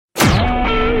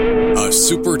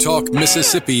SuperTalk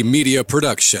Mississippi media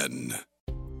production.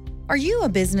 Are you a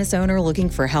business owner looking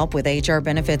for help with HR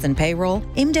benefits and payroll?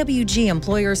 MWG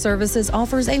Employer Services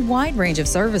offers a wide range of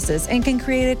services and can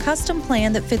create a custom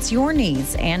plan that fits your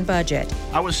needs and budget.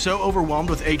 I was so overwhelmed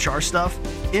with HR stuff.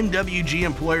 MWG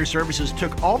Employer Services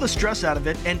took all the stress out of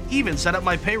it and even set up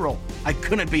my payroll. I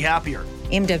couldn't be happier.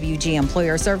 MWG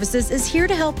Employer Services is here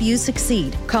to help you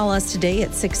succeed. Call us today at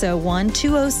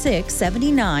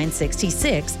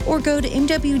 601-206-7966 or go to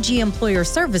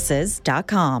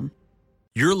MWGEmployerServices.com.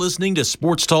 You're listening to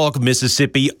Sports Talk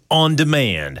Mississippi On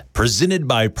Demand, presented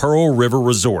by Pearl River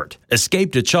Resort.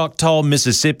 Escape to Choctaw,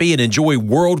 Mississippi and enjoy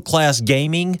world-class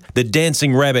gaming, the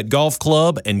Dancing Rabbit Golf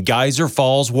Club, and Geyser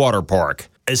Falls Water Park.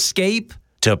 Escape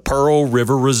to Pearl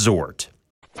River Resort.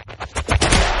 To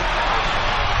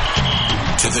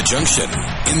the junction,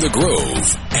 in the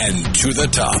Grove, and to the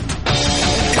top.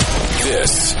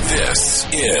 This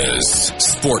is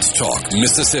Sports Talk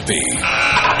Mississippi.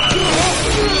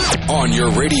 On your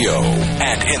radio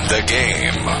and in the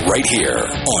game, right here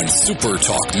on Super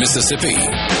Talk Mississippi.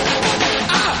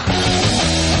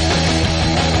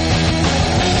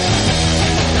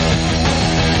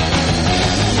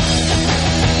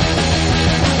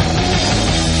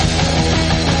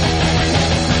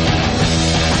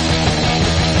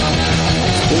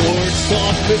 Sports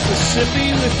Talk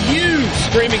Mississippi with you,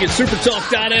 streaming at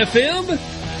supertalk.fm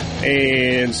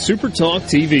and SuperTalk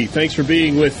TV. Thanks for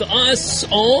being with us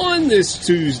on this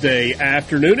Tuesday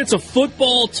afternoon. It's a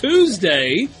football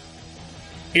Tuesday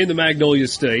in the Magnolia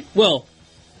State. Well,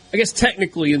 I guess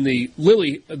technically in the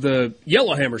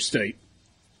Yellowhammer State,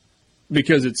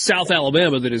 because it's South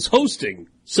Alabama that is hosting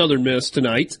Southern Miss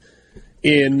tonight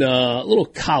in a little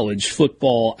college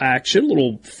football action, a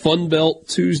little Fun Belt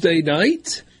Tuesday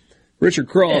night. Richard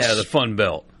Cross. Yeah, the Fun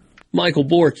Belt. Michael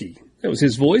Borky. That was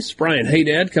his voice. Brian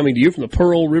Haydad coming to you from the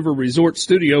Pearl River Resort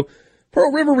studio.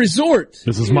 Pearl River Resort.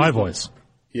 This is my voice.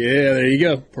 Yeah, there you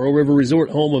go. Pearl River Resort,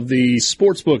 home of the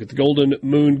sportsbook at the Golden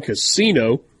Moon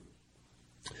Casino.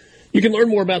 You can learn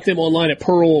more about them online at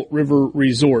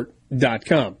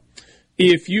pearlriverresort.com.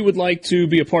 If you would like to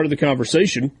be a part of the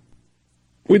conversation,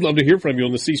 we'd love to hear from you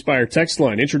on the C Spire text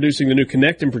line. Introducing the new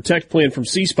Connect and Protect plan from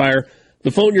C Spire. The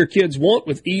phone your kids want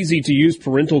with easy-to-use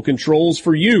parental controls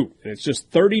for you. And it's just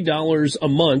 $30 a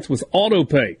month with auto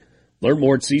pay. Learn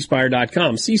more at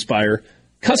cspire.com. C Spire,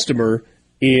 customer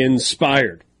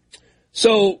inspired.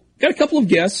 So, got a couple of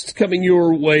guests coming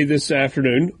your way this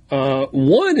afternoon.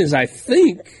 One is, I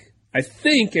think a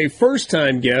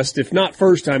first-time guest. If not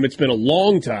first time, it's been a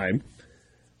long time.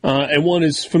 And one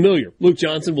is familiar. Luke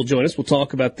Johnson will join us. We'll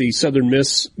talk about the Southern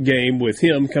Miss game with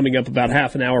him coming up about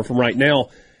half an hour from right now.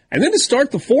 And then to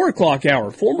start the 4 o'clock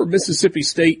hour, former Mississippi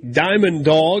State Diamond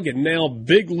Dog and now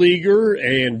big leaguer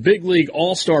and big league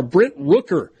all-star Brent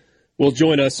Rooker will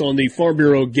join us on the Farm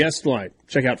Bureau guest line.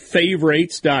 Check out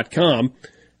favorites.com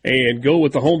and go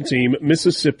with the home team,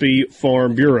 Mississippi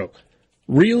Farm Bureau.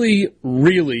 Really,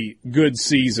 really good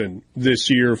season this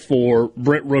year for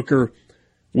Brent Rooker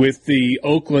with the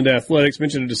Oakland Athletics.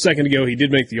 Mentioned it a second ago, he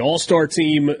did make the all-star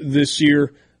team this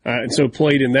year and so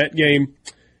played in that game.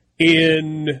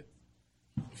 In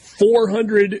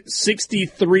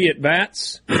 463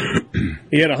 at-bats,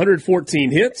 he had 114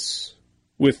 hits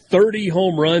with 30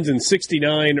 home runs and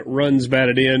 69 runs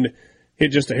batted in, hit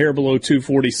just a hair below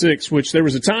 246, which there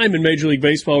was a time in Major League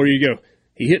Baseball where you go,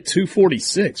 he hit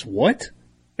 246, what?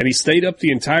 And he stayed up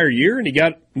the entire year, and he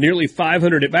got nearly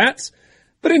 500 at-bats.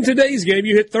 But in today's game,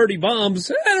 you hit 30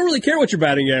 bombs. I don't really care what your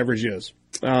batting average is.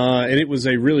 And it was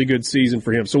a really good season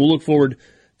for him. So we'll look forward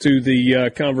to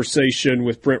the conversation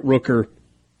with Brent Rooker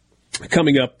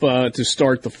coming up to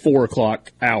start the 4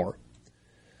 o'clock hour.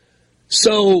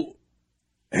 So,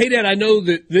 hey, Dad, I know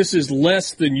that this is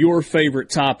less than your favorite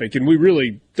topic, and we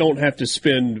really don't have to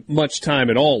spend much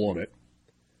time at all on it.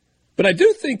 But I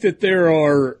do think that there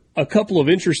are a couple of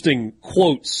interesting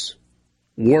quotes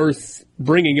worth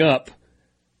bringing up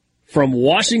from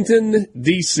Washington,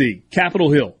 D.C., Capitol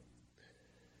Hill.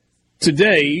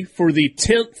 Today, for the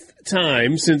 10th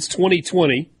time since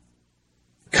 2020,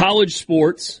 college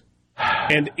sports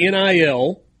and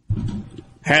NIL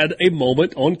had a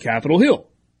moment on Capitol Hill.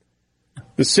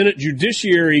 The Senate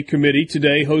Judiciary Committee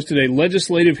today hosted a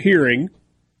legislative hearing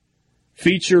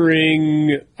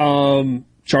featuring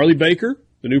Charlie Baker,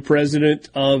 the new president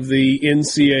of the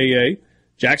NCAA,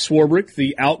 Jack Swarbrick,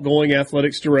 the outgoing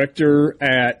athletics director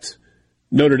at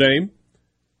Notre Dame,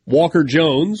 Walker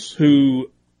Jones,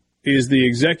 who is the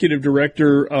executive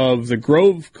director of the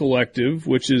Grove Collective,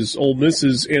 which is Ole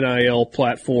Miss's NIL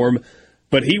platform,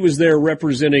 but he was there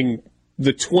representing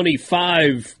the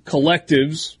 25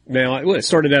 collectives, now it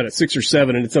started out at 6 or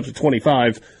 7 and it's up to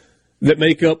 25, that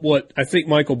make up what I think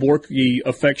Michael Borky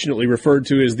affectionately referred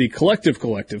to as the collective.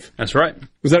 That's right.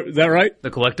 Is that right?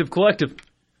 The collective.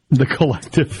 The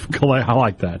collective. I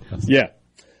like that. Yeah.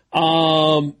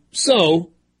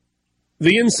 So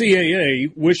the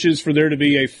NCAA wishes for there to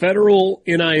be a federal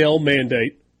NIL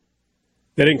mandate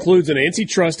that includes an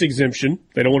antitrust exemption.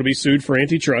 They don't want to be sued for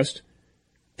antitrust,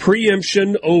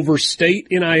 preemption over state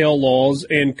NIL laws,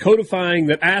 and codifying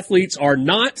that athletes are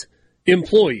not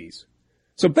employees.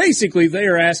 So basically, they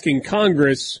are asking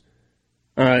Congress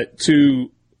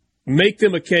to make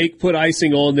them a cake, put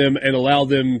icing on them, and allow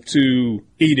them to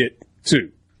eat it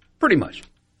too. Pretty much.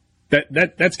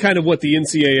 That's kind of what the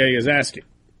NCAA is asking.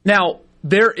 Now,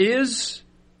 there is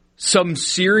some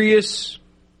serious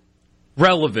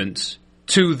relevance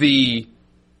to the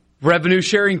revenue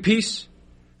sharing piece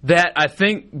that I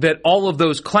think that all of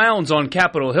those clowns on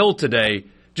Capitol Hill today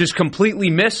just completely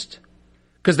missed,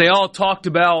 because they all talked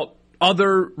about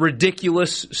other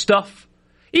ridiculous stuff.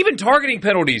 Even targeting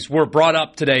penalties were brought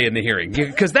up today in the hearing.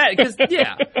 But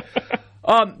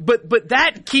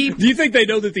that keeps... Do you think they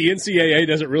know that the NCAA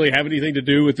doesn't really have anything to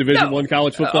do with Division I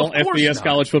college football, FBS not.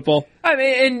 College football? I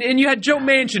mean, and you had Joe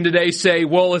Manchin today say,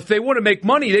 well, if they want to make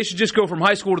money, they should just go from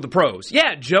high school to the pros.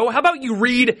 Yeah, Joe, how about you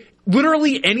read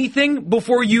literally anything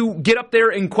before you get up there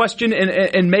and question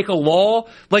and make a law?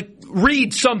 Like,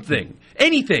 read something.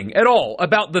 Anything at all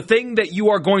about the thing that you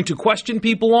are going to question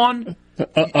people on?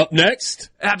 Up next,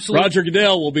 absolutely. Roger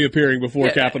Goodell will be appearing before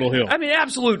Capitol Hill. I mean,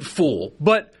 absolute fool.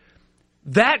 But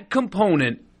that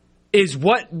component is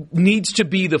what needs to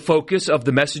be the focus of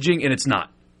the messaging, and it's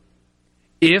not.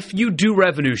 If you do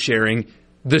revenue sharing,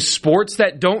 the sports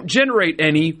that don't generate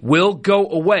any will go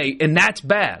away, and that's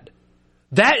bad.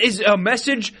 That is a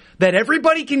message that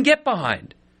everybody can get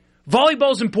behind.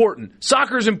 Volleyball's important,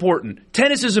 soccer's important,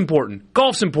 tennis is important,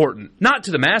 golf's important. Not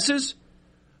to the masses,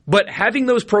 but having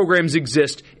those programs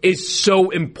exist is so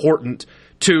important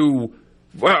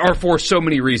for so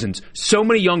many reasons. So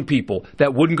many young people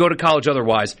that wouldn't go to college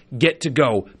otherwise get to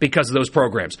go because of those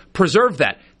programs. Preserve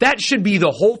that. That should be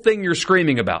the whole thing you're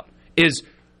screaming about, is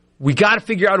we got to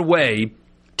figure out a way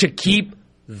to keep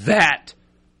that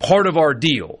part of our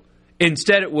deal.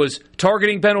 Instead, it was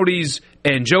targeting penalties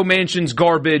and Joe Manchin's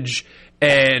garbage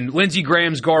and Lindsey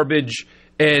Graham's garbage,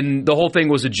 and the whole thing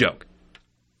was a joke.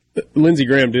 Lindsey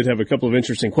Graham did have a couple of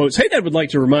interesting quotes. Hey, Dad would like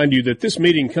to remind you that this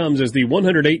meeting comes as the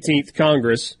 118th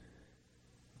Congress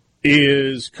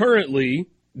is currently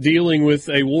dealing with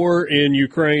a war in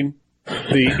Ukraine,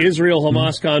 the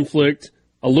Israel-Hamas conflict,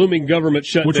 a looming government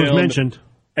shutdown, which was mentioned,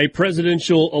 a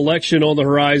presidential election on the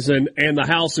horizon, and the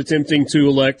House attempting to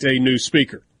elect a new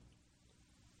speaker.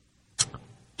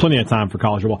 Plenty of time for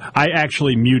college football. I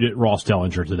actually muted Ross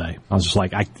Dellinger today. I was just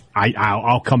like,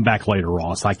 I'll come back later,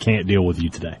 Ross. I can't deal with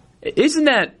you today. Isn't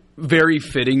that very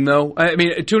fitting, though? I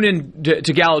mean, tune in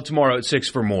to Gallo tomorrow at 6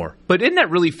 for more. But isn't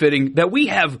that really fitting that we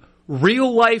have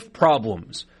real-life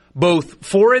problems, both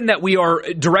foreign that we are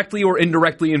directly or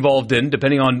indirectly involved in,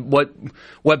 depending on what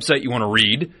website you want to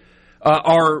read.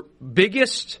 Our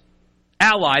biggest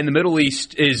ally in the Middle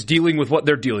East is dealing with what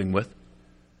they're dealing with.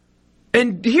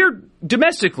 And here,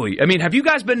 domestically, I mean, have you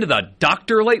guys been to the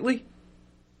doctor lately?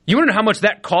 You want to know how much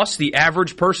that costs the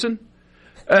average person?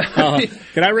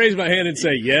 Can I raise my hand and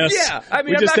say yes? Yeah. I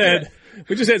mean,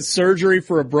 we just had surgery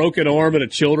for a broken arm at a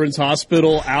children's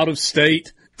hospital out of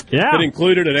state. Yeah. That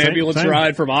included an ambulance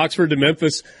ride from Oxford to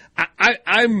Memphis.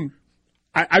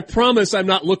 I promise I'm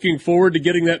not looking forward to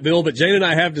getting that bill, but Jane and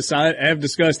I have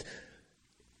discussed.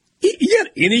 You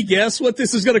got any guess what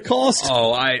this is going to cost?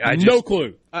 Oh, I just, no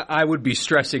clue. I would be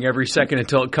stressing every second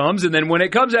until it comes, and then when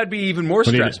it comes, I'd be even more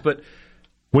stressed. But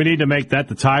we need to make that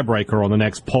the tiebreaker on the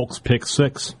next Polk's Pick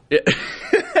 6.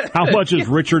 How much is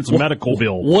Richard's medical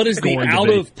bill? What is the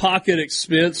out-of-pocket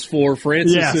expense for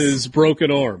Francis's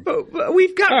broken arm?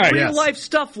 We've got real-life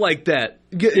stuff like that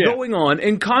going on,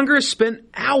 and Congress spent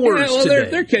hours today.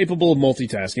 They're capable of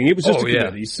multitasking. It was just a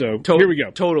committee, so here we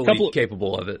go. Totally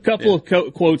capable of it. Couple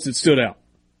of quotes that stood out.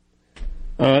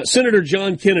 Senator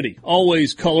John Kennedy,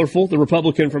 always colorful, the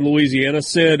Republican from Louisiana,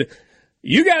 said,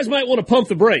 "You guys might want to pump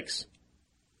the brakes."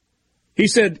 He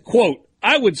said, quote,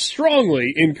 "I would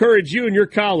strongly encourage you and your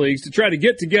colleagues to try to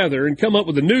get together and come up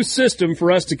with a new system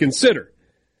for us to consider.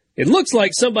 It looks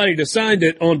like somebody designed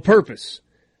it on purpose.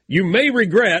 You may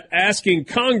regret asking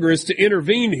Congress to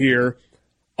intervene here.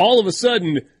 All of a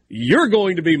sudden, you're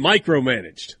going to be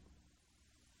micromanaged."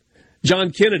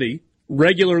 John Kennedy,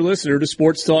 regular listener to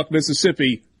Sports Talk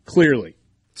Mississippi, clearly.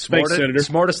 Thanks, Senator.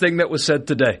 Smartest thing that was said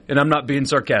today, and I'm not being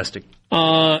sarcastic.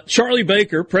 Charlie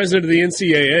Baker, president of the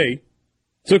NCAA,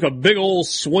 took a big old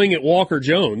swing at Walker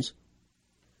Jones.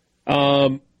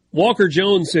 Walker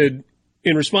Jones had,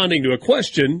 in responding to a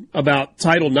question about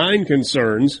Title IX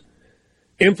concerns,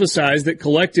 emphasized that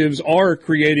collectives are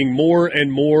creating more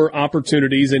and more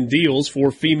opportunities and deals for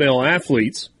female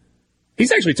athletes.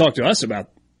 He's actually talked to us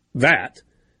about that.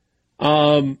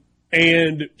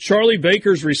 And Charlie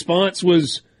Baker's response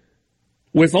was,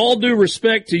 with all due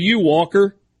respect to you,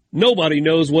 Walker, nobody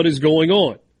knows what is going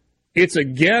on. It's a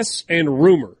guess and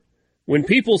rumor. When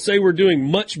people say we're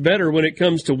doing much better when it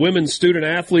comes to women's student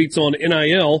athletes on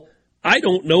NIL, I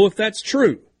don't know if that's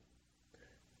true.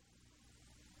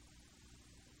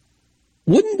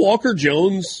 Wouldn't Walker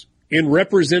Jones, in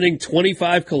representing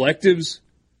 25 collectives,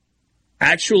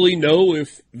 actually know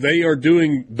if they are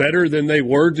doing better than they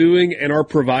were doing and are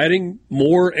providing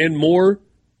more and more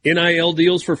NIL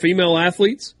deals for female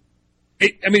athletes?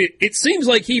 It seems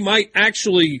like he might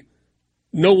actually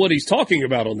know what he's talking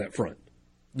about on that front.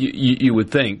 You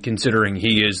would think, considering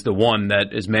he is the one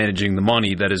that is managing the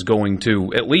money that is going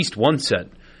to at least one set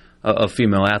of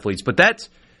female athletes. But that's...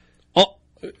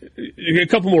 a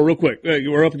couple more real quick.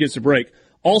 We're up against a break.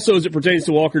 Also, as it pertains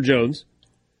to Walker Jones,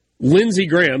 Lindsey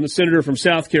Graham, the senator from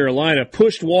South Carolina,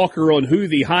 pushed Walker on who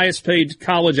the highest-paid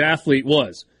college athlete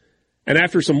was. And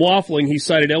after some waffling, he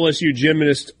cited LSU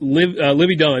gymnast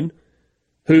Livy Dunn,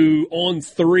 who on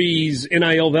three's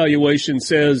NIL valuation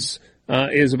says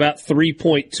is about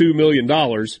 $3.2 million,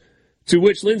 to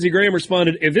which Lindsey Graham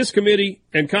responded, if this committee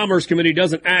and Commerce Committee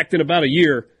doesn't act in about a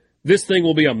year, this thing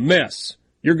will be a mess.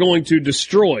 You're going to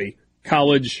destroy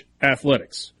college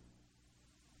athletics.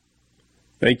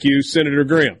 Thank you, Senator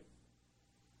Graham.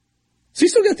 Has he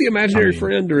still got the imaginary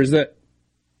friend, or is that...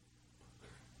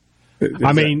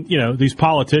 these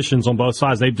politicians on both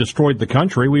sides, they've destroyed the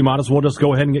country. We might as well just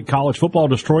go ahead and get college football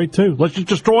destroyed, too. Let's just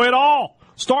destroy it all.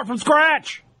 Start from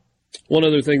scratch. One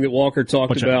other thing that Walker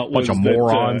talked about was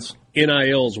that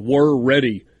NILs were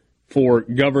ready for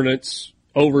governance,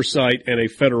 oversight, and a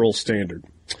federal standard.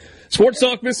 Sports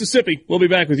Talk Mississippi. We'll be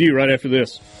back with you right after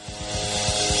this.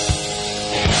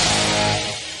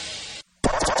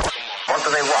 What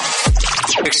do they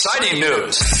want? Exciting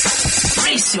news.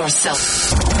 Brace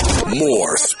yourself.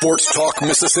 More Sports Talk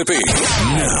Mississippi.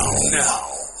 Now.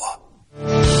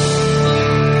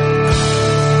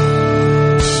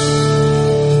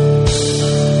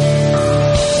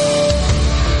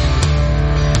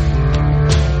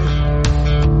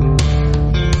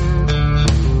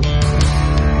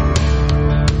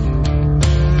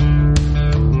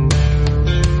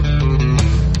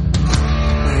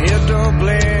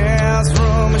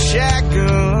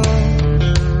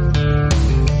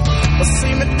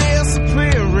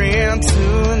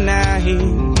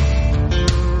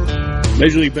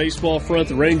 Major League Baseball front,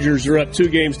 the Rangers are up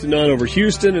 2-0 over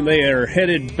Houston, and they are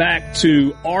headed back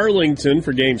to Arlington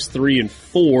for games 3 and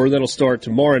 4. That'll start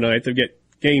tomorrow night. They've got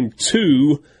game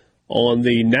 2 on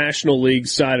the National League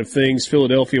side of things.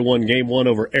 Philadelphia won game 1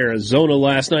 over Arizona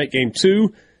last night. Game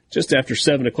 2, just after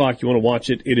 7 o'clock. You want to watch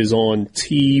it, it is on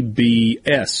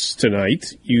TBS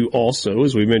tonight. You also,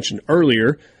 as we mentioned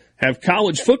earlier, have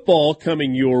college football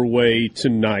coming your way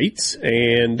tonight,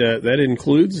 and that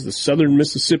includes the Southern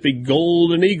Mississippi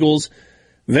Golden Eagles.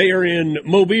 They are in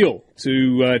Mobile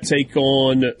to take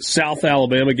on South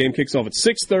Alabama. Game kicks off at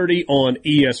 6:30 on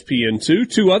ESPN2.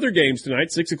 2 other games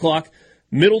tonight, 6 o'clock.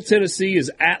 Middle Tennessee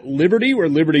is at Liberty, where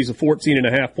Liberty's a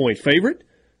 14.5-point favorite.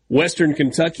 Western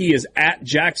Kentucky is at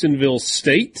Jacksonville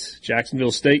State. Jacksonville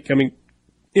State coming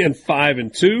in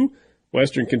 5-2.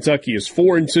 Western Kentucky is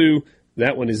 4-2.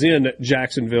 That one is in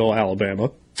Jacksonville,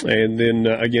 Alabama. And then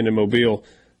again in Mobile,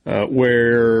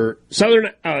 where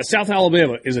South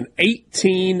Alabama is an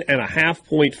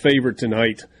 18.5-point favorite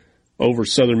tonight over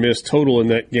Southern Miss. Total in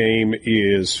that game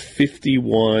is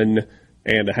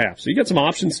 51.5. So you got some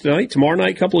options tonight. Tomorrow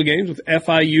night, a couple of games with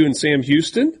FIU and Sam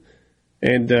Houston,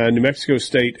 and New Mexico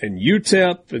State and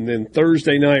UTEP. And then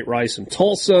Thursday night, Rice and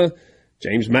Tulsa,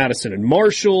 James Madison and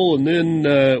Marshall. And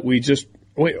then we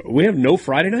have no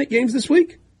Friday night games this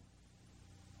week?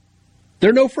 There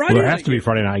are no Friday night games. There has to be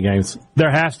Friday night games.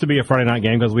 There has to be a Friday night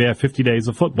game because we have 50 days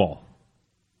of football.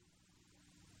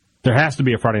 There has to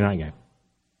be a Friday night game.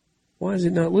 Why is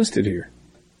it not listed here?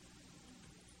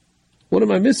 What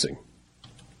am I missing?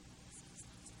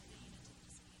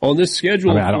 On this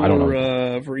schedule I don't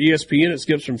know. For ESPN, it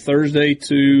skips from Thursday.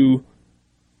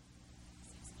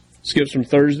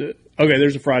 Okay,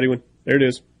 there's a Friday one. There it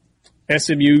is.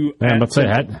 SMU. Man, let's say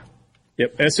that.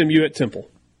 Yep, SMU at Temple.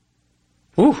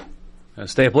 Ooh, gotta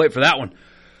stay up late for that one.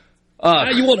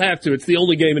 You won't have to. It's the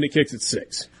only game, and it kicks at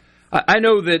 6. I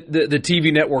know that the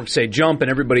TV networks say jump, and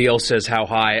everybody else says how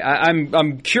high.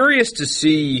 I'm curious to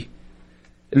see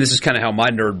and this is kind of how my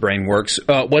nerd brain works,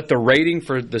 what the rating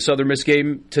for the Southern Miss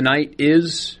game tonight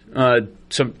is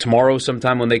tomorrow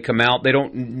sometime when they come out. They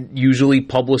don't usually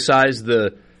publicize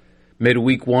the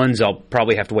midweek ones. I'll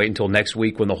probably have to wait until next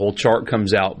week when the whole chart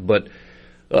comes out. But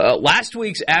last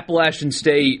week's Appalachian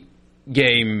State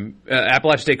game,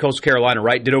 Appalachian State Coastal Carolina,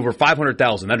 right, did over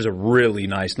 500,000. That is a really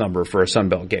nice number for a Sun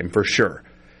Belt game, for sure.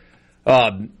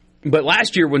 But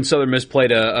last year when Southern Miss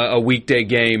played a weekday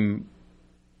game,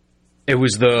 it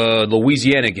was the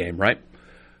Louisiana game, right?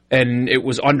 And it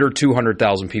was under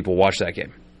 200,000 people watched that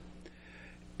game.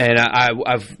 And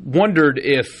I've wondered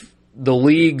if the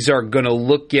leagues are going to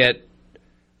look at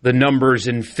the numbers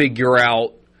and figure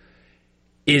out,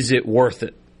 is it worth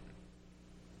it?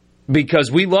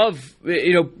 Because we love,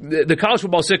 the college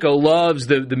football sicko loves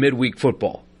the midweek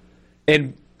football.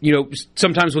 And,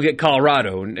 sometimes we'll get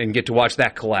Colorado and get to watch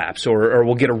that collapse, or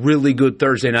we'll get a really good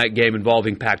Thursday night game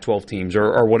involving Pac-12 teams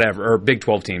or whatever, or Big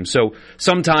 12 teams. So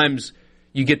sometimes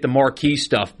you get the marquee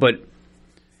stuff, but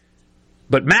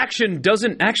Maction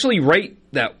doesn't actually rate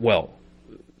that well.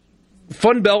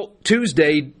 Fun Belt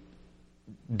Tuesday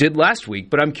did last week,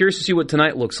 but I'm curious to see what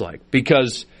tonight looks like,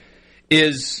 because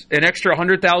is an extra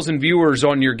 100,000 viewers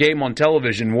on your game on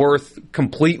television worth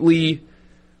completely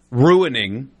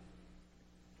ruining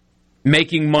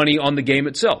making money on the game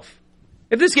itself?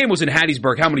 If this game was in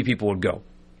Hattiesburg, how many people would go?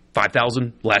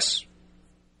 5,000? Less?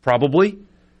 Probably.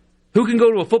 Who can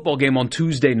go to a football game on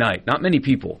Tuesday night? Not many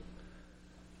people.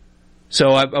 So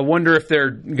I wonder if they're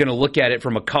going to look at it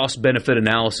from a cost-benefit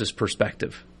analysis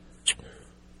perspective.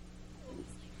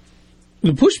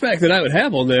 The pushback that I would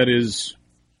have on that is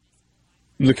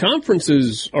the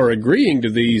conferences are agreeing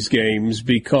to these games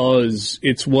because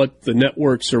it's what the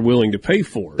networks are willing to pay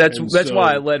for. That's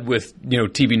why I led with,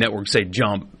 TV networks say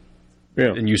jump,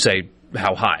 and you say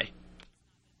how high.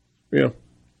 Yeah.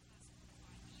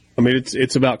 I mean,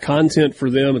 it's about content for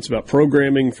them. It's about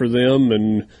programming for them.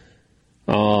 And,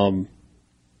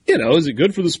 is it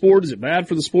good for the sport? Is it bad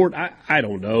for the sport? I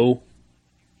don't know.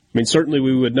 I mean, certainly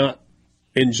we would not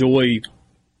enjoy,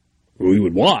 we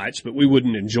would watch, but we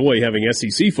wouldn't enjoy having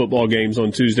SEC football games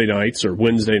on Tuesday nights or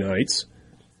Wednesday nights.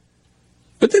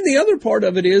 But then the other part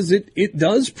of it is it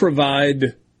does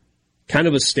provide kind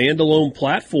of a standalone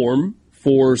platform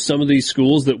for some of these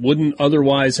schools that wouldn't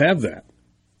otherwise have that.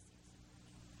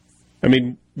 I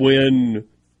mean, when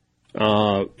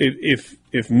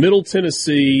if Middle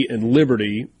Tennessee and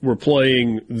Liberty were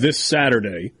playing this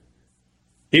Saturday,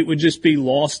 it would just be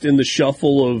lost in the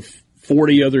shuffle of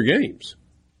 40 other games.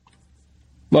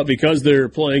 But because they're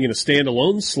playing in a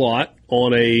standalone slot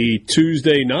on a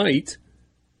Tuesday night,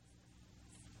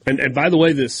 and by the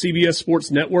way, the CBS Sports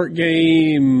Network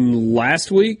game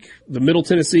last week, the Middle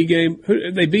Tennessee game,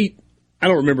 they beat, I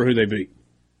don't remember who they beat.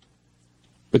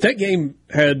 But that game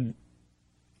had,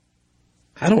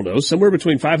 I don't know, somewhere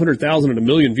between 500,000 and 1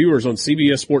 million viewers on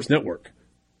CBS Sports Network.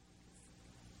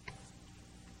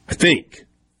 I think.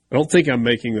 I don't think I'm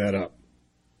making that up.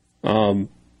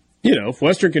 If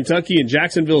Western Kentucky and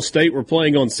Jacksonville State were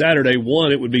playing on Saturday,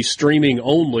 one, it would be streaming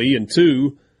only, and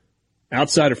two,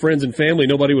 outside of friends and family,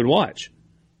 nobody would watch.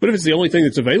 But if it's the only thing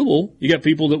that's available, you got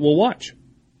people that will watch.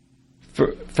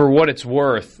 For what it's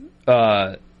worth,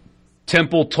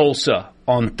 Temple Tulsa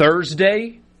on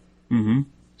Thursday,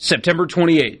 September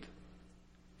 28th,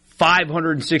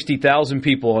 560,000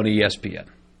 people on ESPN.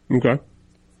 Okay.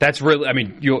 That's really, I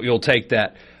mean, you'll take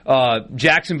that.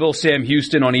 Jacksonville Sam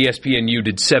Houston on ESPNU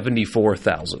did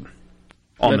 74,000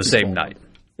 on the same night.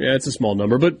 Yeah, it's a small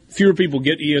number, but fewer people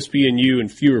get ESPNU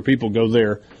and fewer people go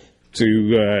there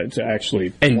to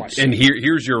actually watch. And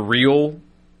here's your real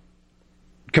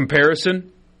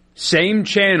comparison. Same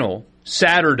channel,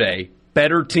 Saturday,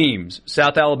 better teams.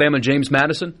 South Alabama, James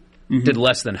Madison did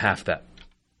less than half that.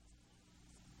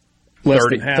 Less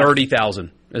than half. 30,000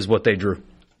 is what they drew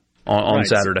on right.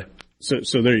 Saturday.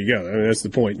 So there you go. I mean, that's the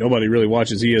point. Nobody really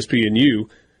watches ESPNU,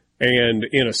 and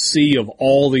in a sea of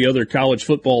all the other college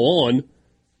football on,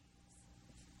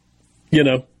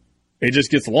 it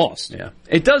just gets lost. Yeah,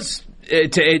 it does.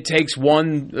 It takes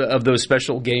one of those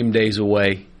special game days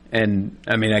away, and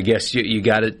I mean, I guess you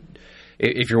got to.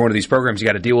 If you're one of these programs, you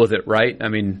got to deal with it, right? I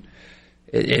mean,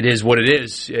 it is what it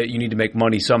is. You need to make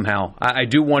money somehow. I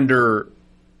do wonder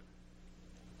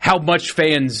how much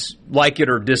fans like it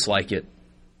or dislike it.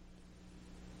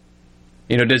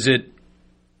 Does it,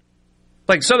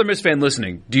 like Southern Miss fan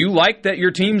listening, do you like that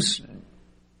your team's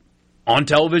on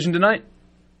television tonight?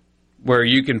 Where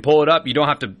you can pull it up, you don't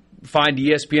have to find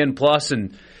ESPN Plus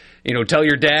and, tell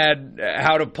your dad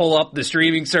how to pull up the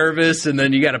streaming service and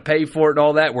then you got to pay for it and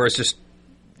all that, where it's just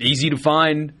easy to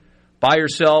find by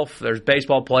yourself. There's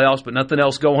baseball playoffs, but nothing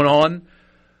else going on.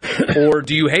 Or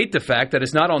do you hate the fact that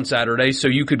it's not on Saturday so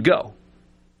you could go?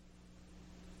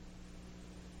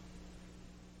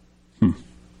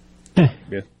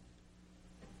 Yeah.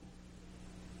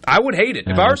 I would hate it.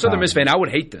 If I were a Southern Miss fan, I would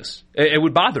hate this. It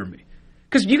would bother me.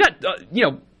 Because you got,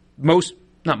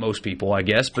 not most people, I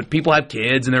guess, but people have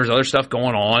kids and there's other stuff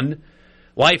going on.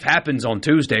 Life happens on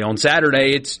Tuesday. On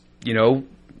Saturday, it's, you're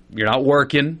not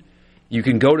working. You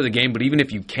can go to the game, but even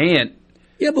if you can't.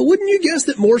 Yeah, but wouldn't you guess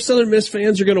that more Southern Miss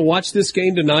fans are going to watch this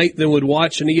game tonight than would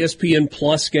watch an ESPN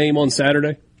Plus game on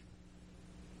Saturday?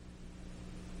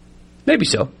 Maybe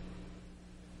so.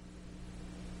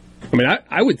 I mean,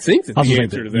 I would think that the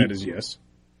answer to that is yes.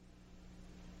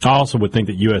 I also would think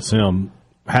that USM,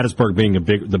 Hattiesburg being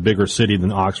the bigger city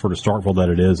than Oxford or Starkville that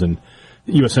it is, and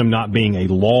USM not being a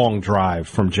long drive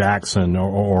from Jackson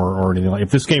or anything like.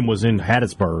 If this game was in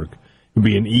Hattiesburg, it would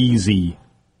be an easy.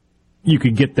 You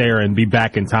could get there and be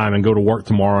back in time and go to work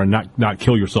tomorrow and not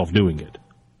kill yourself doing it.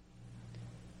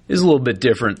 It's a little bit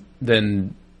different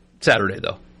than Saturday,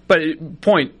 though. But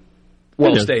point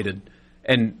well stated.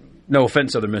 And no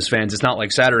offense, Southern Miss fans, it's not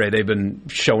like Saturday. They've been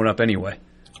showing up anyway.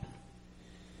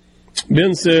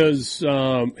 Ben says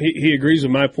he agrees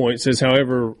with my point. Says,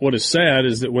 however, what is sad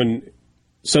is that when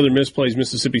Southern Miss plays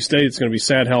Mississippi State, it's going to be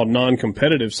sad how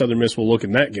non-competitive Southern Miss will look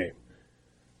in that game.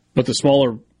 But the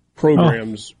smaller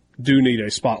programs do need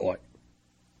a spotlight.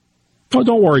 Oh,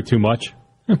 don't worry too much.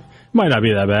 Might not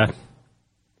be that bad.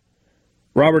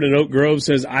 Robert in Oak Grove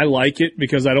says, I like it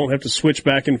because I don't have to switch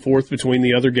back and forth between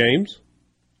the other games.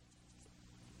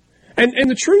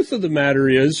 And the truth of the matter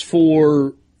is,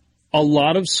 for a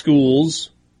lot of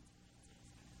schools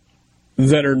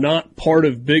that are not part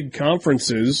of big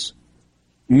conferences,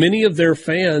 many of their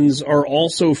fans are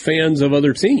also fans of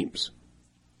other teams.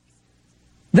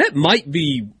 That might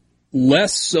be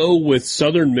less so with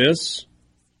Southern Miss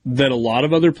than a lot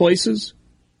of other places,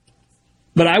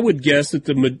 but I would guess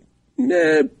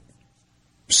that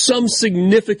some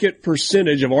significant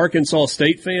percentage of Arkansas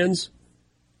State fans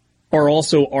are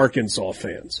also Arkansas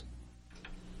fans.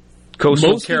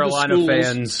 Coastal Carolina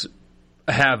fans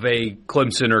have a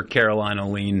Clemson or Carolina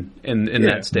lean in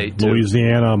that state, too.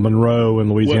 Louisiana, Monroe,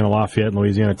 and Louisiana Lafayette and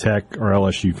Louisiana Tech are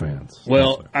LSU fans.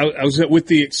 Well, I was with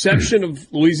the exception of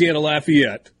Louisiana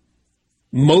Lafayette,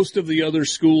 most of the other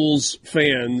schools'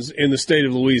 fans in the state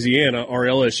of Louisiana are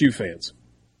LSU fans.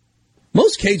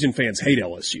 Most Cajun fans hate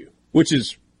LSU, which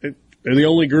is they're the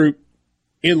only group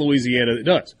in Louisiana that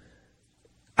does.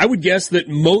 I would guess that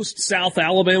most South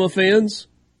Alabama fans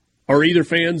are either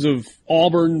fans of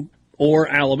Auburn or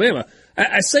Alabama.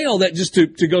 I say all that just to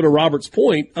go to Robert's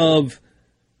point of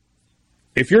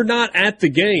if you're not at the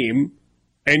game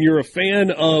and you're a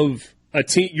fan of a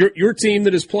team, your team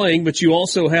that is playing, but you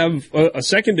also have a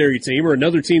secondary team or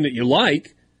another team that you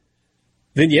like,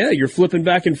 then yeah, you're flipping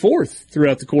back and forth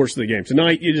throughout the course of the game.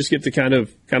 Tonight, you just get to kind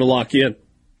of lock in.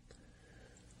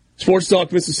 Sports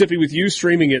Talk Mississippi with you,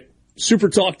 streaming at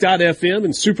SuperTalk.fm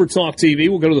and SuperTalk TV.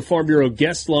 We'll go to the Farm Bureau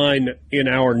guest line in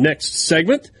our next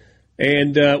segment,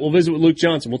 and we'll visit with Luke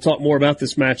Johnson. We'll talk more about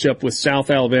this matchup with South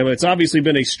Alabama. It's obviously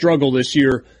been a struggle this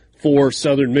year for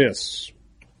Southern Miss.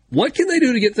 What can they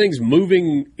do to get things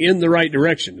moving in the right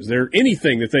direction? Is there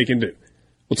anything that they can do?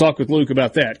 We'll talk with Luke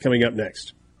about that coming up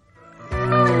next.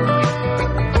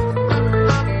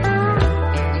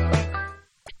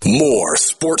 More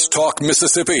Sports Talk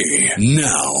Mississippi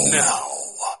now.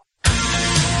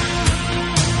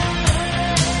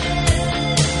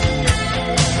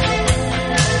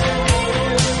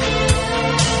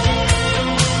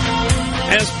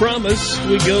 As promised,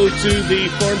 we go to the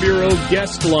Farm Bureau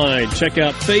guest line. Check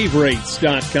out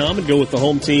favorites.com and go with the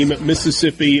home team,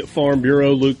 Mississippi Farm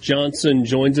Bureau. Luke Johnson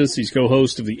joins us. He's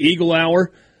co-host of the Eagle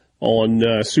Hour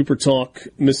on Super Talk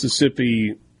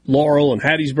Mississippi, Laurel and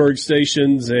Hattiesburg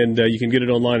stations, and you can get it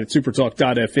online at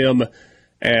supertalk.fm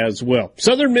as well.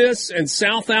 Southern Miss and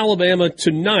South Alabama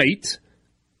tonight.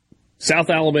 South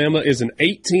Alabama is an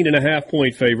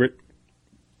 18.5-point favorite.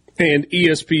 And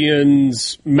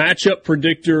ESPN's matchup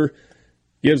predictor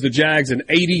gives the Jags an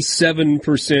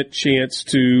 87% chance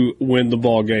to win the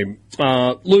ball game.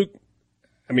 Luke,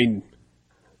 I mean,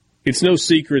 it's no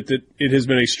secret that it has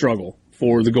been a struggle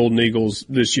for the Golden Eagles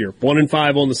this year.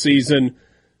 1-5 on the season.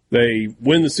 They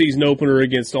win the season opener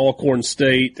against Alcorn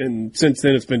State, and since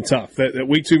then it's been tough. That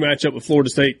Week 2 matchup with Florida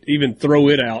State, even throw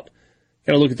it out.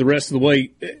 Got to look at the rest of the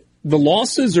way. The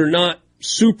losses are not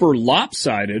super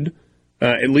lopsided.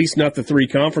 At least not the 3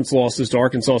 conference losses to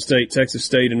Arkansas State, Texas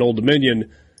State, and Old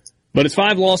Dominion. But it's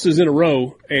 5 losses in a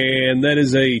row, and that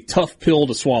is a tough pill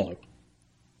to swallow.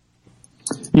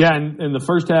 Yeah, and the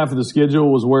first half of the schedule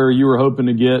was where you were hoping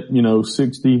to get,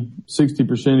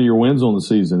 60% of your wins on the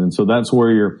season. And so that's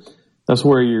where you're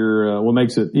what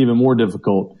makes it even more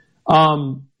difficult.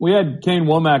 We had Kane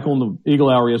Womack on the Eagle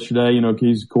Hour yesterday.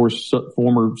 He's, of course,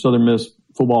 former Southern Miss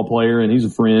football player, and he's a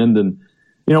friend. And,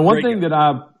 one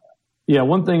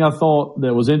thing I thought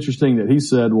that was interesting that he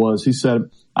said,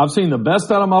 I've seen the best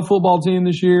out of my football team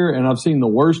this year, and I've seen the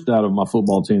worst out of my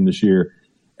football team this year.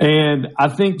 And I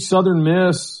think Southern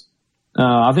Miss,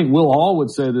 I think Will Hall would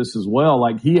say this as well,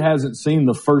 like he hasn't seen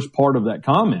the first part of that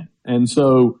comment. And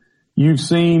so you've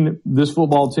seen this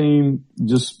football team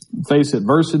just face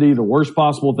adversity. The worst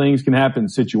possible things can happen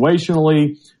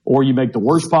situationally, or you make the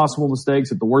worst possible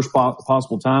mistakes at the worst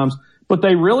possible times. But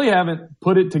they really haven't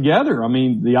put it together. I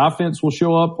mean, the offense will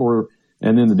show up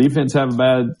and then the defense have a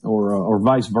bad or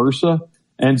vice versa.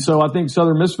 And so I think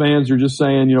Southern Miss fans are just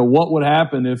saying, what would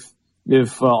happen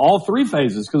if all three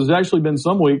phases, because there's actually been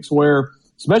some weeks where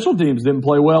special teams didn't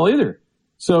play well either.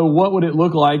 So what would it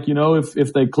look like,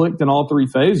 if they clicked in all three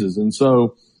phases? And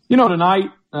so,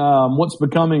 tonight, what's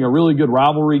becoming a really good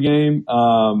rivalry game,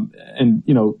 and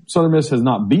Southern Miss has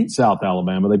not beat South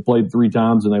Alabama. They played 3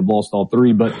 times and they've lost all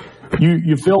 3. But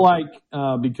you feel like,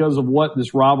 because of what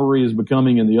this rivalry is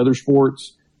becoming in the other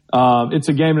sports, it's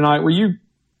a game tonight where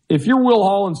if you're Will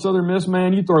Hall and Southern Miss,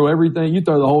 man, you throw everything, you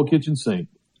throw the whole kitchen sink.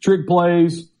 Trick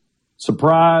plays,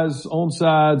 surprise,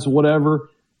 onsides, whatever.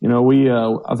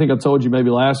 I think I told you maybe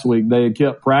last week, they had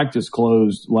kept practice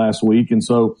closed last week. And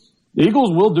so the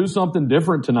Eagles will do something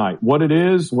different tonight. What it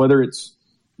is, whether it's,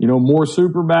 more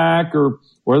super back or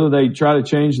whether they try to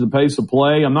change the pace of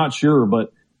play, I'm not sure.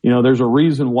 But, there's a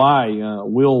reason why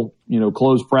Will,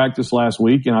 closed practice last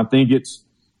week. And I think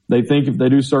they think if they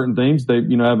do certain things, they,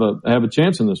 have a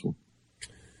chance in this one.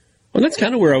 Well, that's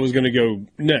kind of where I was going to go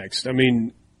next. I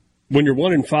mean, when you're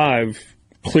 1-5,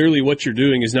 clearly what you're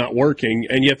doing is not working,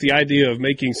 and yet the idea of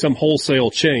making some wholesale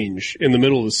change in the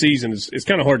middle of the season is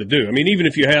kind of hard to do. I mean, even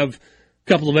if you have a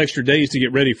couple of extra days to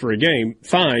get ready for a game,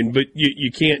 fine, but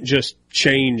you can't just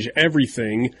change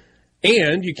everything,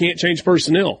 and you can't change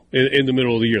personnel in the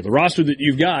middle of the year. The roster that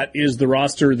you've got is the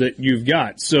roster that you've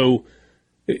got. So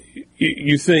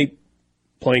you think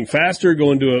playing faster,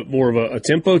 going to more of a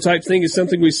tempo type thing is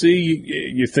something we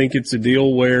see? You think it's a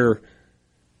deal where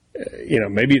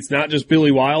maybe it's not just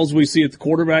Billy Wiles we see at the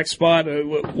quarterback spot.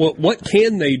 What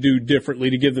can they do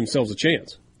differently to give themselves a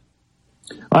chance?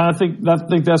 I think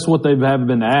that's what they've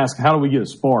been asked. How do we get a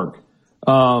spark?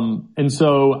 And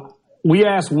so we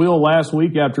asked Will last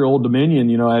week after Old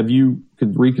Dominion, have you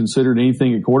reconsidered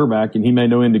anything at quarterback? And he made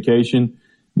no indication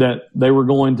that they were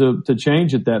going to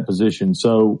change at that position.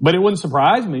 So, but it wouldn't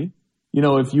surprise me,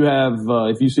 if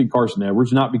you see Carson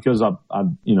Edwards, not because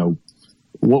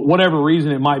whatever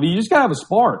reason it might be, you just gotta have a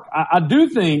spark. I do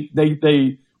think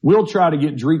they will try to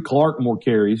get Drake Clark more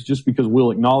carries just because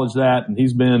we'll acknowledge that. And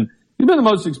he's been the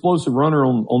most explosive runner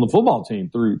on the football team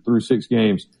through 6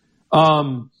 games.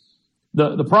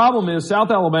 The problem is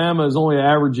South Alabama is only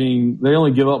they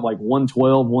only give up like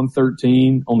 112,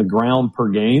 113 on the ground per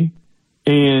game.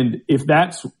 And if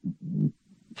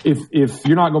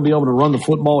you're not going to be able to run the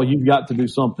football, you've got to do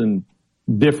something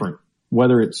different,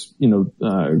 whether it's,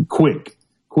 quick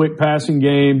passing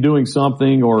game, doing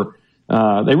something, or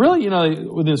they really,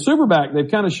 within Superback, they've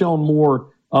kind of shown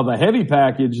more of a heavy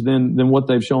package than what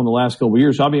they've shown the last couple of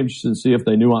years. So I'll be interested to see if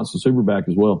they nuance the Superback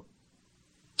as well.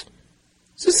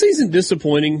 Is this season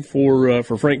disappointing for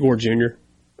Frank Gore Jr.?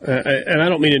 And I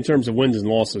don't mean in terms of wins and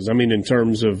losses. I mean in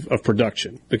terms of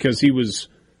production, because he was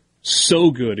so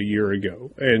good a year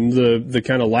ago. And the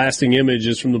kind of lasting image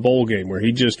is from the bowl game where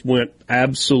he just went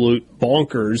absolute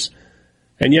bonkers.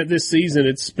 And yet this season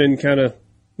it's been kind of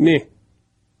meh.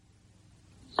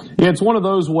 Yeah, it's one of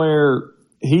those where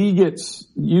he gets,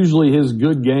 usually his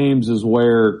good games is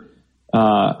where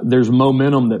there's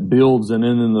momentum that builds, and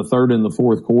then in the third and the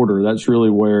fourth quarter, that's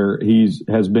really where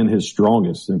has been his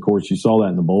strongest. And of course, you saw that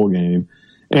in the bowl game.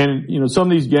 And some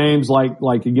of these games,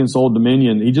 like against Old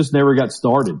Dominion, he just never got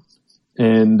started.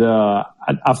 And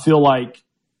I feel like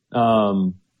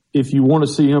if you want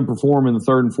to see him perform in the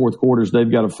third and fourth quarters,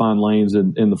 they've got to find lanes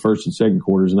in the first and second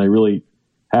quarters, and they really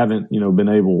haven't been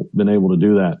able to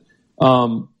do that.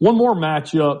 One more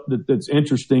matchup that's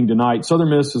interesting tonight. Southern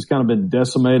Miss has kind of been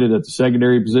decimated at the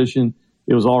secondary position.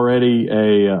 It was already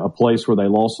a place where they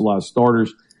lost a lot of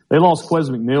starters. They lost Quez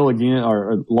McNeil again,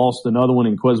 or lost another one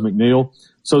in Quez McNeil.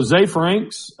 So Zay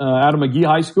Franks out of McGee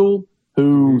High School,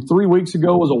 who 3 weeks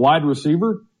ago was a wide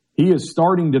receiver, he is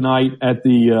starting tonight at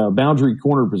the boundary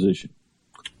corner position.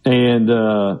 And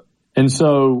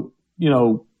so,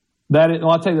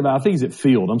 I'll tell you about, I think he's at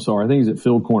field. I'm sorry. I think he's at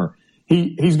field corner.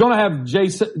 he's going to have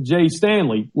Jay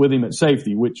Stanley with him at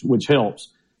safety, which helps.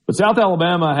 But South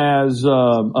Alabama has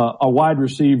a wide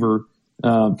receiver,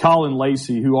 Colin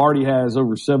Lacey, who already has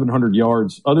over 700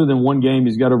 yards. Other than one game,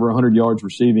 he's got over 100 yards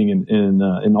receiving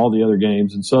in all the other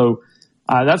games. And so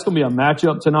that's going to be a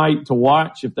matchup tonight to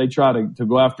watch if they try to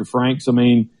go after Franks. I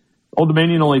mean, Old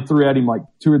Dominion only threw at him like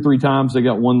 2 or 3 times. They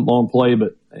got one long play,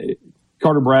 but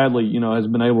Carter Bradley, has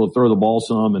been able to throw the ball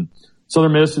some. And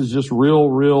Southern Miss is just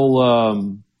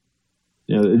real,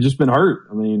 it's just been hurt.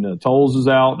 I mean, Tolles is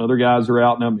out and other guys are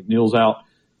out now. McNeil's out.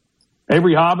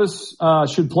 Avery Hobbs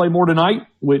should play more tonight,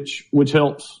 which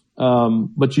helps.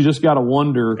 But you just got to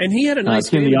wonder. And he had a nice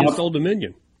game against Old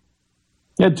Dominion.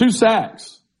 He had 2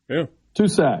 sacks. Yeah. 2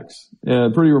 sacks. Yeah,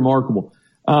 pretty remarkable.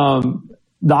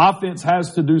 The offense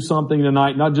has to do something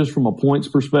tonight, not just from a points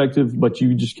perspective, but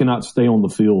you just cannot stay on the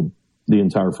field the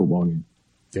entire football game.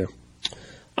 Yeah.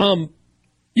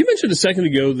 You mentioned a second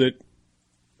ago that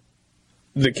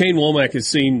Kane Womack has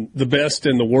seen the best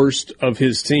and the worst of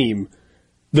his team.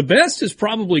 The best is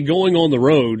probably going on the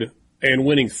road and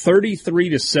winning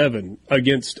 33-7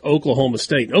 against Oklahoma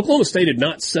State. Oklahoma State had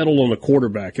not settled on a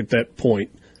quarterback at that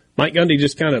point. Mike Gundy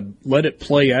just kind of let it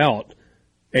play out.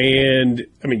 And,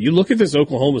 I mean, you look at this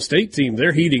Oklahoma State team,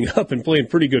 they're heating up and playing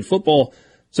pretty good football.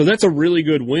 So that's a really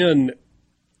good win.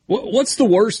 What's the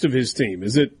worst of his team?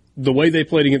 Is it the way they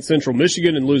played against Central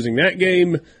Michigan and losing that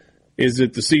game? Is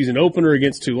it the season opener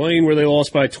against Tulane where they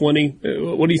lost by 20?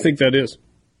 What do you think that is?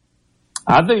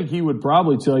 I think he would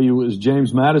probably tell you it was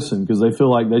James Madison because they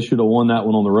feel like they should have won that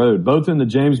one on the road. Both in the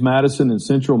James Madison and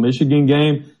Central Michigan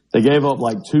game, they gave up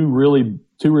like 2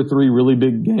 or 3 really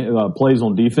big plays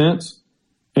on defense.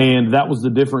 And that was the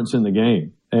difference in the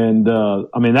game. And,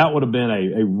 that would have been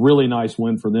a really nice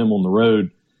win for them on the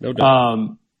road. No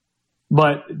doubt.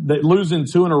 But losing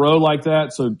 2 in a row like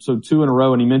that, so 2 in a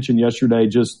row, and he mentioned yesterday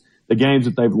just the games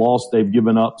that they've lost, they've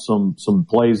given up some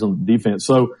plays on defense.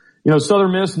 So,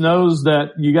 Southern Miss knows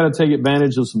that you got to take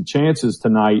advantage of some chances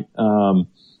tonight.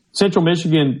 Central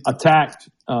Michigan attacked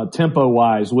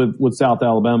tempo-wise with South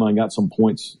Alabama and got some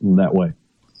points in that way.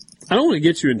 I don't want to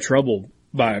get you in trouble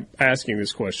by asking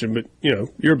this question, but,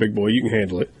 you're a big boy. You can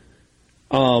handle it.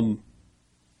 Do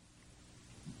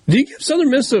you give Southern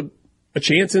Miss a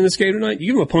chance in this game tonight? You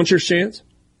give them a puncher's chance?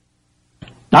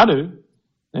 I do.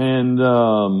 And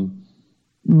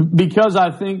because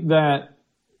I think that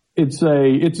it's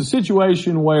a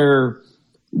situation where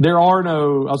there are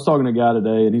no – I was talking to a guy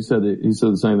today, and he said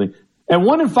the same thing. At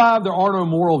 1-5, there are no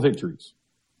moral victories.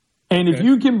 And if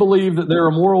you can believe that there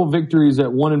are moral victories at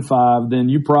 1-5, then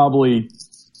you probably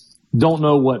don't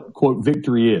know what, quote,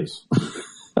 victory is.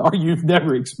 Or you've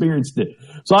never experienced it.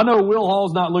 So I know Will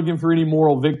Hall's not looking for any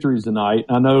moral victories tonight.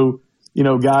 I know,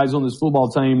 guys on this football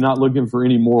team not looking for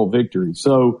any moral victories.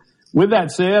 So with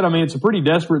that said, it's a pretty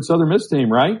desperate Southern Miss team,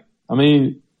 right?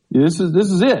 This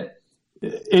is it.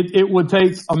 It would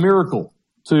take a miracle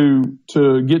to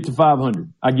get to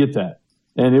 500. I get that.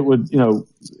 And it would,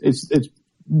 it's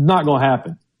not going to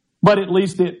happen. But at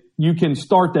least you can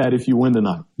start that if you win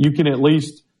tonight. You can at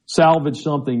least salvage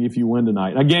something if you win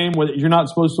tonight. A game where you're not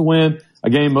supposed to win, a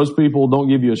game most people don't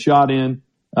give you a shot in.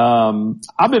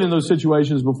 I've been in those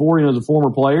situations before, as a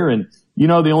former player, and the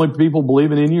only people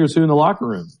believing in you is who in the locker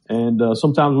room. And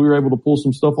sometimes we were able to pull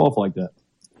some stuff off like that.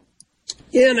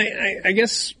 Yeah, and I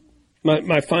guess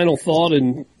my final thought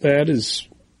in that is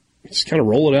just kind of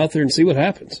roll it out there and see what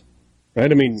happens, right?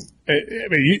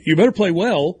 You better play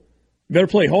well, you better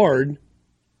play hard,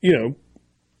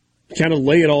 kind of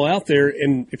lay it all out there.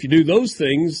 And if you do those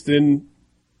things, then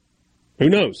who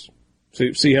knows?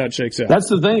 See how it shakes out. That's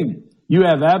the thing. You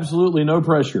have absolutely no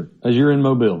pressure as you're in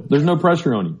Mobile. There's no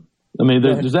pressure on you.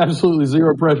 There's absolutely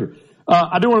zero pressure.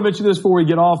 I do want to mention this before we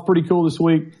get off. Pretty cool this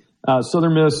week.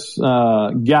 Southern Miss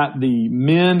got the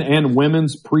men and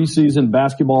women's preseason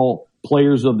basketball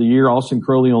players of the year. Austin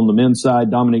Crowley on the men's side,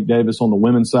 Dominique Davis on the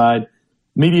women's side.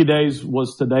 Media Days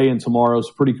was today and tomorrow.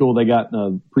 So pretty cool. They got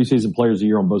preseason players of the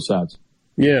year on both sides.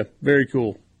 Yeah, very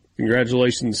cool.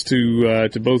 Congratulations to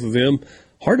both of them.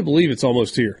 Hard to believe it's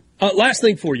almost here. Last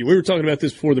thing for you. We were talking about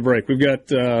this before the break. We've got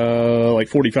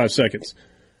 45 seconds.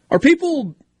 Do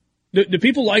people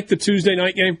like the Tuesday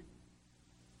night game?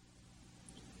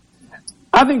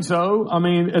 I think so.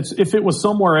 If it was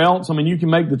somewhere else, you can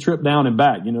make the trip down and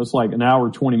back. It's like an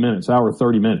hour, 20 minutes, hour,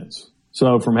 30 minutes.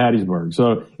 So from Hattiesburg.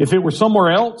 So if it were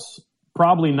somewhere else,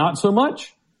 probably not so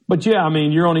much. But yeah,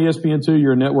 you're on ESPN2,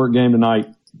 you're a network game tonight.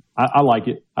 I like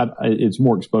it. It's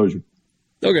more exposure.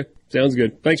 Okay. Sounds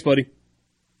good. Thanks, buddy.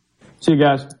 See you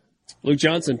guys. Luke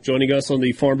Johnson joining us on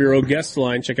the Farm Bureau guest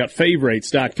line. Check out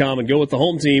favorites.com and go with the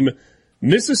home team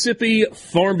Mississippi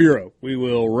Farm Bureau. We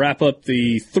will wrap up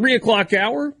the 3 o'clock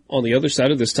hour on the other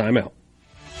side of this timeout.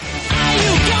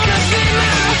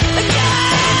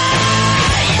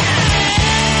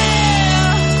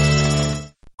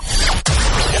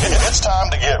 It's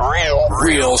time to get real.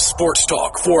 Real sports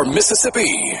talk for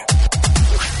Mississippi.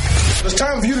 It's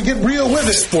time for you to get real with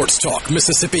it. Sports Talk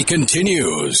Mississippi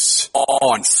continues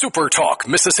on Super Talk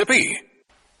Mississippi.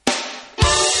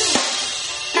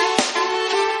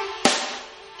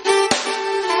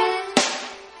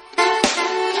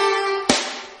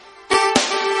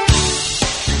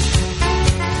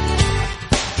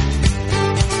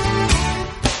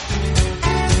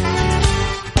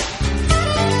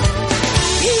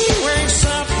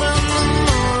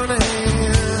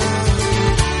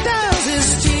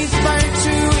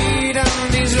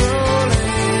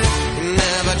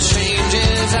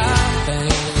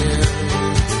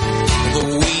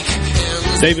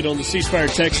 David on the C Spire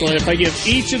text line. If I give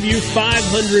each of you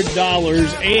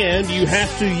 $500 and you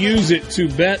have to use it to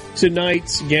bet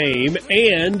tonight's game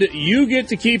and you get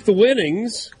to keep the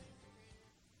winnings,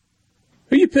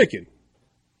 who are you picking?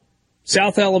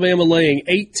 South Alabama laying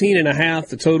 18.5.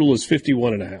 The total is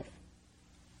 51.5.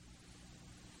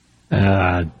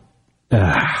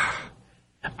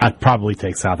 I'd probably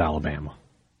take South Alabama.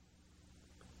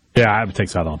 Yeah, I would take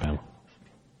South Alabama.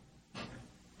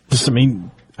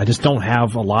 I just don't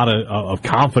have a lot of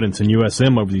confidence in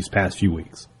USM over these past few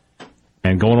weeks.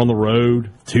 And going on the road,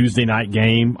 Tuesday night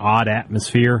game, odd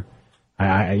atmosphere.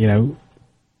 They've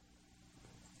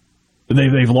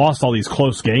lost all these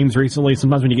close games recently.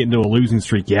 Sometimes when you get into a losing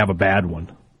streak, you have a bad one.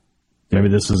 Maybe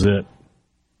this is it.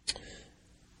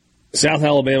 South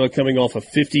Alabama coming off a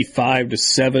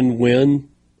 55-7 win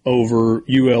over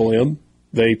ULM.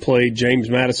 They played James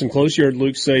Madison close. You heard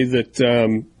Luke say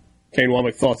that Kane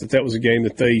Womack thought that was a game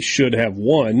that they should have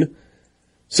won.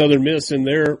 Southern Miss, in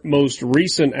their most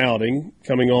recent outing,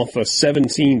 coming off a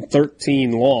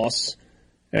 17-13 loss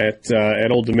at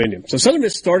Old Dominion. So Southern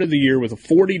Miss started the year with a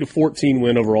 40-14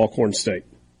 win over Alcorn State.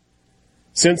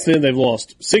 Since then, they've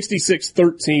lost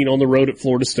 66-13 on the road at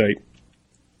Florida State,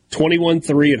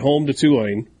 21-3 at home to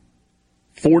Tulane,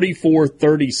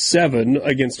 44-37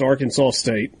 against Arkansas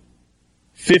State,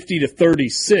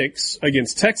 50-36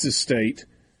 against Texas State,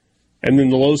 and then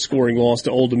the low-scoring loss to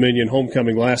Old Dominion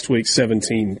homecoming last week,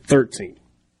 17-13.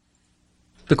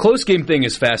 The close game thing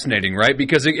is fascinating, right?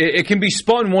 Because it can be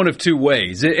spun one of two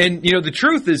ways. And, the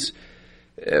truth is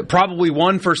probably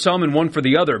one for some and one for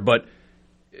the other. But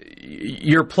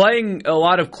you're playing a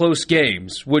lot of close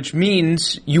games, which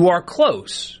means you are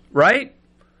close, right?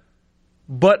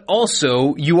 But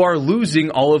also you are losing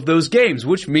all of those games,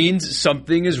 which means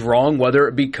something is wrong, whether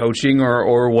it be coaching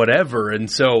or whatever.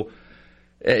 And so...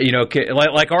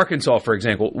 like Arkansas, for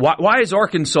example. Why is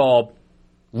Arkansas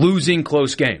losing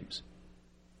close games?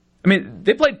 I mean,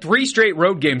 they played 3 straight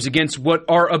road games against what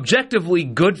are objectively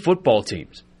good football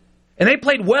teams. And they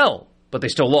played well, but they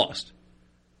still lost.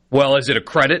 Well, is it a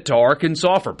credit to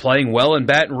Arkansas for playing well in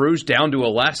Baton Rouge down to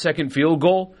a last-second field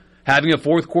goal, having a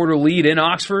fourth-quarter lead in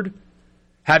Oxford,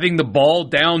 having the ball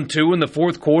down 2 in the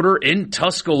fourth quarter in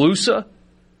Tuscaloosa?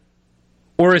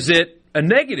 Or is it a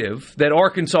negative that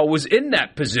Arkansas was in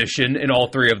that position in all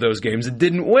 3 of those games and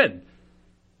didn't win?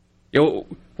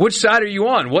 Which side are you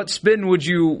on? What spin would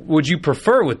you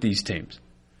prefer with these teams?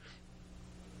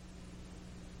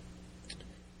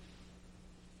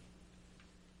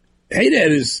 Hey,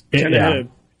 Dad, is kind of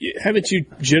haven't you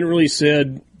generally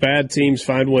said bad teams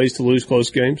find ways to lose close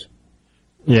games?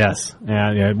 Yes.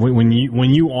 Yeah. When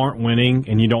you aren't winning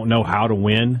and you don't know how to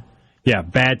win. Yeah,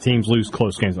 bad teams lose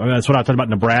close games. I mean, that's what I talked about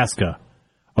Nebraska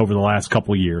over the last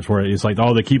couple of years, where it's like,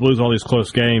 they keep losing all these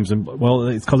close games, and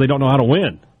it's because they don't know how to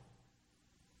win.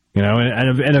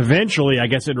 And eventually, I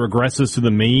guess it regresses to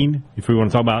the mean if we want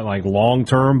to talk about like long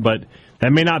term, but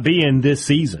that may not be in this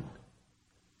season.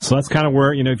 So that's kind of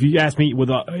where if you ask me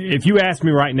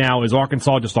right now, is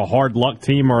Arkansas just a hard luck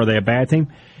team or are they a bad team?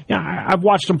 Yeah, I've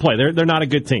watched them play. They're not a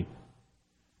good team.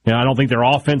 I don't think their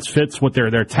offense fits what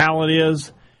their talent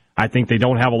is. I think they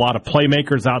don't have a lot of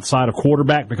playmakers outside of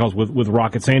quarterback because with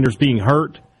Rocket Sanders being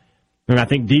hurt. And I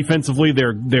think defensively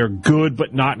they're good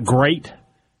but not great.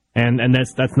 And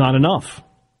that's not enough.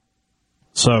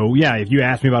 So, yeah, if you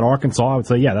ask me about Arkansas, I would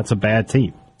say, yeah, that's a bad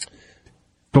team.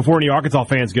 Before any Arkansas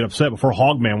fans get upset, before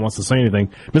Hogman wants to say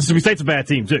anything, Mississippi State's a bad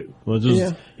team, too.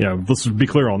 Let's be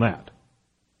clear on that.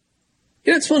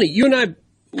 Yeah, it's funny. You and I,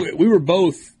 we were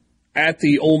both at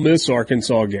the Ole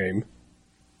Miss-Arkansas game.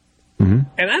 Mm-hmm.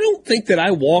 And I don't think that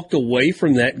I walked away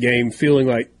from that game feeling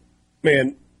like,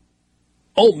 man,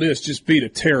 Ole Miss just beat a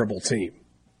terrible team.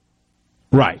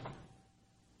 Right.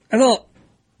 I thought,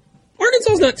 Arkansas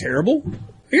Arkansas's not terrible.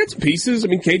 They got some pieces. I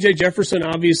mean, KJ Jefferson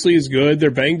obviously is good.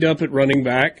 They're banged up at running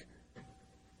back.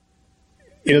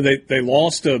 You know, they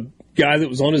lost a guy that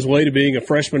was on his way to being a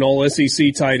freshman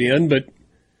All-SEC tight end, but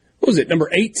what was it, number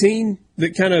 18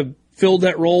 that kind of filled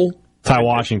that role? Ty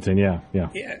Washington, yeah.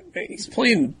 Yeah, he's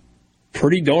playing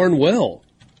pretty darn well.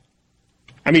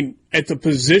 I mean, at the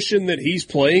position that he's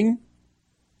playing,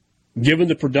 given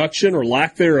the production or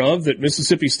lack thereof that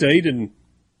Mississippi State and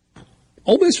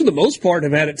Ole Miss for the most part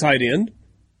have had at tight end,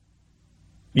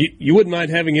 you wouldn't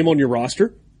mind having him on your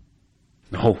roster?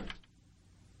 No.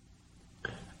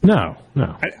 I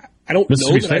don't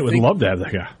Mississippi know that State would love to have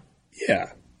that guy.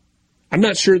 Yeah. I'm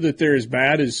not sure that they're as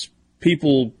bad as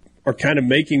people are kind of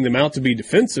making them out to be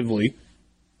defensively.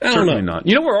 I don't Certainly know. not.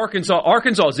 You know where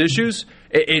Arkansas's issues?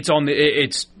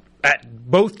 It's at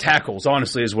both tackles,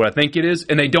 honestly, is what I think it is,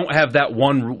 and they don't have that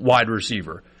one wide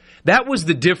receiver. That was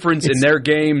the difference in their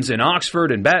games in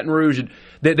Oxford and Baton Rouge,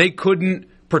 that they couldn't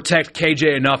protect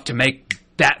KJ enough to make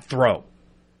that throw.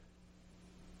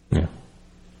 Yeah.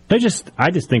 I just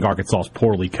think Arkansas is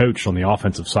poorly coached on the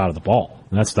offensive side of the ball.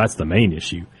 That's the main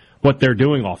issue. What they're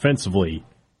doing offensively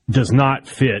does not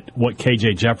fit what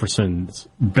KJ Jefferson's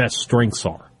best strengths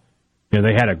are. You know,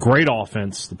 they had a great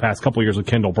offense the past couple of years with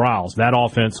Kendall Briles. That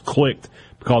offense clicked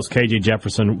because KJ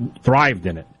Jefferson thrived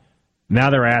in it. Now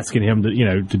they're asking him asking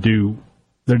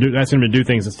him to do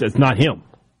things. It's not him.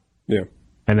 Yeah.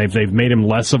 And they've made him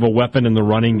less of a weapon in the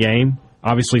running game.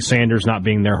 Obviously, Sanders not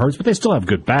being there hurts, but they still have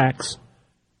good backs.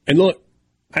 And look,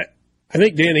 I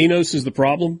think Dan Enos is the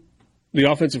problem, the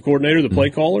offensive coordinator, the play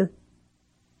caller.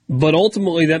 But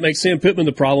ultimately, that makes Sam Pittman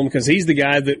the problem because he's the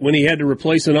guy that when he had to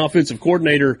replace an offensive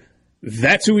coordinator,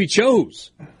 that's who he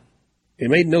chose. It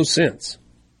made no sense.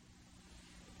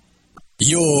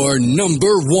 Your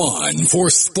number one for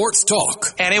Sports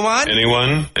Talk.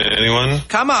 Anyone?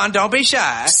 Come on, don't be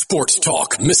shy. Sports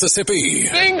Talk, Mississippi.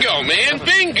 Bingo, man,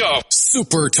 bingo.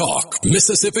 Super Talk,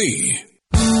 Mississippi.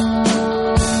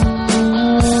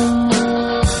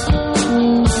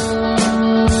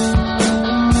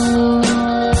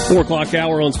 4 o'clock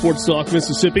hour on Sports Talk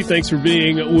Mississippi. Thanks for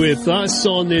being with us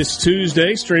on this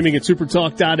Tuesday, streaming at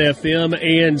supertalk.fm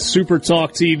and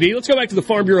SuperTalk TV. Let's go back to the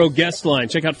Farm Bureau guest line.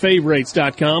 Check out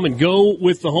favorites.com and go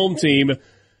with the home team,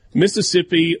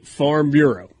 Mississippi Farm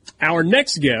Bureau. Our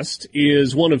next guest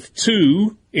is one of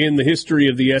two in the history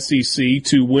of the SEC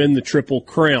to win the Triple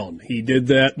Crown. He did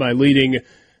that by leading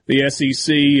the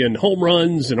SEC in home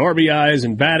runs and RBIs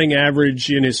and batting average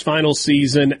in his final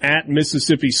season at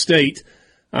Mississippi State.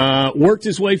 Worked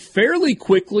his way fairly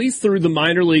quickly through the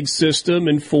minor league system,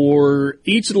 and for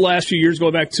each of the last few years,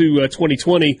 going back to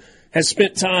 2020, has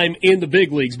spent time in the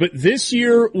big leagues. But this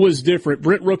year was different.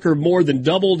 Brent Rooker more than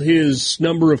doubled his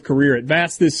number of career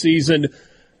at-bats this season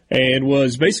and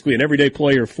was basically an everyday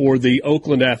player for the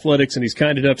Oakland Athletics, and he's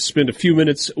kind enough to spend a few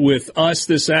minutes with us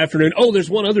this afternoon. Oh, there's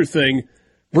one other thing.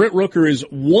 Brent Rooker is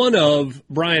one of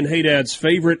Brian Haydad's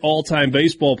favorite all-time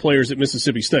baseball players at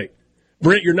Mississippi State.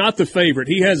 Brent, you're not the favorite.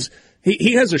 He has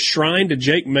a shrine to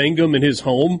Jake Mangum in his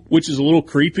home, which is a little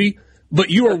creepy, but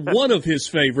you are one of his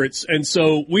favorites, and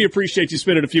so we appreciate you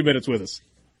spending a few minutes with us.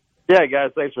 Yeah,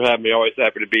 guys, thanks for having me. Always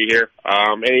happy to be here.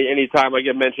 Any time I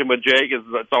get mentioned with Jake,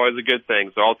 it's always a good thing,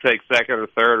 so I'll take second or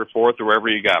third or fourth or wherever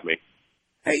you got me.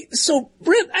 Hey, so,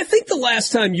 Brent, I think the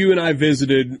last time you and I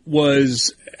visited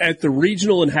was at the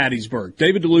regional in Hattiesburg.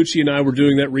 David DeLucci and I were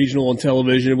doing that regional on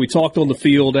television, and we talked on the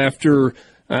field after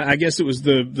I guess it was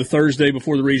the Thursday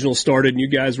before the regional started, and you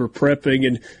guys were prepping,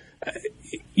 and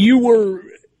you were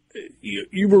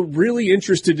really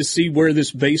interested to see where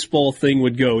this baseball thing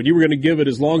would go, and you were going to give it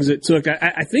as long as it took.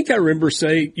 I think I remember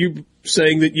you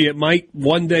saying that you might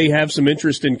one day have some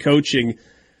interest in coaching.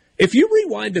 If you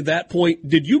rewind to that point,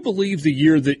 did you believe the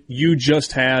year that you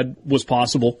just had was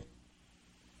possible?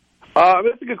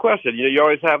 That's a good question. You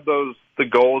always have the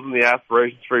goals and the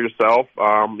aspirations for yourself.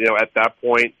 At that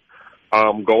point,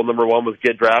 goal number one was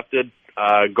get drafted.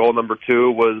 Goal number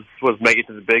two was make it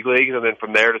to the big leagues, and then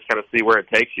from there just kind of see where it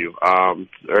takes you.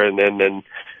 And then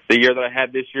the year that I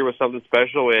had this year was something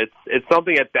special. It's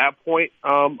something at that point,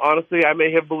 honestly, I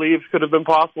may have believed could have been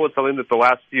possible. It's something that the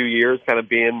last few years kind of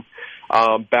being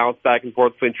bounced back and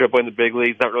forth between AAA and the big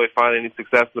leagues, not really finding any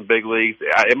success in the big leagues.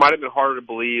 It might have been harder to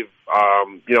believe,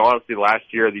 honestly, last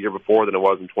year or the year before than it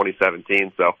was in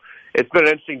 2017. So it's been an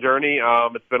interesting journey.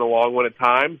 It's been a long one at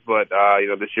times, but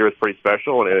this year was pretty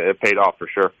special, and it paid off for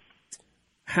sure.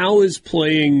 How is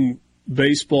playing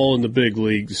baseball in the big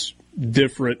leagues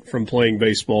different from playing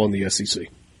baseball in the SEC?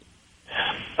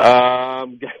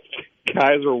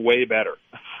 Guys are way better.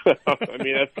 I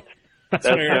mean, that's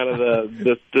kind of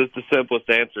the simplest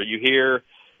answer. You hear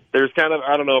there's kind of,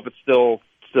 I don't know if it's still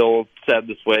said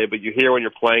this way, but you hear when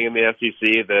you're playing in the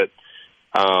SEC that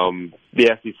the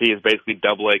SEC is basically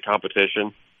AA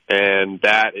competition, and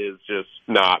that is just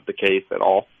not the case at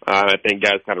all. I think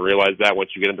guys kind of realize that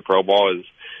once you get into pro ball is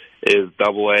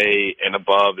AA and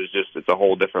above is just, it's a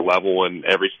whole different level, and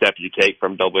every step you take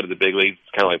from AA to the big leagues,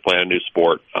 it's kind of like playing a new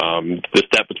sport. The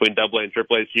step between AA and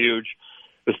AAA is huge.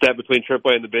 The step between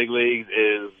AAA and the big leagues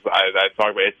is, I talk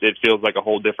about it feels like a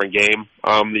whole different game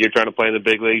that you're trying to play in the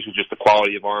big leagues, with just the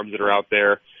quality of arms that are out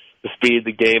there, the speed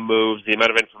the game moves, the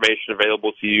amount of information available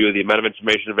to you, the amount of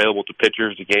information available to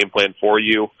pitchers to game plan for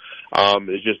you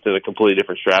is just in a completely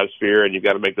different stratosphere, and you've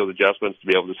got to make those adjustments to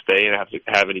be able to stay and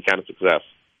have any kind of success.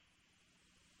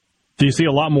 Do you see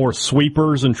a lot more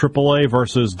sweepers in AAA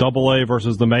versus AA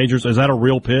versus the majors? Is that a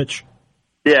real pitch?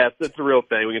 Yeah, it's a real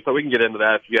thing. We can get into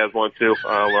that if you guys want to.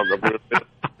 I'm going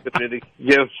to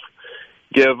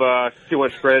give too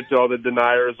much credit to all the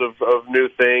deniers of new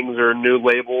things or new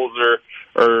labels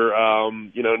or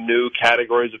new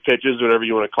categories of pitches, whatever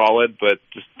you want to call it. But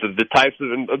just the types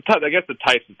of, I guess the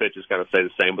types of pitches kind of stay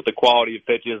the same, but the quality of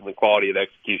pitches and the quality of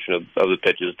execution of the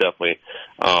pitches definitely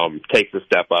takes a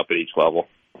step up at each level.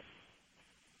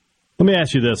 Let me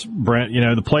ask you this, Brent.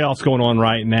 The playoffs going on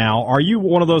right now. Are you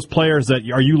one of those players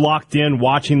are you locked in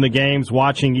watching the games,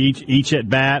 watching each at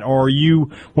bat, or are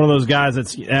you one of those guys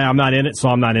that's, I'm not in it, so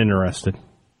I'm not interested?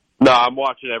 No, I'm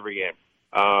watching every game.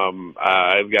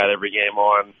 I've got every game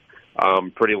on.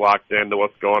 I'm pretty locked into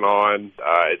what's going on.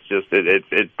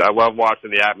 I love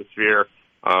watching the atmosphere.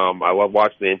 I love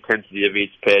watching the intensity of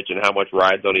each pitch and how much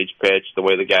rides on each pitch, the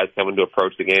way the guys come in to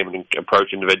approach the game and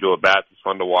approach individual at bats is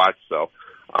fun to watch. So,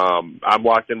 I'm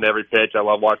locked into every pitch. I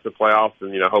love watching the playoffs,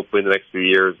 and hopefully in the next few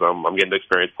years, I'm getting to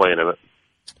experience playing in it.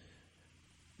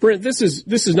 Brent, this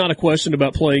is not a question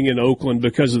about playing in Oakland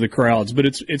because of the crowds, but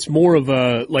it's more of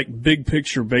a big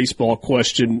picture baseball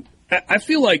question. I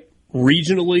feel like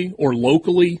regionally or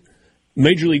locally,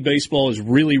 Major League Baseball is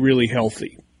really, really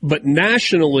healthy, but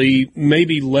nationally,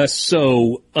 maybe less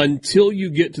so until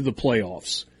you get to the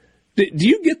playoffs. Do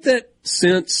you get that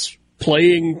sense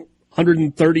playing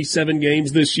 137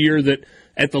 games this year that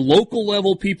at the local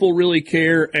level people really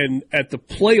care, and at the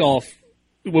playoff,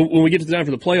 when we get to the time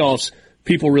for the playoffs,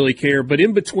 people really care, but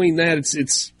in between that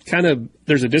it's kind of,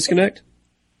 there's a disconnect?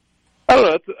 I don't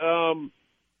know.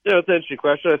 It's an interesting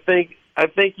question. I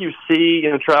think you see,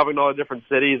 traveling to all the different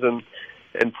cities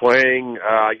and playing,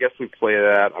 I guess we played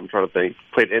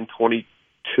in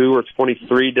 22 or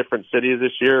 23 different cities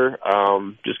this year,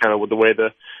 just kind of with the way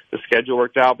the schedule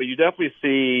worked out. But you definitely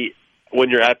see, when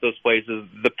you're at those places,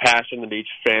 the passion that each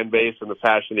fan base and the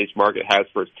passion that each market has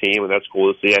for its team, and that's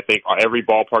cool to see. I think every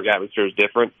ballpark atmosphere is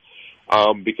different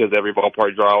because every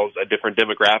ballpark draws a different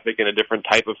demographic and a different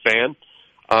type of fan.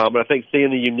 But I think seeing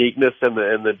the uniqueness and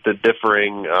the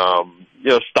differing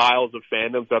styles of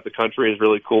fandom throughout the country is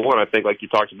really cool. And I think, like you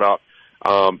talked about,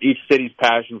 each city's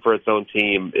passion for its own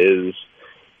team is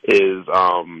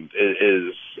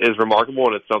remarkable,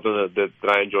 and it's something that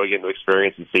I enjoy getting to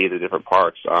experience and see at the different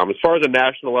parks. As far as a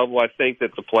national level, I think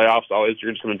that the playoffs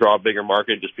you're just going to draw a bigger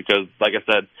market, just because, like I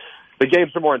said, the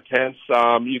games are more intense.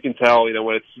 You can tell,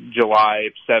 when it's July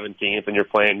 17th and you're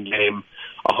playing game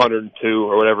 102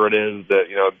 or whatever it is,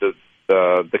 that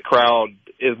the crowd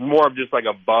is more of just like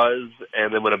a buzz,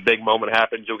 and then when a big moment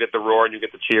happens, you'll get the roar and you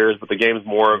get the cheers. But the game's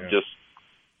more of just,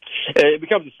 it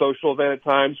becomes a social event at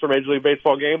times for Major League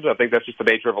Baseball games. I think that's just the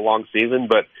nature of a long season.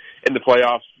 But in the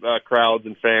playoffs, crowds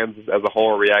and fans as a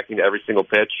whole are reacting to every single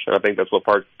pitch, and I think that's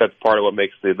part of what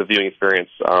makes the viewing experience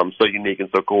so unique and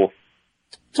so cool.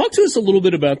 Talk to us a little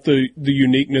bit about the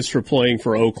uniqueness for playing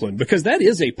for Oakland, because that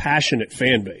is a passionate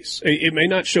fan base. It may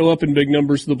not show up in big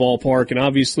numbers to the ballpark, and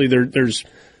obviously there's,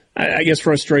 I guess,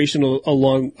 frustration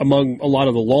among a lot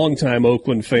of the longtime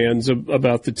Oakland fans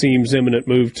about the team's imminent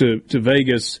move to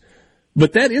Vegas.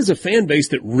 But that is a fan base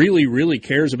that really, really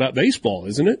cares about baseball,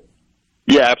 isn't it?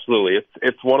 Yeah, absolutely.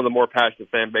 It's one of the more passionate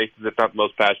fan bases, if not the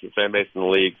most passionate fan base in the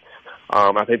league.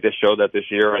 I think they showed that this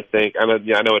year. I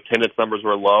know attendance numbers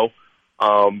were low.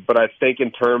 But I think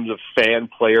in terms of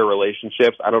fan-player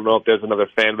relationships, I don't know if there's another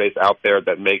fan base out there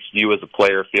that makes you as a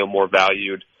player feel more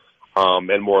valued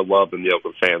and more loved than the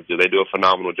Oakland fans do. They do a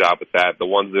phenomenal job with that. The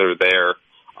ones that are there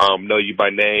know you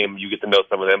by name. You get to know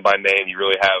some of them by name. You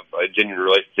really have a genuine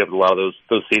relationship with a lot of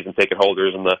those season ticket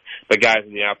holders and the guys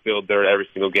in the outfield there at every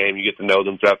single game. You get to know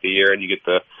them throughout the year, and you get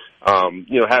to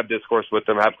have discourse with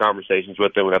them, have conversations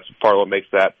with them, and that's part of what makes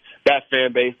that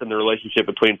fan base and the relationship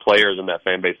between players and that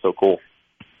fan base so cool.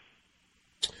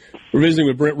 We're visiting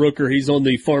with Brent Rooker. He's on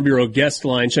the Farm Bureau guest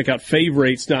line. Check out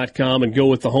favorites.com and go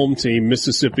with the home team,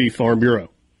 Mississippi Farm Bureau.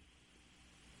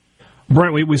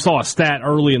 Brent, we saw a stat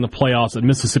early in the playoffs that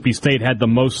Mississippi State had the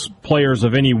most players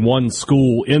of any one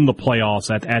school in the playoffs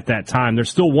at that time. There's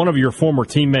still one of your former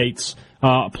teammates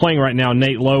playing right now,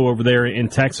 Nate Lowe, over there in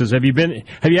Texas. Have you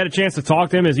had a chance to talk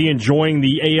to him? Is he enjoying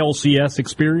the ALCS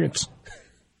experience?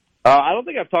 I don't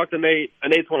think I've talked to Nate.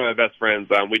 Nate's one of my best friends.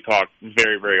 We talk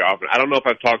very, very often. I don't know if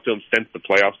I've talked to him since the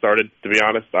playoffs started, to be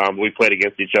honest. We played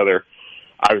against each other,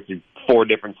 obviously, 4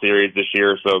 different series this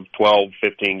year, so 12,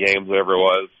 15 games, whatever it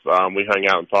was. We hung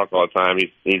out and talked all the time.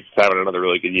 He's having another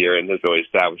really good year and has really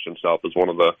established himself as one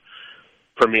of the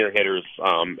premier hitters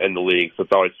in the league, so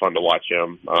it's always fun to watch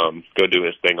him go do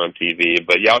his thing on TV.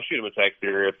 But, yeah, I'll shoot him a text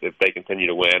here if they continue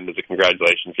to win. There's a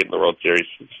congratulations getting the World Series,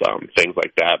 things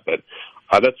like that. But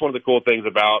that's one of the cool things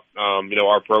about,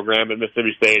 our program at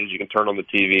Mississippi State is you can turn on the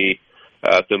TV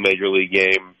to a major league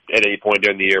game at any point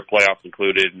during the year, playoffs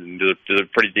included, and there's a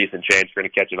pretty decent chance you're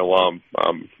going to catch an alum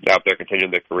out there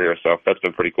continuing their career. So that's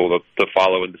been pretty cool to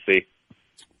follow and to see.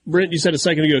 Brent, you said a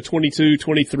second ago 22,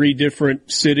 23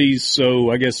 different cities, so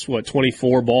I guess,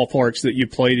 24 ballparks that you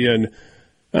played in.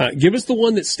 Give us the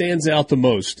one that stands out the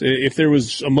most. If there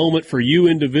was a moment for you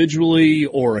individually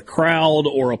or a crowd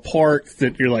or a park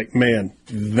that you're like, man,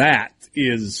 that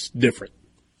is different.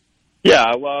 Yeah,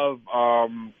 I love,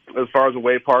 as far as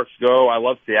away parks go, I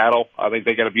love Seattle. I think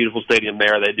they got a beautiful stadium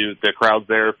there. The crowds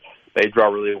there, they draw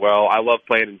really well. I love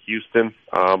playing in Houston.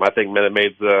 I think Minute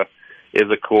Maid's is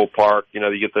a cool park. You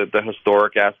get the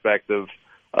historic aspect of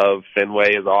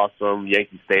Fenway is awesome.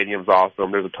 Yankee Stadium's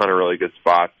awesome. There's a ton of really good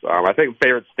spots. I think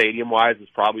favorite stadium-wise is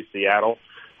probably Seattle.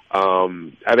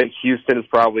 I think Houston is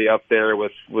probably up there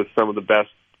with some of the best,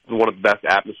 one of the best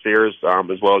atmospheres,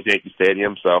 as well as Yankee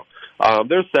Stadium. So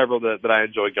there's several that I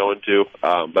enjoy going to,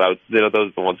 but those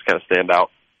are the ones that kind of stand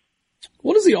out.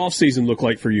 What does the off season look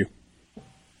like for you?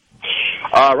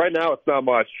 Right now, it's not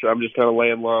much. I'm just kind of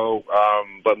laying low,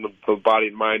 letting the body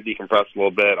and mind decompress a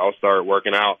little bit. I'll start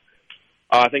working out.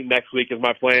 I think next week is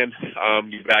my plan.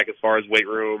 Get back as far as weight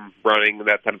room, running, and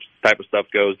that type of stuff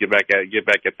goes. Get back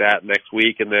at that next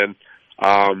week, and then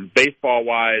baseball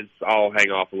wise, I'll hang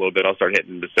off a little bit. I'll start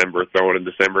hitting in December, throwing in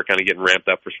December, kind of getting ramped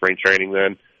up for spring training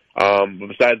then. But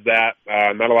besides that,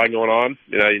 not a lot going on.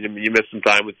 You miss some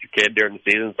time with your kid during the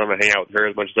season, so I'm gonna hang out with her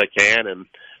as much as I can, and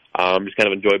just kind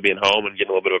of enjoy being home and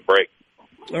getting a little bit of a break.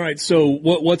 All right. So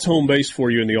what's home base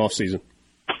for you in the off season?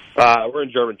 We're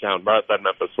in Germantown, right outside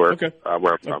Memphis, where I'm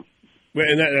from.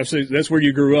 And that's where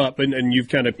you grew up, and you've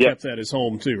kind of kept that as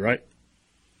home too, right?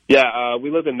 Yeah, we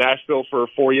lived in Nashville for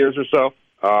 4 years or so,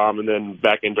 and then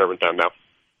back in Germantown now.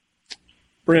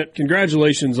 Brent,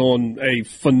 congratulations on a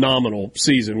phenomenal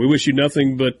season. We wish you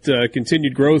nothing but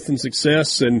continued growth and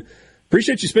success, and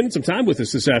appreciate you spending some time with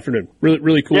us this afternoon. Really,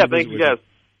 really cool. Yeah, thank you guys.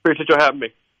 Appreciate you having me.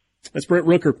 That's Brent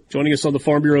Rooker joining us on the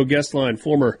Farm Bureau guest line,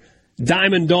 former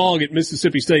Diamond Dog at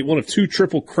Mississippi State, one of 2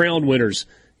 Triple Crown winners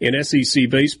in SEC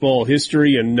baseball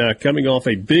history, and coming off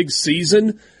a big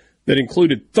season that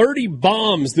included 30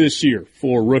 bombs this year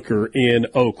for Rooker in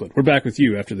Oakland. We're back with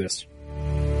you after this.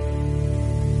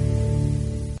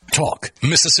 Talk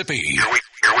Mississippi. Here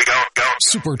we go.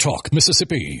 Super Talk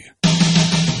Mississippi.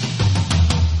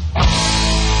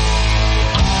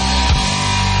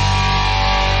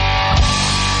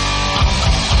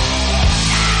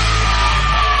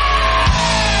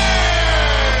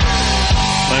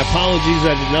 My apologies,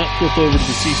 I did not flip over to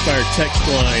the C Spire text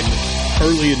line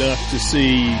early enough to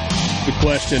see the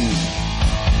question,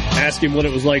 ask him what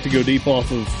it was like to go deep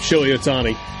off of Shohei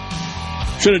Ohtani.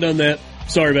 Should have done that.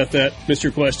 Sorry about that. Missed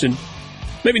your question.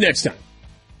 Maybe next time.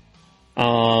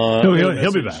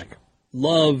 He'll be back.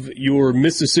 Love your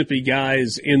Mississippi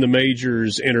guys in the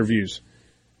majors interviews.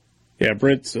 Yeah,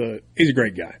 Brent's he's a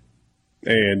great guy.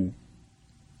 And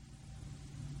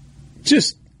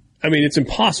it's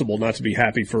impossible not to be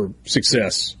happy for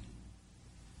success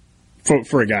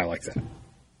for a guy like that.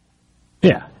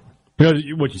 Yeah.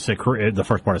 What you said, the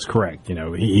first part is correct.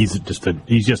 He's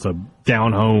just a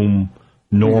down-home,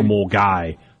 normal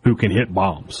guy who can hit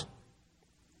bombs.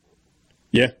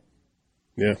 Yeah.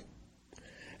 You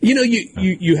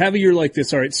have a year like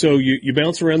this. All right, so you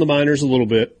bounce around the minors a little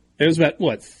bit. It was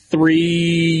about, 3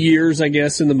 years, I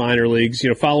guess, in the minor leagues,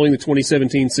 following the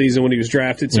 2017 season when he was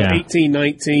drafted. So 18,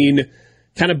 19,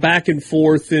 kind of back and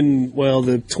forth. And,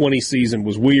 the 20 season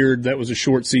was weird. That was a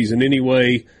short season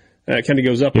anyway. It kind of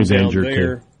goes up and down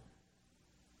there. Too.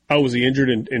 Oh, was he injured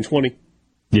in 20?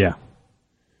 Yeah.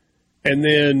 And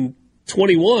then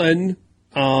 21,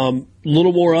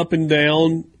 little more up and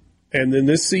down. And then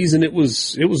this season it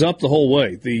was up the whole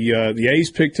way. The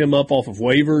A's picked him up off of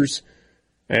waivers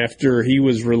after he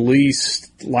was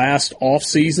released last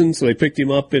offseason, so they picked him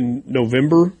up in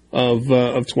November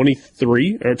of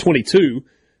 23 or 22,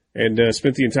 and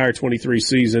spent the entire 23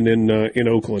 season in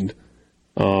Oakland.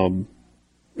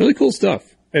 Really cool stuff.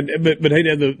 But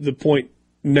hey, the point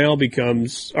now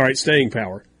becomes, all right, staying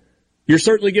power. You're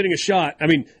certainly getting a shot. I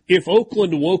mean, if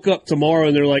Oakland woke up tomorrow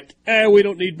and they're like, we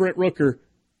don't need Brent Rooker,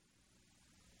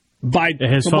 by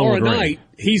tomorrow night,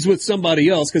 he's with somebody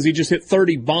else because he just hit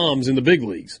 30 bombs in the big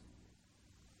leagues.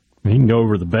 He can go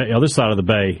over the other side of the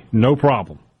bay, no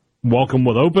problem. Welcome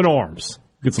with open arms.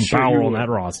 Get some power on that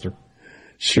roster.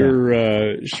 Sure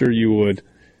you would.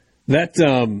 That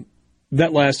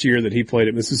last year that he played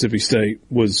at Mississippi State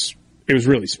was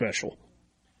really special.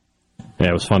 Yeah,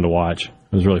 it was fun to watch.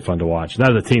 It was really fun to watch.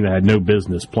 That was a team that had no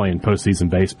business playing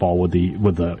postseason baseball with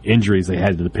the injuries they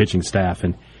had to the pitching staff,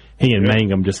 and he and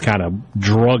Mangum just kind of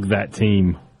drugged that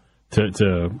team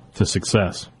to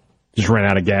success. Just ran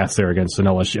out of gas there against a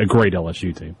great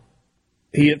LSU team.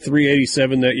 He hit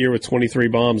 387 that year with 23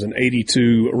 bombs and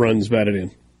 82 runs batted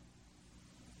in.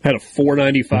 Had a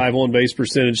 495 on-base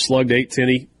percentage, slugged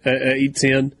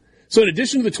 810. So in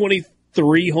addition to the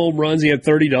 23 home runs, he had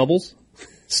 30 doubles,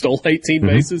 stole 18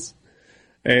 bases,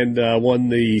 and won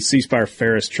the C. Spire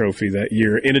Ferris Trophy that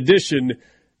year, in addition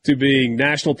to being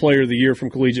National Player of the Year from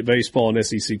Collegiate Baseball and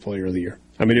SEC Player of the Year.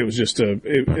 I mean, it was just kind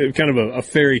of a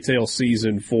fairy tale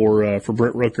season for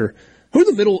Brent Rooker. Who are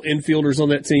the middle infielders on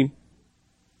that team?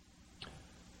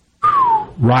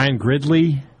 Ryan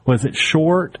Gridley was at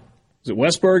short. Was it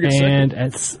Westberg at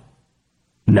second?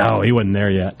 No, he wasn't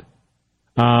there yet.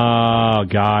 Oh,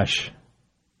 gosh.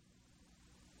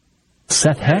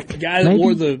 Seth Heck? The guy that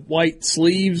wore the white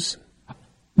sleeves?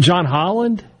 John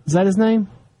Holland? Is that his name?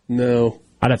 No.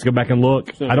 I'd have to go back and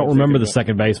look. I don't remember the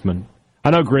second baseman. I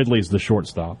know Gridley's the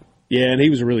shortstop. Yeah, and he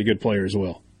was a really good player as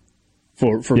well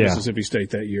for Mississippi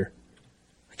State that year.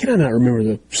 I cannot not remember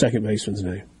the second baseman's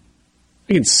name.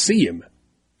 I can see him.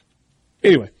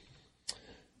 Anyway,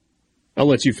 I'll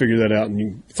let you figure that out and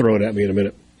you can throw it at me in a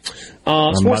minute.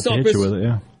 Sports Talk hit you with it,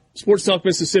 yeah. Sports Talk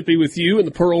Mississippi with you in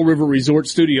the Pearl River Resort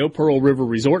studio. Pearl River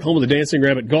Resort, home of the Dancing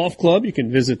Rabbit Golf Club. You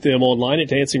can visit them online at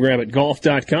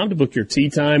dancingrabbitgolf.com to book your tee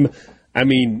time. I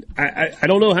mean, I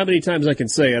don't know how many times I can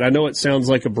say it. I know it sounds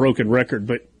like a broken record,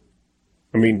 but,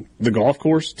 I mean, the golf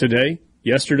course today,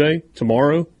 yesterday,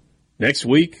 tomorrow, next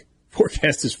week,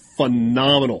 forecast is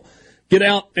phenomenal. Get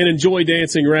out and enjoy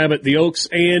Dancing Rabbit, the Oaks,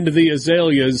 and the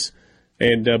Azaleas,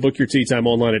 and book your tee time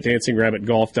online at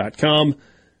dancingrabbitgolf.com.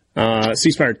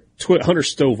 C-Spire, Hunter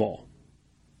Stovall.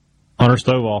 Hunter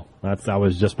Stovall. I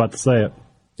was just about to say it.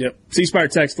 Yep. C-Spire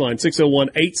text line,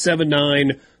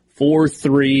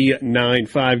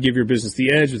 601-879-4395. Give your business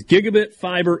the edge with gigabit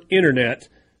fiber internet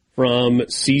from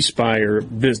C-Spire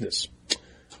Business.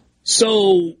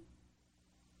 So,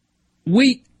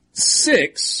 week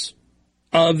 6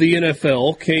 of the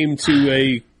NFL came to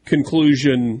a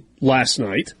conclusion last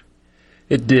night.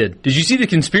 It did. Did you see the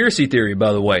conspiracy theory,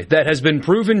 by the way, that has been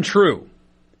proven true?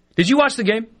 Did you watch the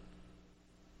game?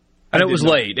 I know it was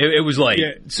late. It was late.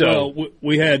 Yeah, so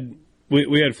we had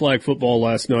flag football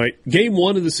last night. Game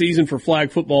 1 of the season for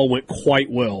flag football went quite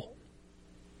well.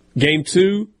 Game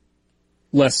 2,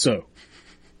 less so.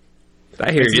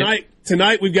 I hear you.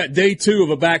 Tonight we've got day 2 of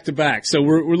a back-to-back, so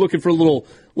we're looking for a little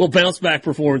bounce-back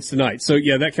performance tonight. So,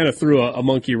 yeah, that kind of threw a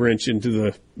monkey wrench into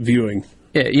the viewing.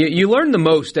 Yeah, you learn the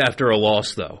most after a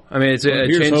loss, though. I mean, it's a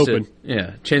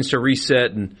chance to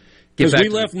reset and get back. Because we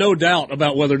left no doubt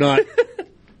about whether or not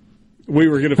we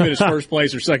were going to finish first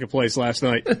place or second place last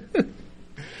night.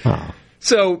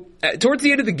 So, towards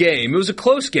the end of the game, it was a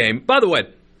close game. By the way,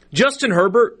 Justin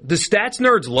Herbert, the stats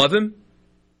nerds love him.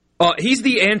 He's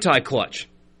the anti-clutch.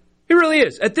 He really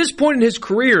is. At this point in his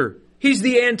career, he's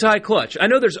the anti-clutch. I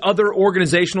know there's other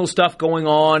organizational stuff going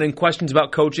on and questions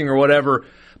about coaching or whatever,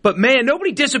 but man,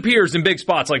 nobody disappears in big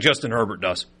spots like Justin Herbert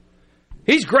does.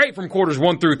 He's great from quarters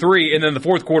 1 through 3, and then the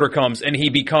fourth quarter comes and he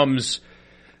becomes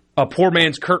a poor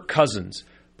man's Kirk Cousins.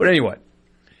 But anyway,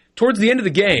 towards the end of the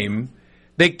game,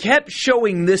 they kept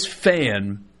showing this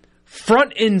fan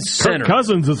front and center. Kirk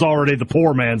Cousins is already the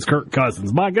poor man's Kirk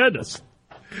Cousins. My goodness.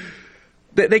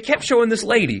 They kept showing this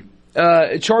lady.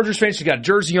 Chargers fan, she got a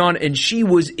jersey on, and she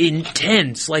was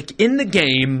intense, like in the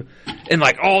game, and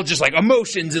like all just like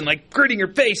emotions and like gritting her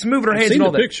face, moving her hands and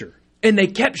all that. Picture. And they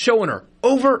kept showing her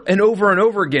over and over and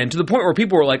over again to the point where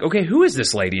people were like, "Okay, who is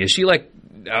this lady? Is she like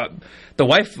the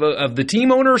wife of the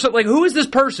team owner or something? Like, who is this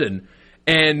person?"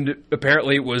 And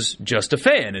apparently it was just a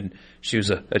fan, and she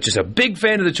was just a big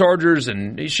fan of the Chargers,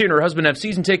 and she and her husband have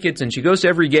season tickets, and she goes to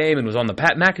every game and was on the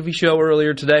Pat McAfee show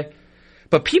earlier today.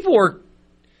 But people were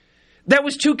that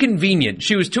was too convenient.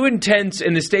 She was too intense,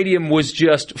 and the stadium was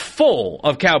just full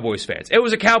of Cowboys fans. It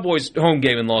was a Cowboys home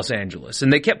game in Los Angeles,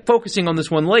 and they kept focusing on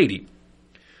this one lady.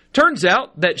 Turns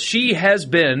out that she has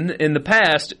been, in the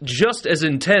past, just as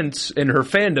intense in her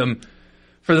fandom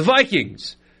for the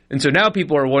Vikings. And so now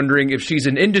people are wondering if she's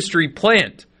an industry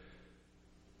plant.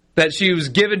 That she was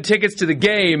given tickets to the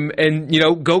game and,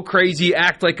 go crazy,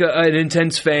 act like an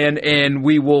intense fan, and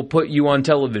we will put you on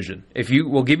television.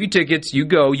 We'll give you tickets, you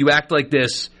go, you act like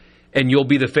this, and you'll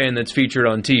be the fan that's featured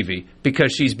on TV.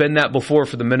 Because she's been that before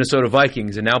for the Minnesota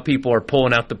Vikings, and now people are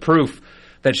pulling out the proof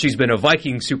that she's been a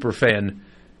Viking super fan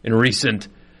in recent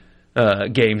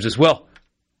games as well.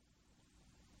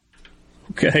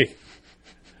 Okay.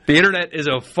 The internet is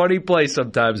a funny place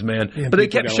sometimes, man. Yeah, but they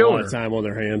kept showing her. A lot of time on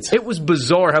their hands. It was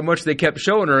bizarre how much they kept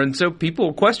showing her, and so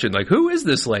people questioned, who is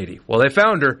this lady? Well, they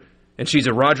found her, and she's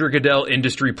a Roger Goodell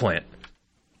industry plant.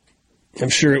 I'm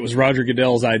sure it was Roger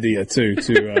Goodell's idea, too,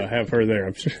 to have her there.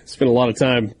 I'm sure spent a lot of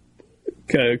time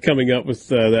coming up with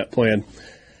that plan.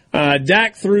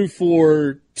 Dak threw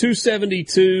for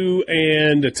 272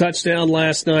 and a touchdown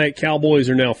last night. Cowboys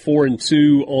are now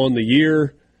 4-2 on the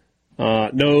year.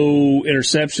 No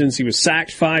interceptions. He was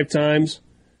sacked 5 times.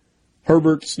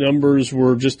 Herbert's numbers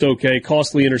were just okay.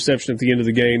 Costly interception at the end of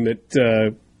the game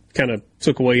that kind of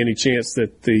took away any chance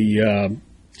that the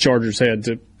Chargers had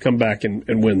to come back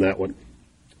and win that one.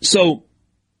 So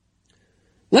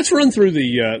let's run through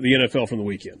the NFL from the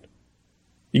weekend.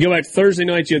 You go back to Thursday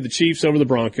night, you had the Chiefs over the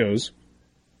Broncos.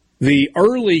 The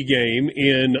early game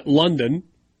in London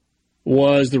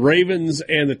was the Ravens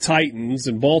and the Titans,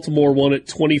 and Baltimore won it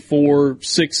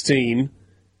 24-16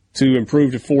 to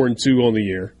improve to 4-2 on the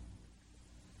year.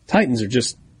 Titans are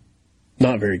just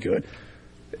not very good.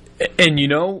 And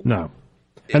No.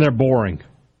 And they're boring.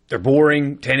 They're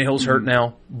boring. Tannehill's hurt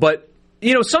now. But,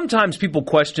 sometimes people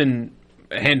question,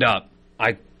 hand up,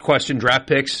 I question draft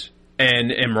picks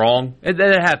and am wrong. And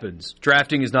that happens.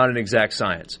 Drafting is not an exact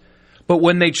science. But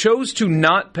when they chose to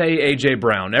not pay A.J.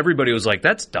 Brown, everybody was like,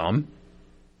 that's dumb.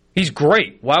 He's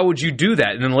great. Why would you do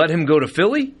that? And then let him go to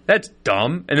Philly? That's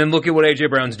dumb. And then look at what A.J.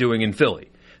 Brown's doing in Philly.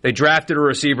 They drafted a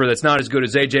receiver that's not as good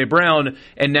as A.J. Brown,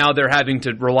 and now they're having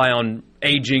to rely on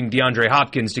aging DeAndre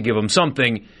Hopkins to give him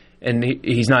something, and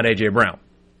he's not A.J. Brown.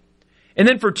 And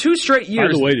then for 2 straight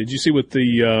years... By the way, did you see what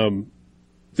the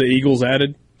Eagles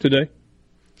added today?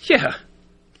 Yeah.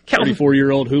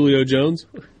 34-year-old Julio Jones?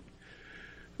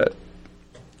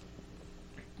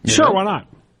 Sure, why not?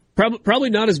 Probably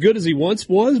not as good as he once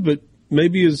was, but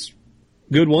maybe as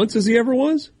good once as he ever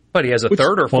was. But he has a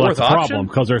third or fourth that's the option. Problem,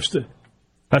 because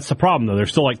that's the problem, though. There's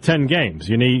still 10 games.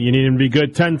 You need him to be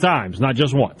good 10 times, not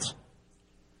just once.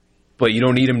 But you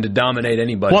don't need him to dominate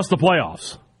anybody. Plus the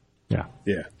playoffs. Yeah.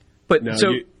 Yeah. But no,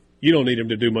 so you don't need him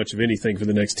to do much of anything for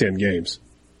the next 10 games.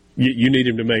 You need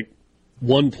him to make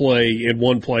one play in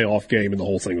one playoff game, and the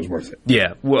whole thing was worth it.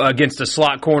 Yeah, against a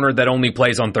slot corner that only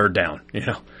plays on third down,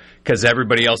 because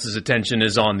everybody else's attention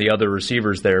is on the other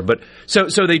receivers there. But so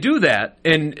they do that,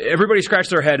 and everybody scratched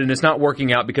their head, and it's not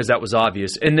working out because that was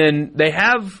obvious. And then they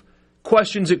have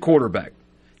questions at quarterback.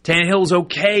 Tannehill's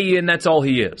okay, and that's all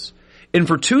he is. And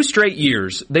for 2 straight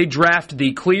years, they draft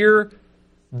the clear,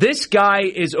 this guy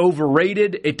is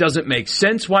overrated. It doesn't make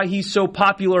sense why he's so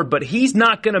popular, but he's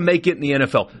not going to make it in the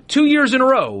NFL. 2 years in a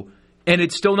row, and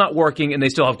it's still not working, and they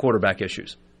still have quarterback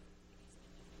issues.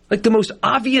 The most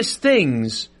obvious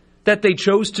things that they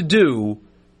chose to do,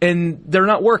 and they're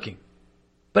not working.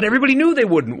 But everybody knew they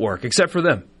wouldn't work, except for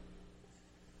them.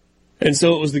 And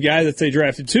so it was the guy that they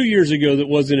drafted 2 years ago that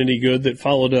wasn't any good that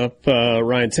followed up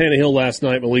Ryan Tannehill last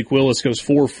night. Malik Willis goes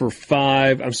 4 for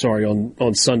 5. I'm sorry,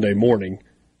 on Sunday morning.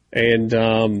 And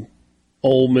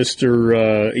old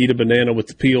Mr. Eat a banana with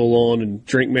the peel on and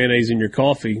drink mayonnaise in your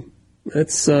coffee.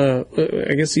 That's I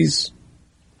guess is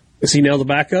he now the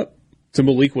backup to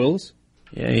Malik Willis?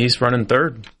 Yeah, he's running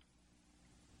third.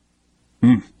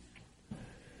 Good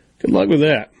luck with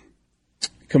that.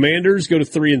 Commanders go to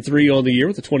 3-3 on the year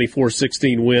with a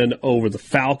 24-16 win over the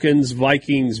Falcons.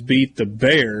 Vikings beat the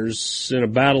Bears in a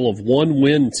battle of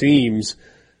one-win teams.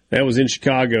 That was in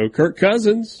Chicago. Kirk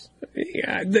Cousins.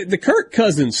 Yeah, the Kirk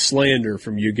Cousins slander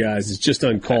from you guys is just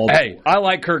uncalled for. Hey, I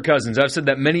like Kirk Cousins. I've said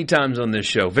that many times on this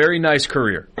show. Very nice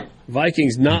career.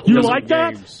 Vikings not you losing like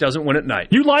that? games. Doesn't win at night.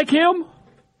 You like him?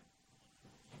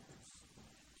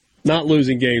 Not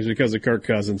losing games because of Kirk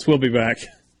Cousins. We'll be back.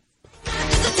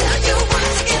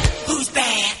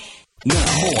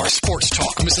 Now more Sports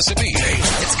Talk Mississippi.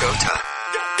 It's go time.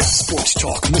 Sports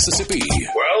Talk Mississippi.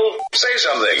 Well, say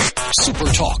something. Super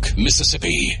Talk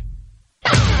Mississippi.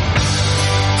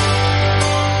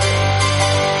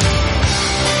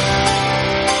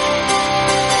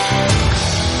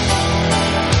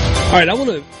 All right, I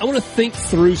want to think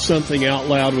through something out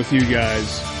loud with you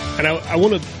guys, and I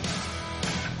want to.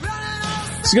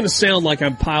 It's going to sound like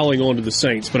I'm piling on to the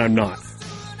Saints, but I'm not.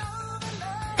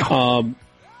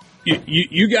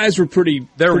 You guys were pretty.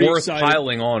 They're pretty worth excited.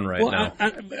 Piling on right now.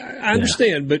 I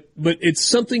understand, but it's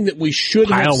something that we should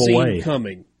have seen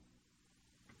coming.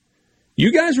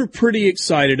 You guys were pretty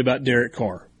excited about Derek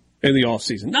Carr in the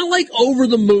offseason. Not like over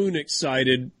the moon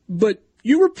excited, but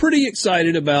you were pretty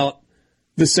excited about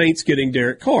the Saints getting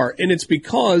Derek Carr. And it's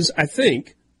because, I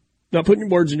think, not putting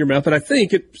words in your mouth, but I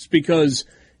think it's because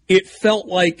it felt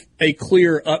like a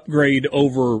clear upgrade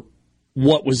over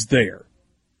what was there,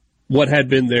 what had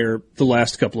been there the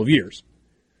last couple of years.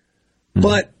 Mm-hmm.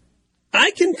 But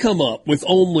I can come up with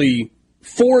only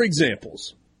 4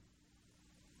 examples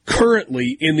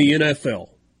currently in the NFL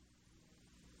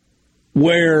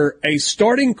where a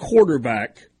starting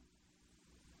quarterback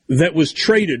that was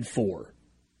traded for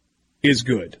is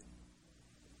good.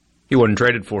 He wasn't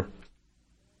traded for.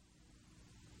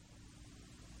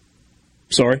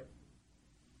 Sorry?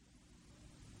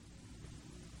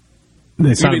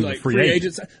 They signed him like free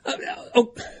agents?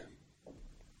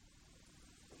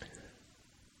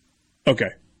 Okay.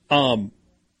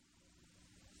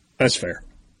 That's fair.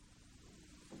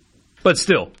 But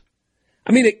still.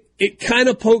 I mean, it kind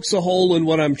of pokes a hole in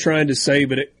what I'm trying to say,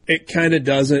 but it kind of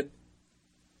doesn't.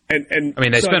 And I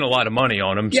mean, they spent a lot of money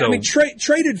on him. Yeah, so. I mean,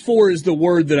 traded for is the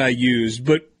word that I use,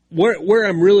 but where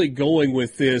I'm really going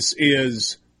with this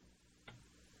is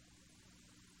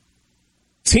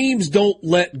teams don't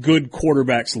let good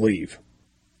quarterbacks leave,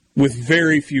 with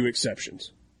very few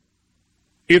exceptions.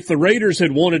 If the Raiders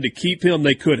had wanted to keep him,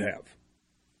 they could have.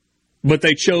 But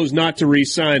they chose not to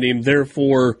re-sign him,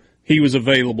 therefore he was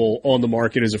available on the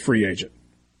market as a free agent.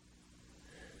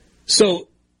 So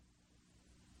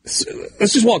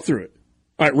let's just walk through it.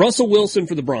 All right, Russell Wilson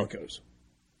for the Broncos.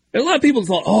 And a lot of people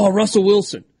thought, Russell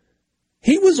Wilson.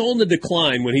 He was on the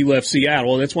decline when he left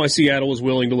Seattle, and that's why Seattle was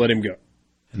willing to let him go.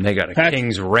 And they got a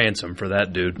king's ransom for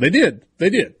that dude. They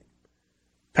did.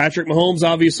 Patrick Mahomes,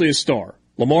 obviously a star.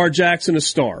 Lamar Jackson, a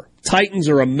star. Titans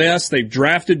are a mess. They've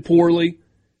drafted poorly.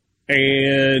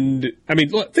 And, I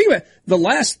mean, look, think about it. The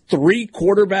last 3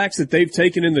 quarterbacks that they've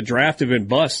taken in the draft have been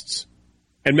busts.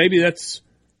 And maybe that's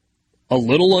a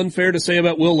little unfair to say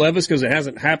about Will Levis because it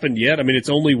hasn't happened yet. I mean, it's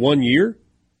only 1 year.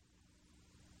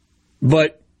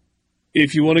 But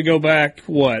if you want to go back,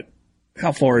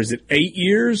 how far is it? 8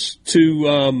 years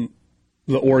to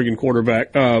the Oregon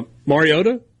quarterback,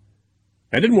 Mariota?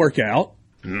 That didn't work out.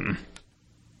 Mm-mm.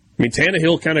 I mean,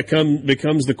 Tannehill kind of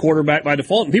becomes the quarterback by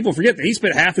default, and people forget that he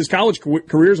spent half his college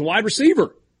career as a wide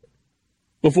receiver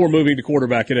before moving to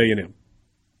quarterback at A&M.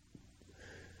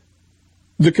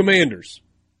 The Commanders.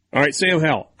 All right, Sam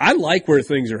Howell. I like where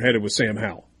things are headed with Sam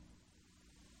Howell.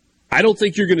 I don't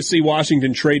think you're going to see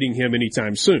Washington trading him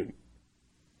anytime soon.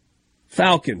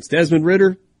 Falcons. Desmond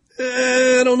Ridder?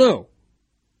 I don't know.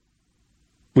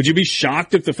 Would you be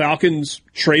shocked if the Falcons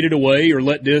traded away or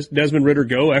let Desmond Ridder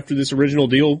go after this original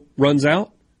deal runs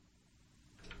out?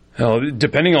 Hell,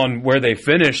 depending on where they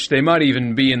finish, they might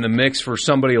even be in the mix for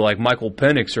somebody like Michael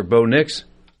Penix or Bo Nix.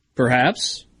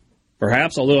 Perhaps,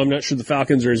 although I'm not sure the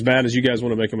Falcons are as bad as you guys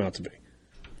want to make them out to be.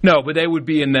 No, but they would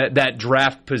be in that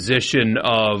draft position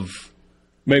of...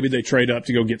 Maybe they trade up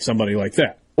to go get somebody like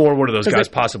that. Or one of those guys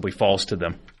possibly falls to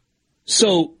them.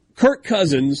 So, Kirk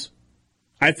Cousins,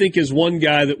 I think, is one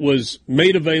guy that was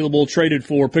made available, traded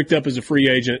for, picked up as a free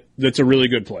agent that's a really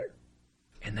good player.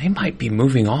 And they might be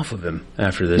moving off of him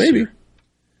after this Maybe. year.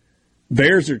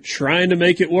 Bears are trying to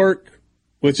make it work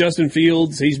with Justin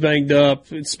Fields. He's banged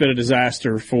up. It's been a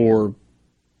disaster for,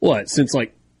 since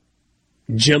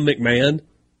Jim McMahon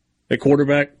at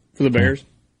quarterback for the Bears?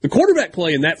 The quarterback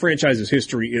play in that franchise's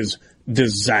history is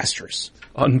disastrous.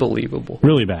 Unbelievable.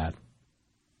 Really bad.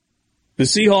 The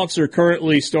Seahawks are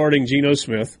currently starting Geno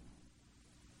Smith.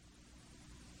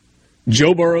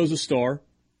 Joe Burrow's a star.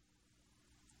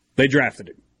 They drafted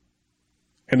him.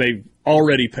 And they've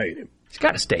already paid him. He's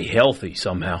got to stay healthy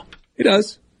somehow. He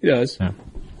does. Yeah.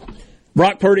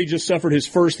 Brock Purdy just suffered his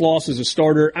first loss as a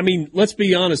starter. I mean, let's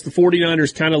be honest, the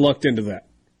 49ers kind of lucked into that.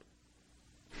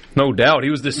 No doubt. He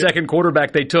was the second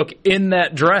quarterback they took in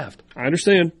that draft. I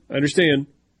understand.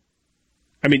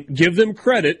 I mean, give them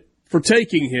credit for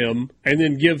taking him, and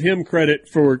then give him credit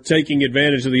for taking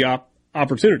advantage of the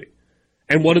opportunity.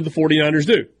 And what did the 49ers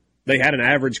do? They had an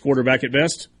average quarterback at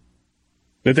best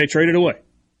that they traded away.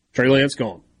 Trey Lance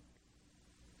gone.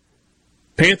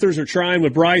 Panthers are trying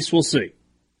with Bryce. We'll see.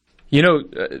 You know,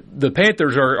 the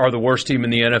Panthers are the worst team in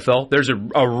the NFL. There's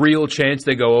a real chance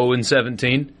they go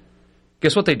 0-17.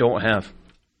 Guess what they don't have?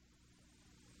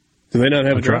 Do they not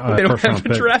have a draft pick? They don't have a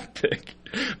draft pick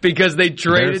because they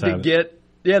traded to get.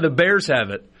 Yeah, the Bears have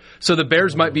it. So the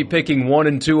Bears might be picking 1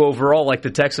 and 2 overall, like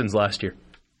the Texans last year.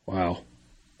 Wow,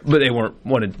 but they weren't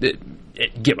wanted.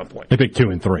 Give them a point. They picked 2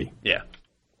 and 3. Yeah.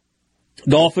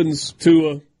 Dolphins,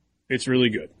 Tua, it's really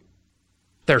good.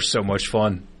 They're so much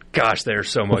fun. Gosh, they're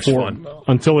so much fun.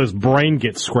 Until his brain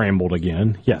gets scrambled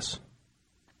again, yes.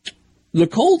 The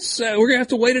Colts, we're going to have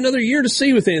to wait another year to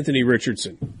see with Anthony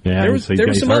Richardson. Yeah, there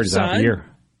was some upside, year.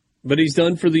 But he's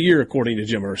done for the year, according to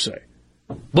Jim Irsay.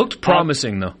 Looked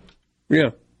promising, though.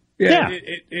 Yeah.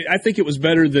 I think it was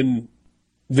better than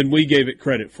we gave it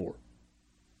credit for.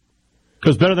 It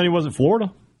was better than he was at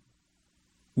Florida?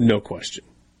 No question.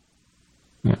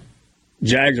 Yeah.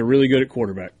 Jags are really good at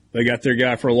quarterback. They got their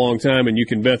guy for a long time, and you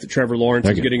can bet that Trevor Lawrence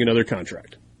is getting another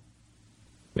contract.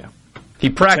 Yeah. He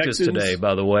practiced today,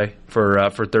 by the way,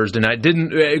 for Thursday night.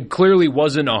 It clearly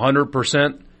wasn't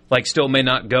 100%. Like, still may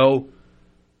not go.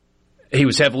 He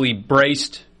was heavily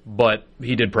braced, but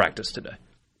he did practice today.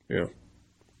 Yeah.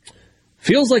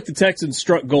 Feels like the Texans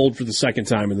struck gold for the second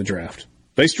time in the draft.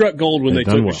 They struck gold when they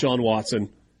took Deshaun Watson,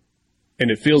 and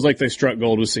it feels like they struck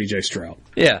gold with C.J. Stroud.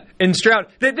 Yeah, and Stroud,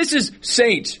 this is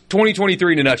Saints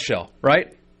 2023 in a nutshell,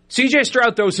 right? C.J.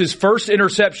 Stroud throws his first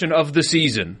interception of the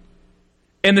season,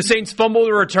 and the Saints fumble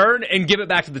the return and give it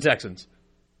back to the Texans.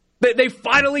 They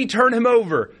finally turn him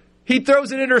over. He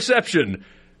throws an interception,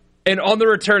 and on the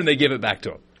return, they give it back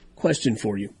to him. Question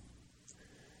for you.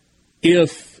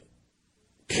 If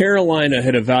Carolina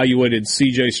had evaluated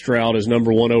C.J. Stroud as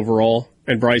number 1 overall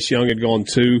and Bryce Young had gone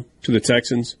 2 to the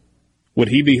Texans, would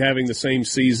he be having the same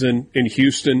season in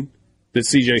Houston that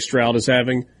C.J. Stroud is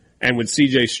having? And would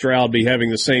C.J. Stroud be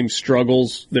having the same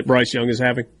struggles that Bryce Young is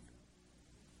having?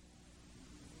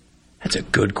 That's a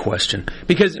good question.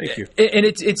 Because, and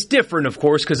it's different, of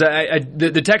course, because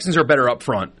the Texans are better up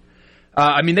front.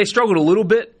 They struggled a little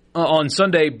bit on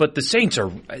Sunday, but the Saints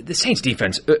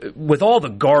defense, with all the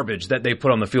garbage that they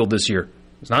put on the field this year,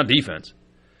 it's not defense.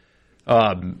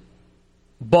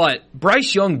 But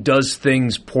Bryce Young does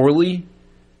things poorly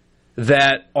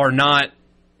that are not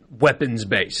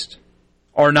weapons-based,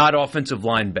 are not offensive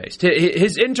line-based.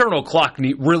 His internal clock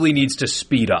really needs to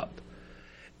speed up.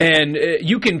 And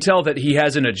you can tell that he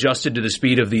hasn't adjusted to the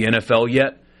speed of the NFL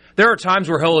yet. There are times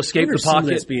where he'll escape the pocket.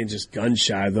 That's being just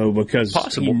gun-shy, though, because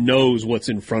he knows what's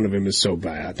in front of him is so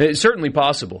bad. It's certainly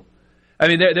possible.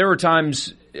 There are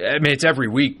times, it's every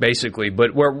week, basically,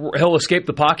 but where he'll escape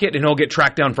the pocket and he'll get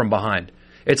tracked down from behind.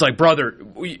 It's like, brother,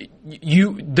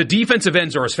 the defensive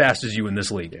ends are as fast as you in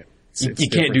this league. Yeah. You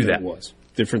can't do that.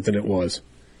 Different than it was.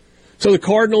 So the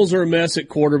Cardinals are a mess at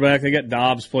quarterback. They got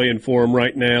Dobbs playing for them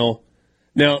right now.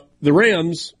 Now, the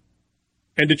Rams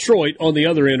and Detroit on the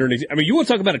other end. You want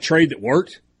to talk about a trade that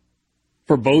worked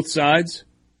for both sides?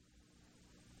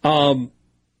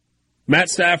 Matt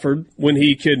Stafford, when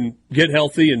he can get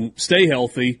healthy and stay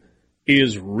healthy,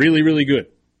 is really, really good.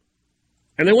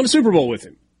 And they won a Super Bowl with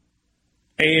him.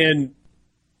 And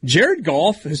Jared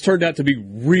Goff has turned out to be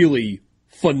really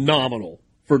phenomenal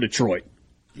for Detroit.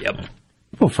 Yep.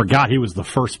 People forgot he was the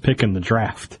first pick in the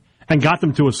draft and got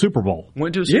them to a Super Bowl.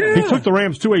 Went to a Super Bowl. He took the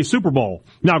Rams to a Super Bowl.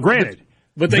 Now, granted,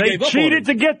 but they cheated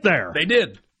to get there. They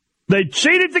did. They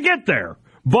cheated to get there,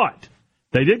 but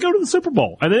they did go to the Super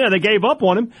Bowl. And then they gave up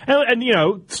on him.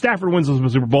 And Stafford wins the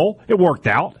Super Bowl. It worked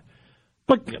out.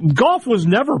 But Goff was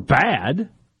never bad.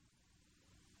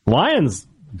 Lions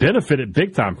benefited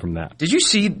big time from that. Did you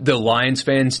see the Lions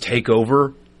fans take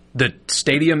over the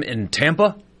stadium in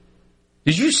Tampa?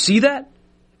 Did you see that?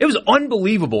 It was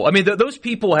unbelievable. Those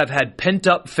people have had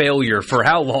pent-up failure for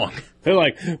how long? They're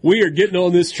like, we are getting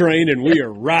on this train and we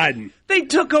are riding. They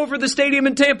took over the stadium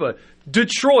in Tampa.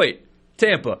 Detroit,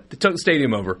 Tampa. They took the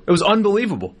stadium over. It was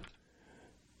unbelievable.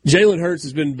 Jalen Hurts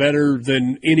has been better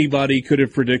than anybody could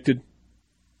have predicted.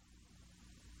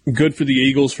 Good for the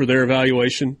Eagles for their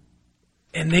evaluation.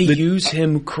 And they use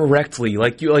him correctly,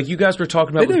 like you guys were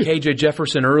talking about with KJ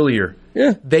Jefferson earlier.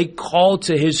 Yeah, they call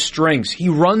to his strengths. He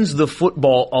runs the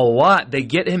football a lot. They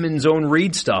get him in zone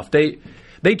read stuff. They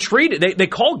treat it. They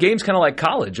call games kind of like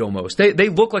college almost. They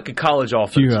look like a college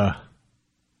offense.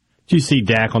 Did you see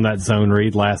Dak on that zone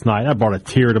read last night? That brought a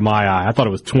tear to my eye. I thought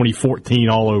it was 2014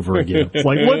 all over again. It's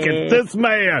like, look at this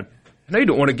man. I know you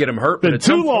don't want to get him hurt, but it's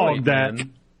too long, Dak.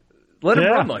 Let him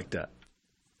run like that.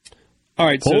 All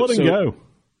right, pull it and go.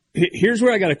 Here's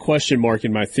where I got a question mark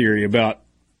in my theory about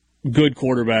good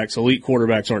quarterbacks, elite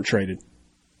quarterbacks aren't traded.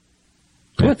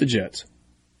 How about the Jets?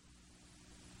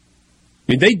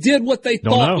 They did what they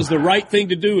thought was the right thing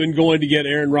to do in going to get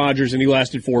Aaron Rodgers, and he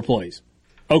lasted 4 plays.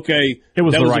 Okay, it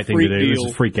was the right thing to do. It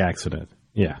was a freak accident.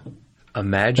 Yeah.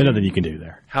 Imagine There's nothing you can do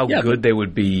there. how good they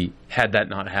would be had that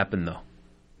not happened, though.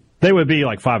 They would be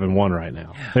like 5-1 right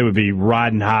now. Yeah. They would be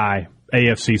riding high,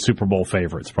 AFC Super Bowl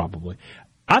favorites probably.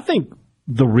 I think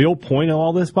the real point of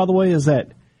all this, by the way, is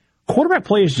that quarterback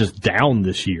play is just down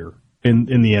this year in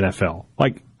the NFL.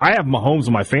 Like, I have Mahomes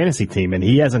on my fantasy team, and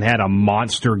he hasn't had a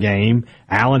monster game.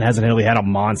 Allen hasn't really had a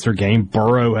monster game.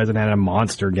 Burrow hasn't had a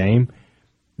monster game.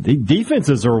 The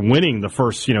defenses are winning the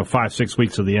first, 5-6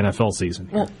 weeks of the NFL season.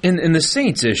 Well, and the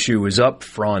Saints' issue is up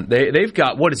front. They've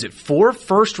got, 4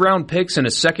 first-round picks and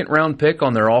a second-round pick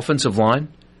on their offensive line?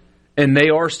 And they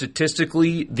are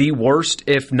statistically the worst,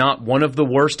 if not one of the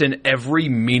worst, in every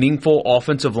meaningful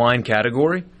offensive line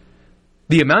category.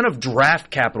 The amount of draft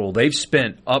capital they've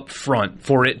spent up front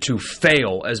for it to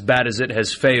fail as bad as it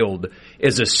has failed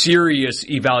is a serious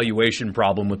evaluation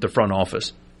problem with the front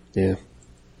office. Yeah.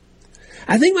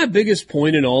 I think my biggest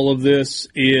point in all of this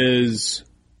is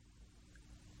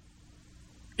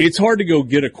it's hard to go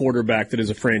get a quarterback that is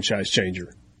a franchise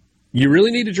changer. You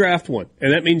really need to draft one,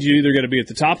 and that means you either got to be at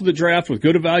the top of the draft with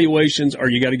good evaluations or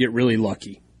you got to get really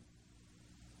lucky.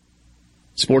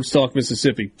 Sports Talk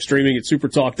Mississippi, streaming at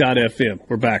supertalk.fm.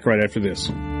 We're back right after this.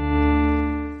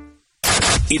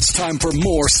 It's time for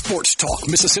more Sports Talk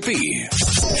Mississippi.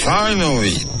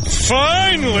 Finally.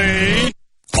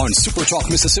 On SuperTalk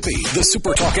Mississippi, the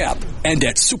SuperTalk app, and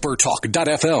at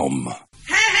supertalk.fm.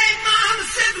 Hey, mama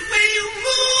said the way you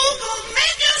move gon'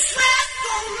 make you sweat,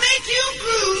 gon' make you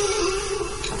groove.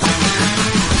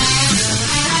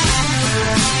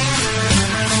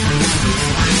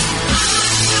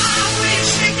 The way you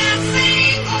shake that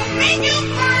thing gon' make you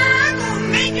burn,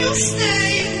 gon' make you stay.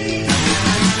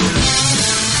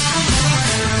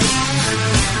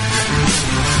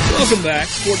 Welcome back.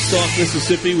 Sports Talk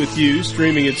Mississippi with you,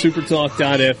 streaming at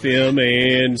supertalk.fm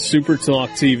and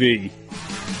SuperTalk TV.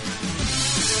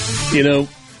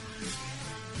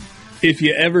 If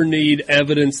you ever need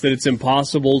evidence that it's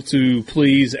impossible to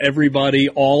please everybody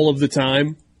all of the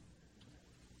time,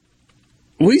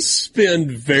 we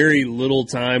spend very little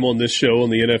time on this show on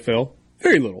the NFL.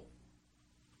 Very little.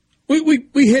 We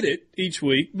hit it each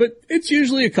week, but it's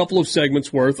usually a couple of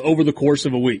segments worth over the course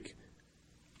of a week.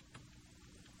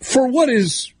 For what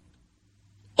is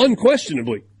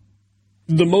unquestionably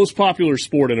the most popular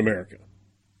sport in America.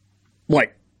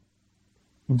 Like,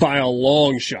 by a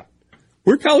long shot.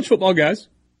 We're college football guys.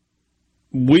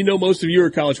 We know most of you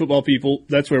are college football people.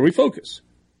 That's where we focus.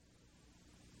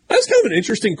 That's kind of an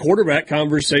interesting quarterback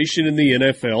conversation in the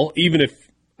NFL, even if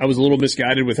I was a little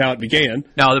misguided with how it began.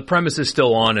 Now, the premise is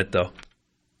still on it, though.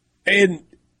 And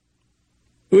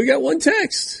we got one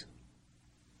text.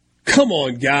 Come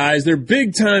on, guys. They're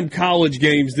big-time college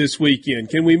games this weekend.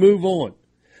 Can we move on?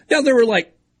 Now, there were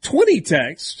like 20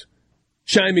 texts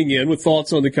chiming in with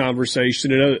thoughts on the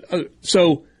conversation. And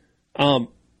so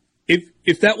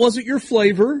if that wasn't your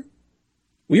flavor,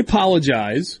 we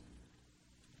apologize.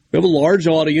 We have a large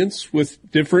audience with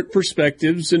different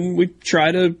perspectives, and we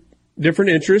try to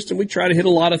different interests, and we try to hit a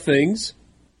lot of things.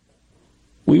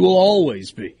 We will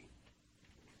always be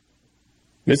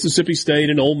Mississippi State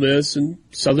and Ole Miss and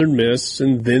Southern Miss,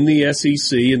 and then the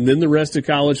SEC, and then the rest of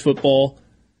college football,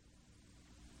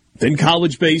 then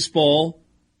college baseball,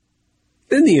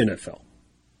 then the NFL.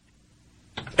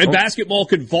 And basketball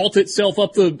could vault itself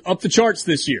up the charts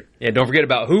this year. Yeah, don't forget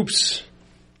about hoops.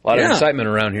 A lot of excitement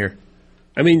around here.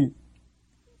 I mean,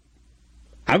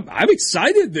 I'm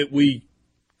excited that we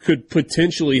could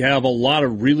potentially have a lot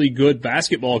of really good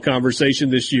basketball conversation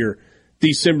this year.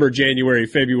 December, January,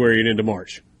 February, and into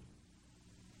March.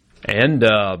 And,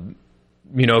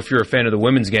 if you're a fan of the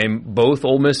women's game, both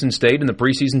Ole Miss and State in the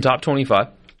preseason top 25.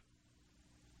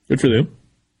 Good for them.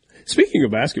 Speaking of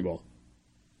basketball,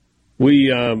 we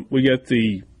got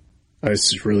the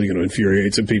this is really going to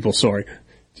infuriate some people. Sorry.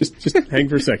 Just hang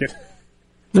for a second.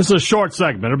 This is a short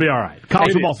segment. It'll be all right.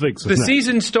 College football fix. The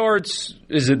season starts,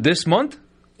 is it this month?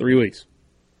 3 weeks.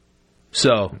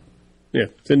 So... yeah,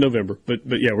 it's in November. But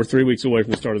yeah, we're 3 weeks away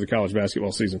from the start of the college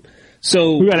basketball season.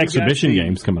 So we got exhibition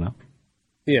games coming up.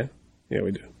 Yeah,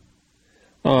 we do.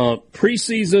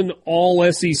 Preseason all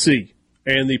SEC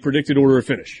and the predicted order of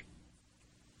finish.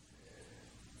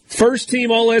 First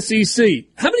team all SEC.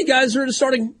 How many guys are in the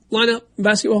starting lineup in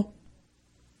basketball?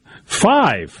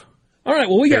 5. All right,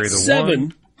 well, we got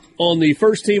 7 on the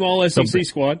first team all SEC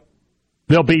squad.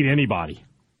 They'll beat anybody.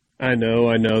 I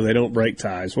know. They don't break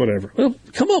ties, whatever. Well,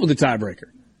 come up with a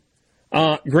tiebreaker.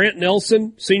 Grant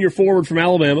Nelson, senior forward from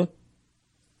Alabama.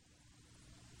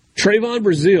 Trayvon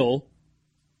Brazile,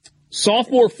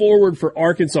 sophomore forward for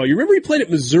Arkansas. You remember he played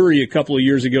at Missouri a couple of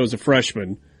years ago as a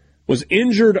freshman. Was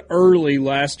injured early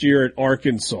last year at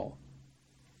Arkansas.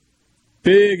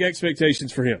 Big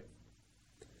expectations for him.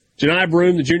 Janai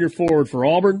Broome, the junior forward for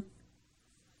Auburn.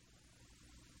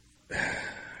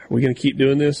 Are we going to keep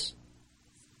doing this?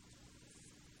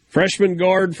 Freshman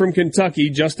guard from Kentucky,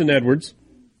 Justin Edwards.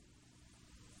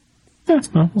 Yeah,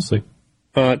 well, we'll see.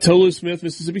 Tolu Smith,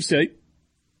 Mississippi State.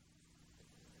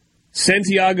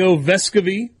 Santiago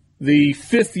Vescovi, the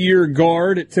fifth-year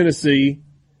guard at Tennessee.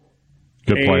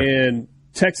 Good player. And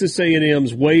Texas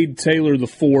A&M's Wade Taylor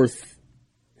IV.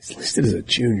 He's listed as a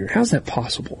junior. How's that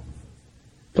possible?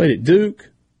 Played at Duke.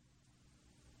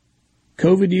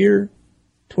 COVID year,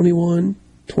 21,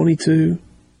 22.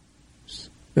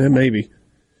 Maybe.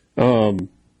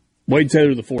 Wade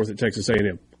Taylor IV at Texas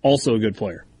A&M. Also a good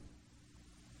player.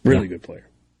 Really good player.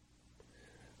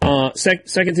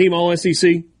 Second team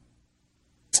All-SEC.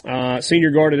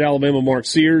 Senior guard at Alabama, Mark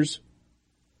Sears.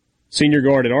 Senior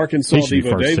guard at Arkansas,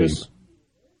 Devo Davis. Team.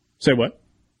 Say what?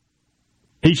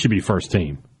 He should be first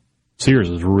team.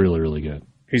 Sears is really, really good.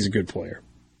 He's a good player.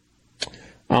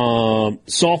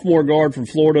 Sophomore guard from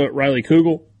Florida, Riley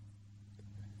Kugel.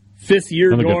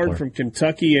 Fifth-year guard from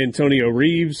Kentucky, Antonio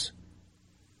Reeves.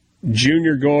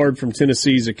 Junior guard from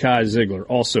Tennessee, Zakai Ziegler.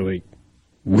 Also a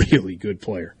really good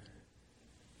player.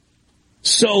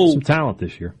 So some talent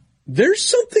this year. There's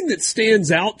something that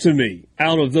stands out to me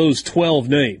out of those 12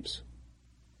 names,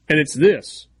 and it's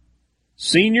this.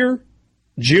 Senior,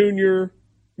 junior,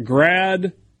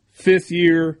 grad, fifth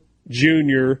year,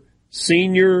 junior,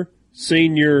 senior,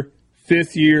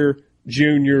 fifth year,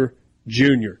 junior.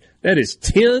 That is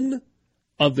 10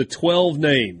 of the 12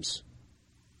 names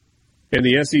in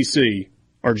the SEC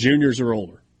are juniors or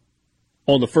older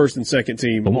on the first and second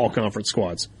team all-conference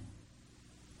squads.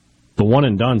 The one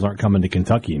and dones aren't coming to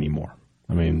Kentucky anymore.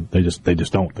 I mean, they just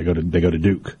don't. They go to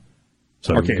Duke.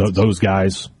 So those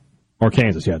guys, or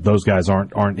Kansas, those guys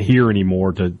aren't here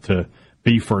anymore to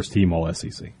be first team All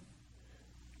SEC.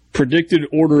 Predicted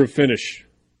order of finish: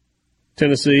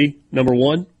 Tennessee number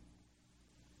 1,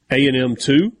 A&M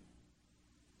 2.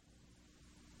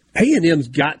 A&M's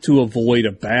got to avoid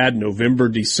a bad November,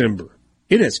 December.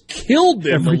 It has killed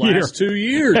them the last 2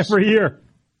 years. Every year.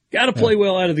 Got to play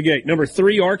well out of the gate. Number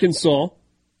 3, Arkansas.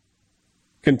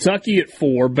 Kentucky at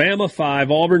 4. Bama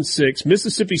 5. Auburn 6.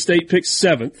 Mississippi State picked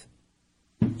 7th.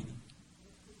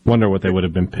 Wonder what they would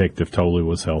have been picked if Tolu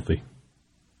was healthy.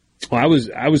 Well, I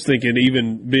was thinking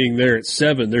even being there at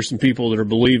 7, there's some people that are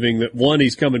believing that, 1,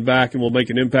 he's coming back and will make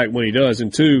an impact when he does,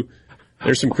 and 2,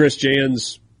 there's some Chris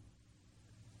Jans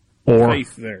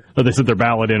faith there. Or they said they're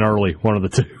ballot in early, one of the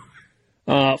two.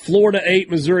 Florida 8,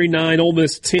 Missouri 9, Ole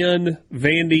Miss 10,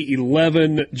 Vandy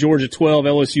 11, Georgia 12,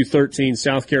 LSU 13,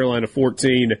 South Carolina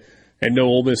 14, and no,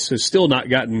 Ole Miss has still not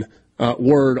gotten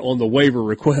word on the waiver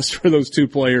request for those two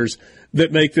players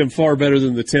that make them far better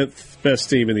than the 10th best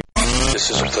team in the. This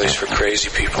is a place for crazy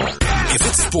people. If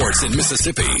it's sports in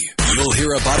Mississippi, you'll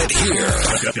hear about it here.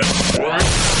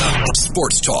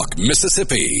 Sports Talk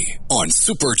Mississippi on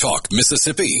SuperTalk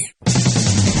Mississippi.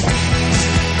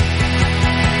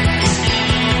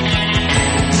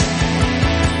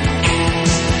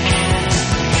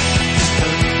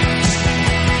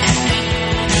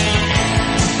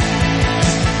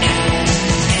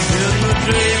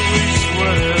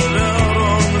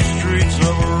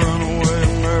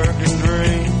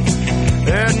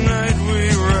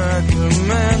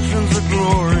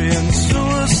 Glory and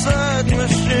suicide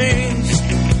machines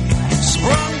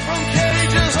sprung from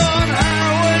cages on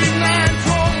Highway 9.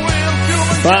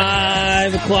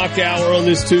 5 o'clock hour on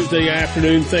this Tuesday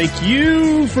afternoon. Thank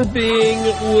you for being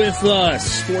with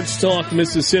us. Sports Talk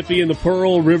Mississippi in the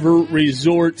Pearl River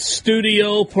Resort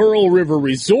studio. Pearl River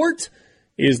Resort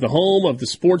is the home of the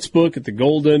sports book at the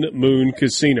Golden Moon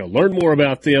Casino. Learn more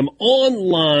about them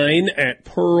online at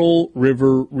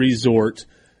pearlriverresort.com.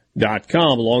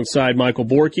 Alongside Michael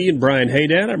Borky and Brian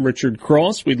Haydad, I'm Richard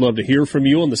Cross. We'd love to hear from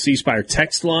you on the C Spire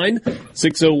text line.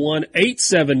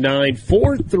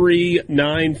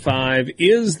 601-879-4395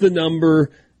 is the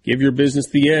number. Give your business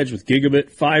the edge with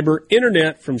gigabit fiber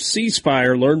internet from C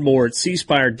Spire. Learn more at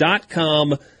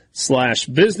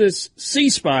cspire.com/business. C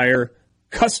Spire,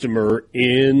 customer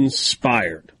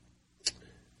inspired.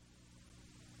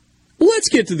 Let's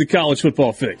get to the college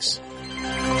football fix.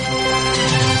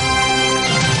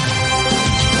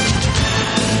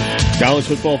 College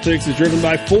Football Fix is driven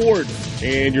by Ford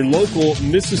and your local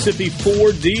Mississippi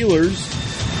Ford dealers.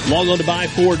 Log on to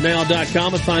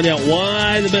buyfordnow.com and find out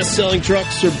why the best-selling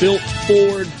trucks are built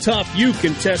Ford tough. You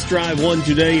can test drive one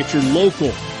today at your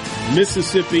local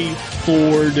Mississippi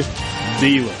Ford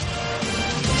dealer.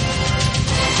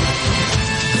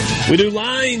 We do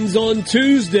lines on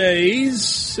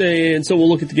Tuesdays. and so we'll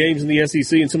look at the games in the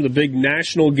SEC and some of the big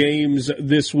national games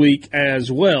this week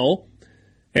as well.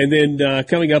 And then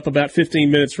coming up about 15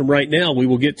 minutes from right now, we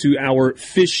will get to our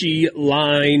fishy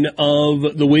line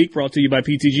of the week, brought to you by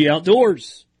PTG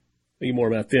Outdoors. Tell you more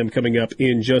about them coming up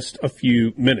in just a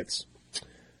few minutes.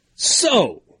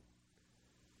 So,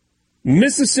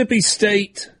 Mississippi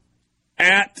State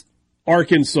at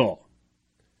Arkansas.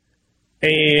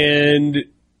 And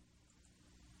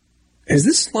has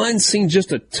this line seen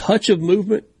just a touch of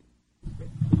movement?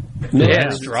 No,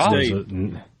 it's dropped.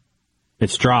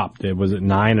 It's dropped. It was at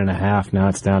 9.5. Now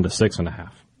it's down to 6.5.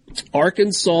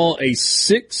 Arkansas,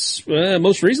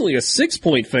 most recently a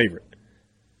 6-point favorite.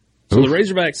 So the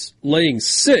Razorbacks laying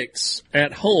 6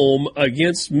 at home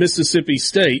against Mississippi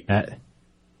State. That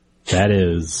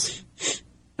is.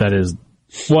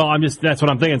 Well, that's what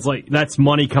I'm thinking. It's like that's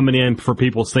money coming in for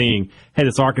people seeing, hey,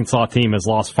 this Arkansas team has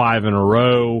lost 5 in a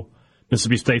row.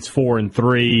 Mississippi State's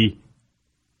 4-3.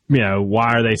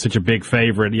 Why are they such a big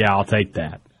favorite? Yeah, I'll take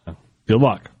that. Good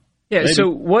luck. Yeah, maybe. So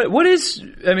what is,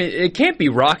 it can't be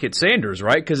Rocket Sanders,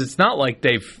 right? Because it's not like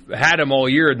they've had him all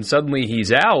year and suddenly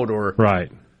he's out, or right.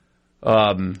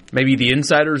 Maybe the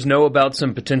insiders know about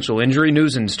some potential injury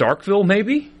news in Starkville,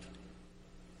 maybe?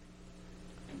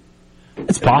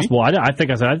 It's possible. I think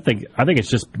it's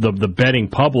just the betting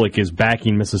public is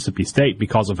backing Mississippi State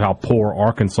because of how poor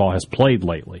Arkansas has played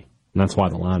lately, and that's why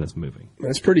the line is moving.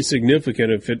 That's pretty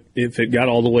significant if it got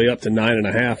all the way up to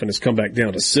 9.5 and has come back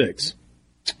down to 6.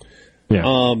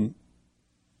 Yeah.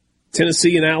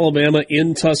 Tennessee and Alabama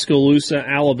in Tuscaloosa.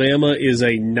 Alabama is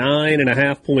a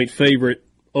 9.5-point favorite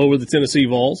over the Tennessee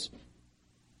Vols.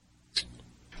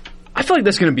 I feel like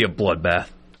that's going to be a bloodbath.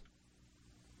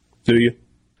 Do you?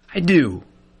 I do.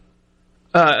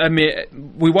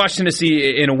 We watched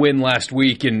Tennessee in a win last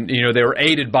week, and they were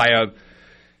aided by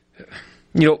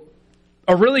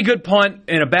a really good punt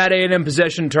and a bad A&M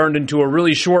possession turned into a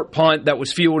really short punt that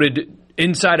was fielded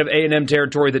inside of A&M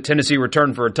territory that Tennessee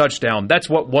returned for a touchdown. That's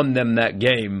what won them that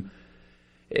game.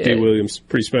 D. Williams,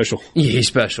 pretty special. Yeah, he's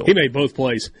special. He made both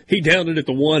plays. He downed it at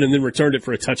the 1 and then returned it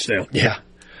for a touchdown. Yeah.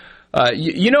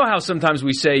 You know how sometimes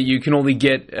we say you can only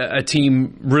get a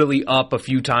team really up a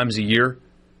few times a year?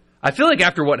 I feel like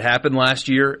after what happened last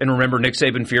year, and remember Nick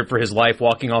Saban feared for his life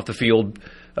walking off the field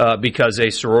because a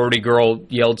sorority girl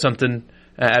yelled something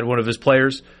at one of his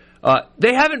players,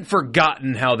 they haven't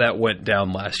forgotten how that went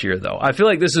down last year, though. I feel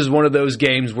like this is one of those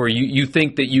games where you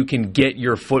think that you can get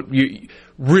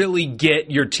really get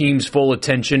your team's full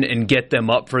attention and get them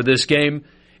up for this game.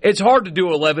 It's hard to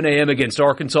do 11 a.m. against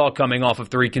Arkansas coming off of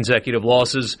 3 consecutive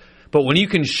losses, but when you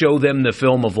can show them the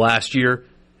film of last year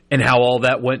and how all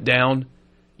that went down,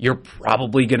 you're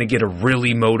probably going to get a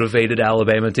really motivated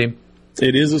Alabama team.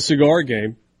 It is a cigar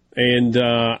game, and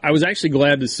I was actually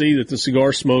glad to see that the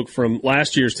cigar smoke from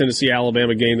last year's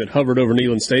Tennessee-Alabama game that hovered over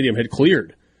Neyland Stadium had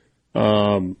cleared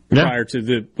prior to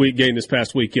the game this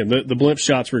past weekend. The blimp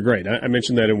shots were great. I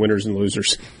mentioned that in Winners and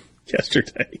Losers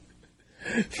yesterday.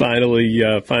 Finally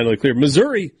clear.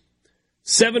 Missouri,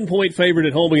 7-point favorite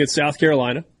at home against South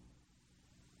Carolina.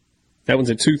 That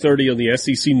one's at 2:30 on the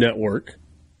SEC Network.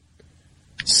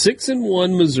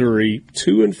 6-1 Missouri,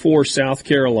 2-4 South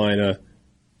Carolina.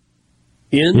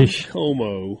 In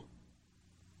Como,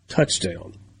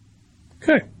 touchdown.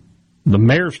 Okay. The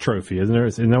Mayor's Trophy, isn't there?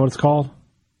 Isn't that what it's called?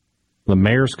 The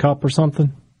Mayor's Cup or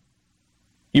something?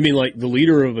 You mean like the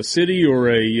leader of a city or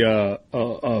a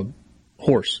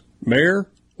horse? Mayor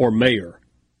or mayor?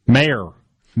 Mayor.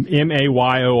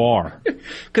 M-A-Y-O-R.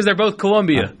 Because they're both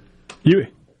Columbia. You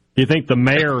You think the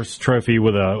mayor's trophy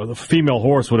with a female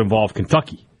horse would involve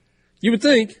Kentucky? You would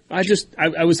think. I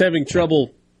was having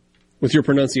trouble with your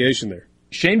pronunciation there.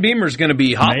 Shane Beamer's going to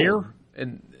be hot. Mayor?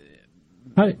 And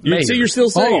you see, you're still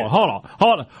saying Hold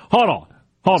on.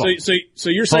 So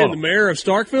you're saying the mayor of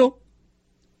Starkville?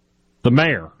 The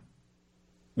mayor.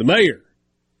 The mayor.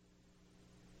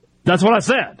 That's what I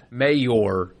said.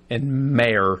 Mayor and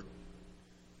mayor.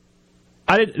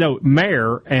 I didn't know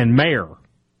mayor and mayor.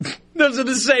 Those are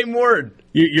the same word.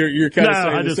 You're kind of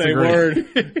saying the same word.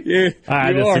 Yeah,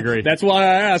 I disagree. That's why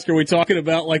I ask. Are we talking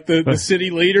about like the city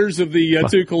leaders of the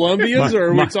two Columbias, or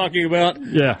are we talking about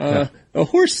a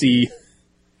horsey?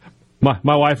 My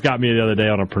wife got me the other day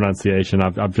on a pronunciation.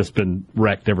 I've just been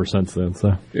wrecked ever since then.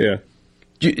 So yeah,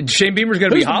 Shane Beamer's going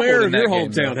to be hot mayor in of your that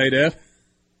hometown. Game, hey, Dad.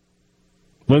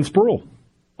 Lynn Spruill.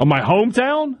 Oh, my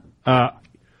hometown?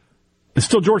 It's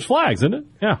still George Flaggs, isn't it?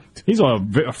 Yeah. He's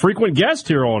a frequent guest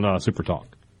here on SuperTalk.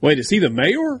 Wait, is he the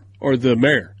mayor or the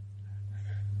mayor?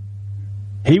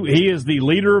 He is the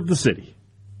leader of the city,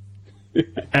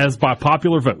 as by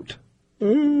popular vote.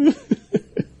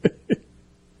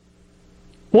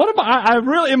 What am I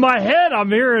really, in my head, I'm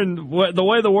hearing the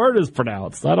way the word is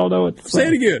pronounced. I don't know what to say. Say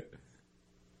it again.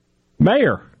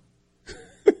 Mayor.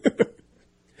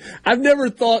 I've never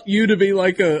thought you to be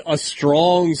like a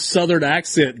strong Southern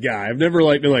accent guy. I've never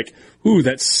been like, ooh,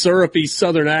 that syrupy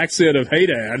Southern accent of Hey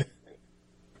Dad.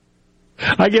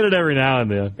 I get it every now and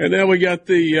then. And now we got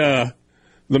the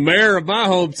mayor of my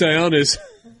hometown is.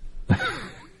 I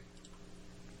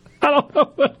don't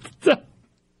know what to tell.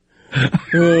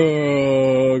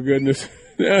 Oh, goodness.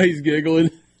 Now he's giggling.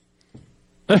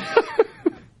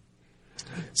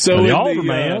 So the in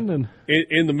Alderman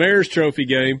in the Mayor's Trophy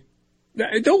game,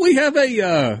 don't we have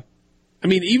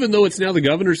even though it's now the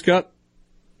Governor's Cup,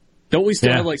 don't we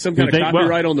still have like some kind of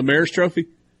copyright on the Mayor's Trophy?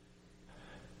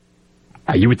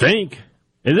 You would think.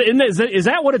 Is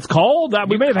that what it's called?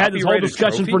 We may have had this whole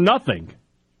discussion for nothing.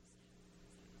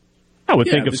 I would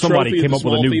think if somebody came up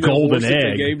with a new golden egg.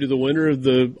 They gave to the winner of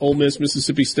the Ole Miss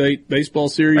Mississippi State baseball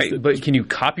series. Right, but can you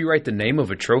copyright the name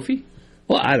of a trophy?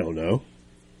 Well, I don't know.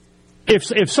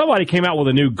 If somebody came out with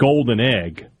a new golden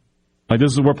egg, like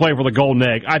we're playing for the golden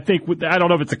egg, I don't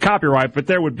know if it's a copyright, but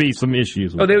there would be some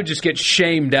issues with they would just get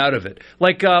shamed out of it.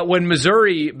 Like when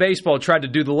Missouri baseball tried to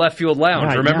do the left field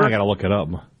lounge, remember? I got to look it up.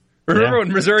 Remember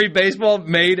when Missouri baseball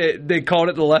made it, they called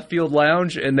it the left field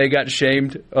lounge, and they got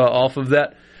shamed off of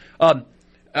that?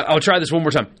 I'll try this one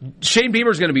more time. Shane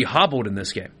Beamer's going to be hobbled in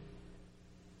this game.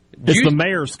 It's the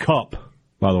Mayor's Cup,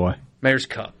 by the way. Mayor's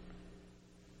Cup.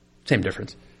 Same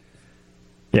difference.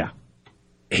 Yeah.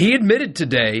 He admitted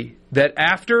today that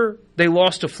after they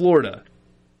lost to Florida,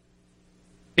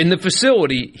 in the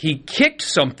facility, he kicked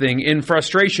something in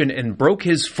frustration and broke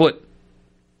his foot.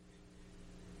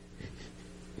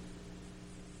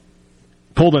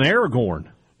 Pulled an Aragorn.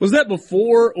 Was that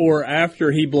before or after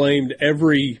he blamed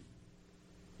every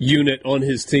unit on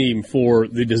his team for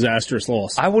the disastrous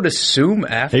loss? I would assume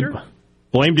after. He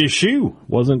blamed his shoe.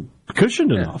 Wasn't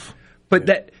cushioned enough. But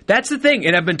that's the thing,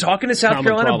 and I've been talking to South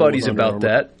Carolina buddies about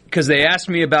that because they asked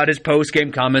me about his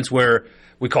post-game comments where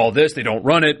we call this, they don't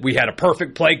run it, we had a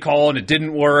perfect play call and it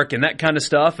didn't work and that kind of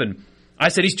stuff, and I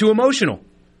said he's too emotional.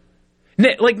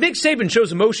 Nick Saban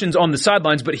shows emotions on the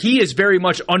sidelines, but he is very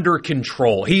much under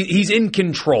control. He's in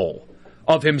control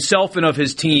of himself and of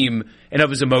his team and of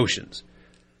his emotions.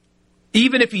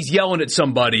 Even if he's yelling at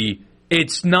somebody,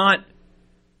 it's not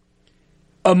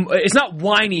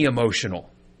whiny emotional.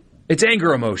 It's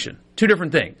anger emotion. Two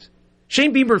different things.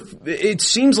 Shane Beamer, it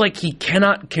seems like he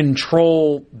cannot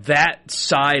control that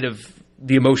side of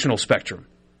the emotional spectrum.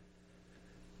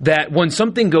 That when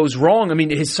something goes wrong,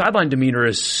 his sideline demeanor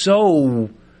is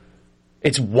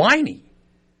it's whiny.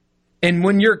 And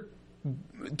when you're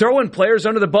throwing players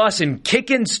under the bus and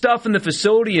kicking stuff in the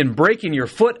facility and breaking your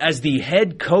foot as the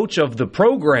head coach of the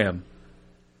program,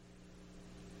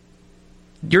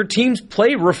 your team's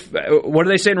play, what do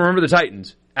they say in Remember the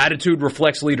Titans? Attitude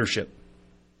reflects leadership.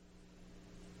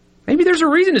 Maybe there's a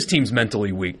reason his team's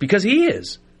mentally weak, because he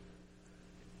is.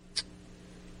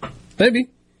 Maybe.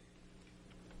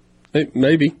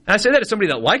 I say that as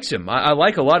somebody that likes him. I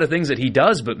like a lot of things that he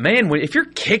does, but man, if you're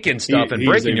kicking stuff and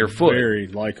breaking your foot. He's a very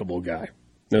likable guy,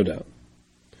 no doubt.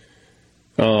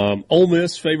 Ole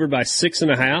Miss favored by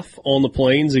 6.5 on the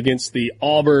Plains against the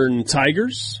Auburn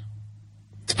Tigers.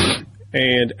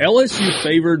 And LSU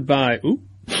favored by...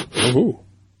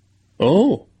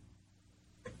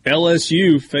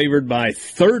 LSU favored by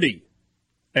 30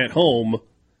 at home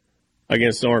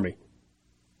against Army.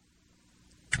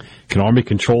 Can Army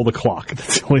control the clock?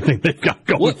 That's the only thing they've got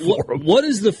going for them. What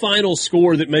is the final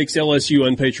score that makes LSU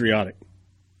unpatriotic?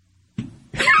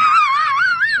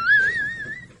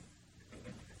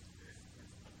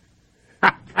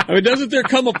 Doesn't there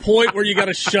come a point where you got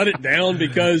to shut it down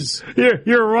because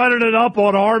you're running it up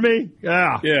on Army?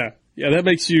 Yeah. That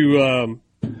makes you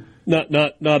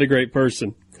not a great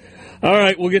person. All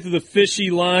right, we'll get to the fishy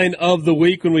line of the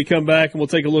week when we come back, and we'll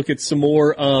take a look at some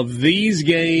more of these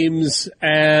games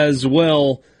as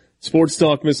well. Sports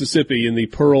Talk Mississippi in the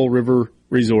Pearl River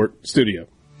Resort studio.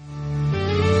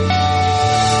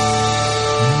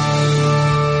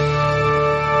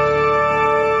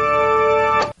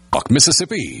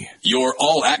 Mississippi, your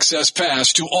all-access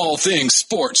pass to all things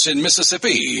sports in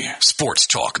Mississippi. Sports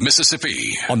Talk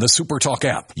Mississippi on the SuperTalk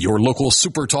app, your local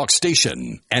SuperTalk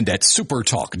station, and at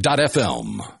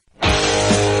supertalk.fm.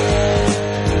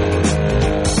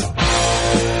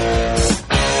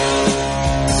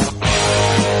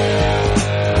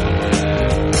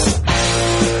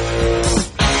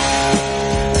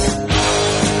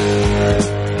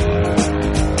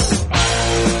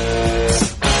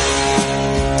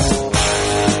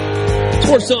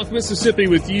 Sports Talk SuperTalk Mississippi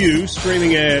with you,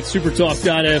 streaming at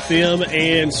supertalk.fm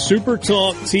and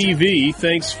SuperTalk TV.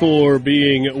 Thanks for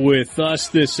being with us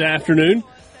this afternoon. If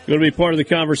you want to be part of the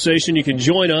conversation, you can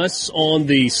join us on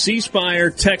the C Spire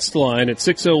text line at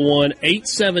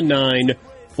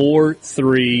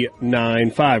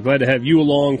 601-879-4395. Glad to have you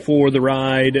along for the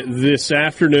ride this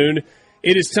afternoon.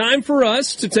 It is time for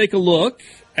us to take a look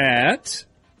at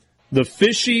the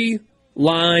fishy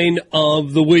line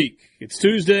of the week. It's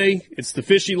Tuesday, it's the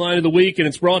fishy line of the week, and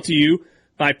it's brought to you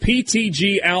by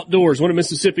PTG Outdoors, one of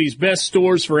Mississippi's best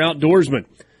stores for outdoorsmen.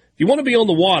 If you want to be on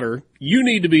the water, you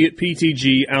need to be at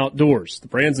PTG Outdoors. The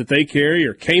brands that they carry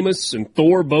are Camus and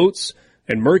Thor boats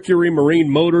and Mercury Marine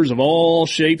motors of all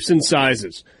shapes and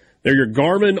sizes. They're your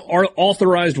Garmin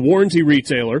authorized warranty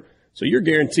retailer, so you're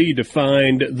guaranteed to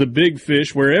find the big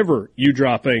fish wherever you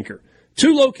drop anchor.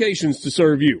 2 locations to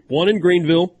serve you, one in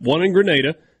Greenville, one in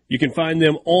Grenada. You can find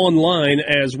them online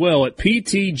as well at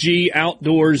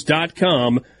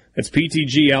ptgoutdoors.com. That's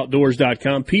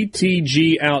ptgoutdoors.com.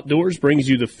 PTG Outdoors brings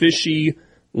you the fishy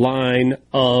line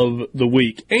of the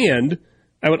week. And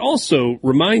I would also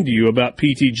remind you about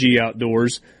PTG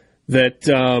Outdoors that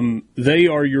they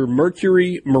are your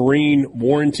Mercury Marine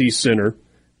Warranty Center.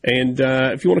 And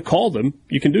if you want to call them,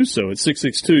 you can do so at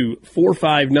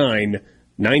 662-459-9311,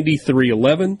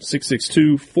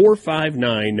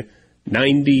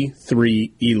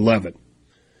 662-459-9311.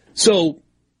 So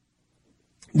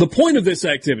the point of this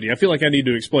activity, I feel like I need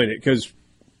to explain it because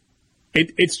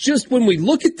it's just when we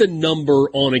look at the number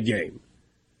on a game,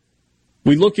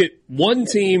 we look at one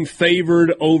team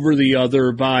favored over the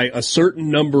other by a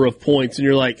certain number of points, and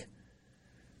you're like,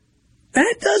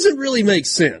 that doesn't really make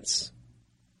sense.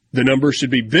 The number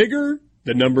should be bigger.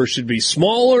 The number should be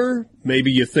smaller.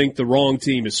 Maybe you think the wrong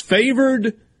team is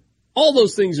favored. All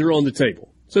those things are on the table.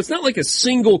 So it's not like a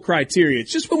single criteria.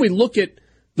 It's just when we look at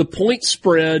the point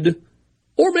spread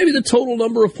or maybe the total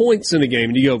number of points in a game,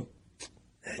 and you go,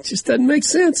 that just doesn't make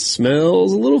sense.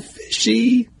 Smells a little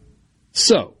fishy.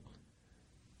 So,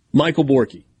 Michael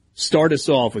Borky, start us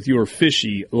off with your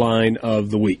fishy line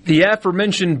of the week. The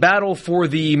aforementioned battle for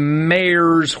the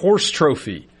Mayor's Horse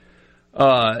Trophy.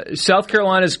 South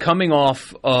Carolina's coming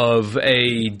off of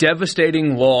a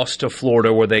devastating loss to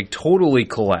Florida where they totally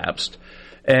collapsed,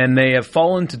 and they have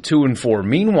fallen to 2-4.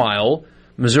 Meanwhile,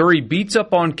 Missouri beats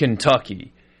up on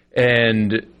Kentucky,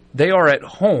 and they are at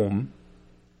home,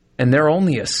 and they're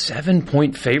only a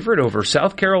 7-point favorite over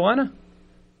South Carolina?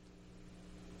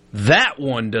 That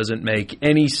one doesn't make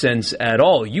any sense at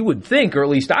all. You would think, or at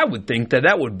least I would think,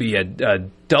 that would be a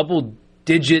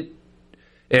double-digit,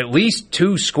 at least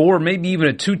 2-score, maybe even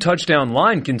a 2-touchdown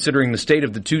line, considering the state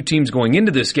of the two teams going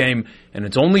into this game, and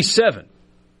it's only 7.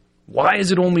 Why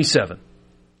is it only 7?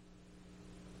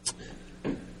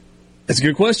 That's a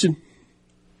good question.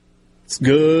 It's a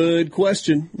good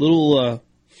question. Little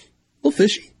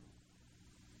fishy.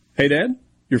 Hey, Dad,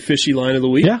 your fishy line of the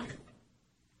week? Yeah.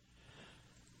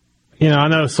 You know, I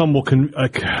know some will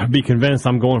be convinced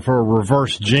I'm going for a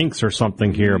reverse jinx or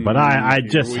something here, but I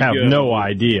just have no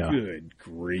idea. Good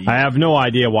grief. I have no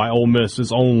idea why Ole Miss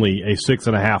is only a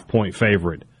 6.5-point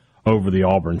favorite over the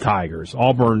Auburn Tigers.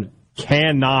 Auburn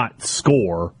cannot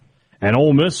score, and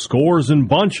Ole Miss scores in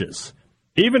bunches.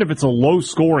 Even if it's a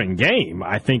low-scoring game,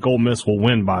 I think Ole Miss will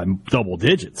win by double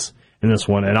digits in this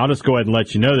one. And I'll just go ahead and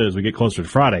let you know that as we get closer to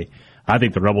Friday, I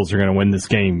think the Rebels are going to win this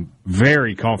game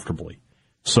very comfortably.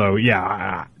 So,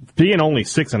 yeah, being only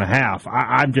 6.5,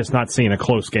 I'm just not seeing a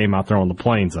close game out there on the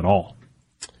Plains at all.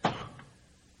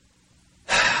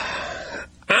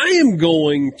 I am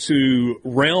going to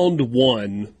round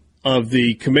 1 of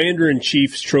the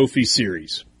Commander-in-Chief's Trophy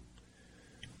Series.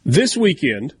 This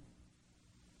weekend,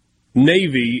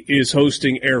 Navy is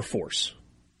hosting Air Force.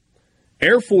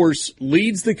 Air Force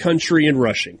leads the country in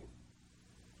rushing.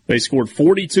 They scored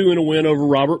 42 in a win over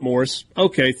Robert Morris.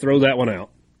 Okay, throw that one out.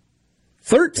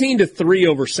 13-3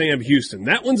 over Sam Houston.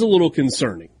 That one's a little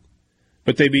concerning.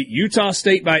 But they beat Utah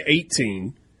State by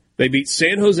 18. They beat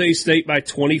San Jose State by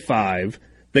 25.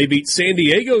 They beat San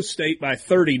Diego State by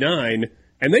 39.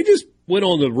 And they just went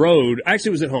on the road.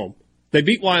 Actually, it was at home. They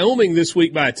beat Wyoming this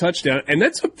week by a touchdown, and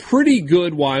that's a pretty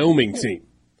good Wyoming team.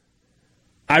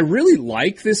 I really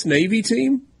like this Navy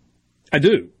team. I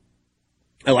do.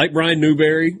 I like Brian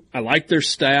Newberry. I like their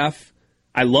staff.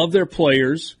 I love their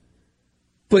players.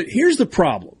 But here's the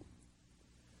problem.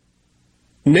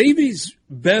 Navy's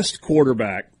best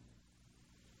quarterback,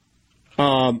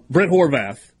 Brent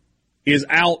Horvath, is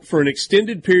out for an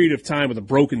extended period of time with a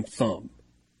broken thumb.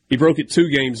 He broke it 2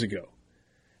 games ago.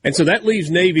 And so that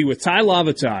leaves Navy with Ty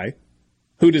Lavatai,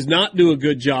 who does not do a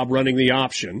good job running the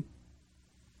option,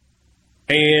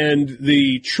 and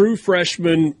the true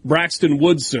freshman Braxton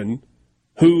Woodson,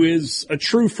 who is a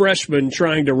true freshman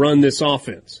trying to run this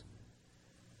offense.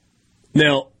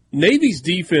 Now, Navy's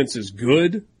defense is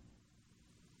good,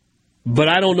 but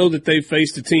I don't know that they've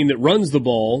faced a team that runs the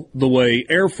ball the way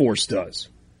Air Force does.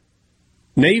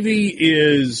 Navy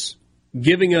is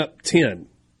giving up 10.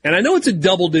 And I know it's a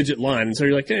double-digit line, and so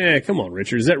you're like, come on,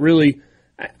 Richard, is that really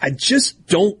 – I just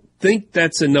don't think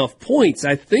that's enough points.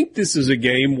 I think this is a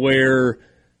game where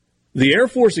the Air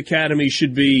Force Academy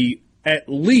should be at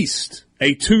least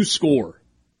a two-score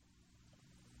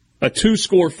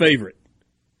favorite.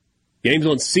 Game's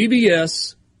on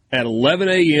CBS at 11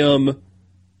 a.m.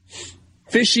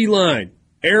 Fishy line,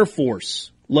 Air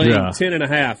Force laying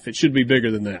 10.5. It should be bigger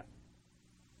than that.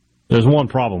 There's one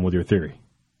problem with your theory.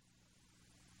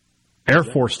 Air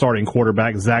Force starting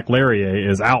quarterback Zach Larrier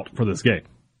is out for this game.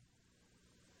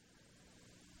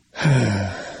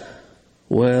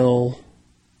 Well,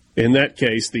 in that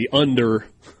case, the under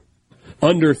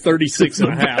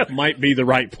 36.5 might be the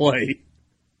right play.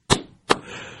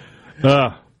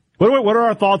 What are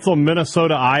our thoughts on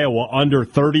Minnesota, Iowa under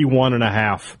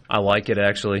 31.5? I like it,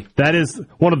 actually. That is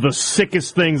one of the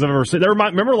sickest things I've ever seen.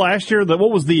 Remember last year,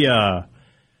 what was the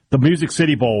Music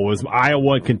City Bowl was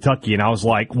Iowa and Kentucky, and I was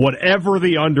like, whatever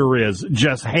the under is,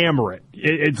 just hammer it.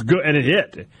 It's good, and it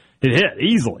hit. It hit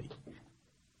easily.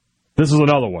 This is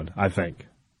another one, I think.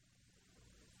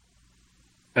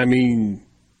 I mean,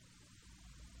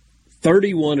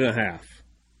 31.5.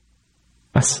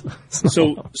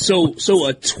 So a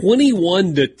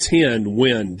 21-10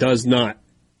 win does not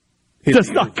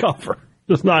cover.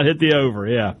 Does not hit the over,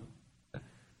 yeah.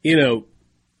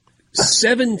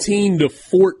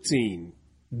 17-14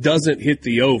 doesn't hit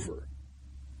the over.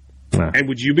 Nah. And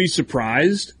would you be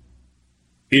surprised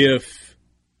if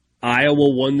Iowa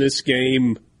won this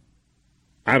game,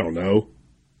 I don't know,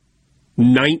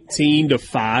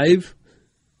 19-5?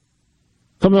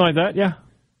 Something like that, yeah.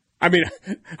 I mean,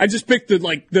 I just picked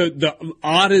the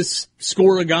oddest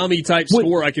scoregami type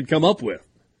score I could come up with.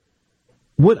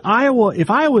 If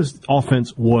Iowa's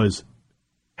offense was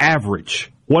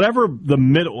average, whatever the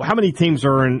middle, how many teams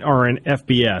are in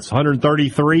FBS?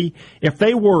 133? If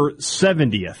they were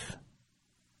 70th,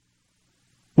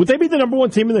 would they be the number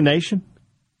one team in the nation?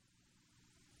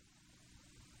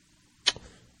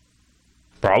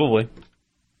 Probably.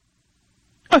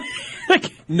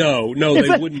 No,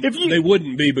 they wouldn't. They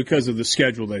wouldn't be because of the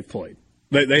schedule they've played.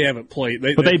 They haven't played.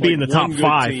 But they'd be in the top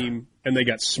 5, team, and they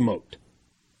got smoked.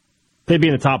 They'd be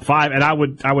in the top 5, and I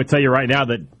would tell you right now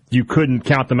that you couldn't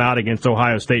count them out against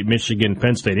Ohio State, Michigan,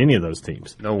 Penn State, any of those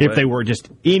teams. No way. If they were just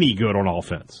any good on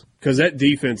offense. Because that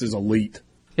defense is elite.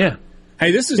 Yeah.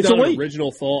 Hey, this is not an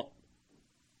original thought.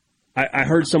 I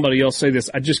heard somebody else say this.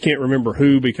 I just can't remember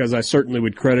who because I certainly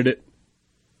would credit it.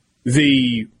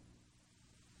 The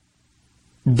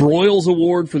Broyles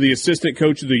Award for the Assistant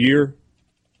Coach of the Year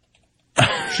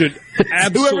should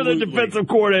absolutely... Whoever the defensive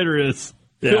coordinator is.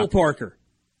 Yeah. Phil Parker.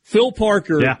 Phil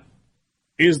Parker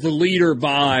is the leader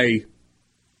by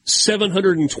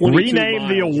 722 Rename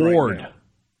the award. Right now.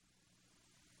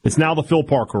 It's now the Phil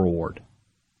Parker Award.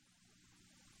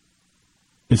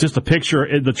 It's just a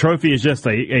picture. The trophy is just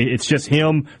it's just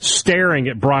him staring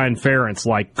at Brian Ferentz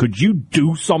like, could you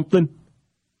do something?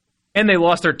 And they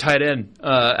lost their tight end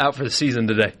out for the season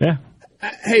today. Yeah.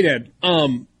 Hey, Dad.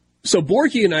 So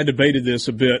Borky and I debated this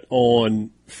a bit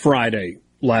on Friday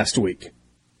last week.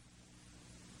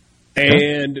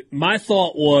 And my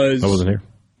thought was... I wasn't here.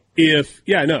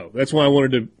 That's why I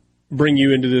wanted to bring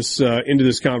you into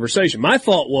this conversation. My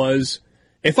thought was,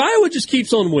 if Iowa just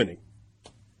keeps on winning,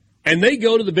 and they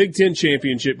go to the Big Ten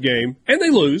championship game, and they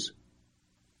lose,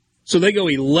 so they go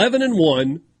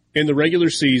 11-1 in the regular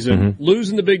season,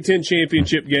 lose in the Big Ten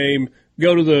championship game,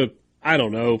 go to the, I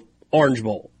don't know, Orange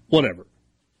Bowl, whatever.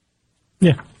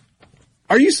 Yeah.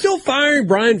 Are you still firing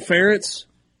Brian Ferentz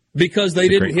because they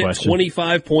didn't hit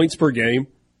 25 points per game?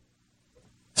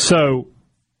 So,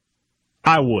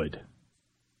 I would.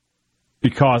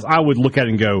 Because I would look at it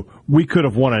and go, we could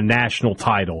have won a national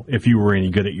title if you were any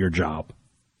good at your job.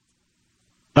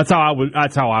 That's how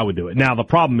I would do it. Now, the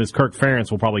problem is Kirk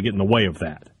Ferentz will probably get in the way of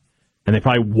that. And they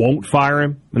probably won't fire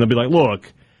him. And they'll be like,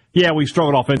 look, yeah, we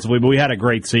struggled offensively, but we had a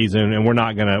great season, and we're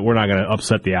not gonna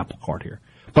upset the apple cart here.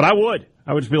 But I would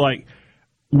just be like,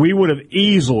 we would have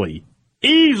easily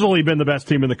been the best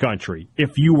team in the country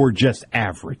if you were just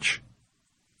average.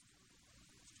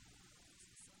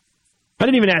 I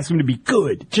didn't even ask him to be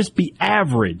good, just be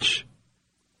average.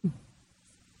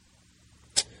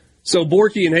 So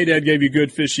Borky and Hey Dad gave you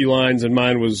good fishy lines, and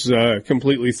mine was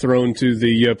completely thrown to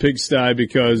the pigsty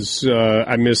because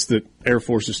I missed that Air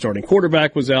Force's starting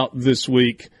quarterback was out this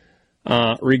week.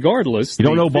 Regardless, you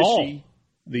don't know ball.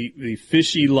 The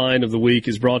fishy line of the week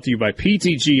is brought to you by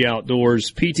PTG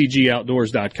Outdoors,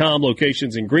 ptgoutdoors.com,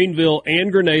 locations in Greenville and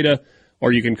Grenada,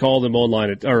 or you can call them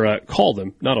online call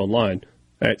them, not online,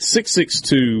 at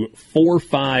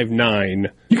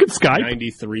 662-459-9311. You could Skype.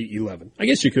 9311. I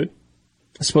guess you could.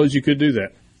 I suppose you could do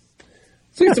that.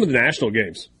 Let's look at some of the national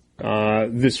games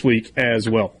this week as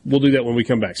well. We'll do that when we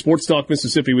come back. Sports Talk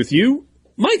Mississippi with you.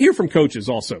 Might hear from coaches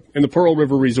also in the Pearl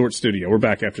River Resort Studio. We're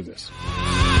back after this.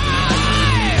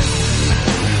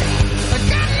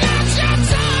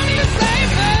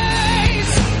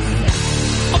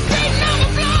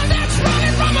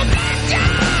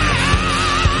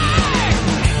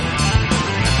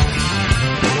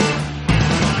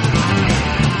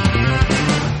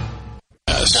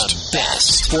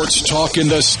 Best sports talk in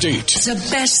the state. It's the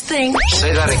best thing.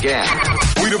 Say that again.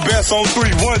 We the best on 3.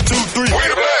 1, 2, 3. We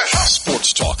the best.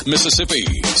 Sports Talk Mississippi.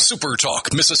 Super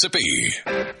Talk Mississippi.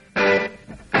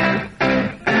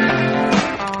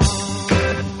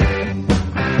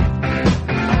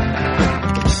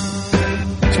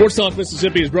 Sports Talk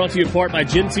Mississippi is brought to you in part by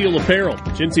Genteel Apparel.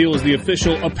 Genteel is the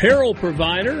official apparel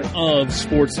provider of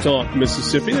Sports Talk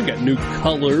Mississippi. They've got new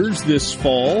colors this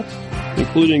fall,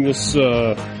 including this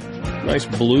nice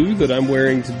blue that I'm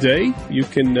wearing today. You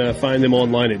can find them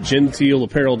online at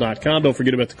genteelapparel.com. Don't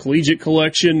forget about the collegiate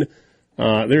collection.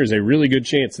 There is a really good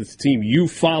chance that the team you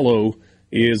follow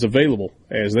is available,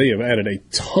 as they have added a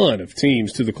ton of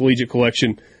teams to the collegiate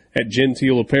collection at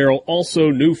Genteel Apparel.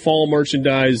 Also, new fall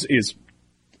merchandise is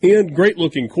in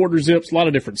great-looking quarter zips, a lot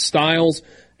of different styles,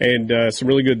 and some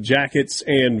really good jackets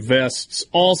and vests.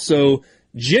 Also,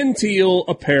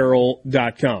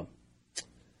 genteelapparel.com.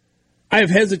 I have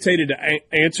hesitated to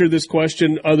answer this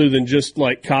question other than just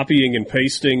like copying and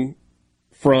pasting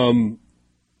from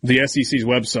the SEC's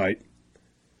website.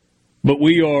 But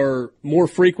we are more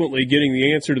frequently getting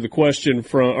the answer to the question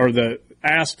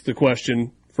asked the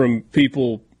question from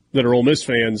people that are Ole Miss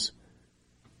fans.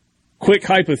 Quick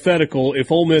hypothetical,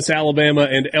 if Ole Miss, Alabama,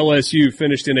 and LSU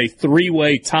finished in a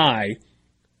three-way tie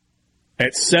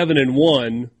at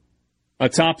 7-1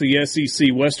 atop the SEC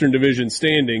Western Division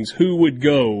standings, who would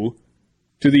go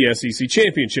to the SEC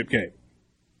championship game?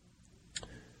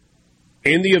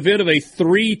 In the event of a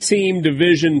three-team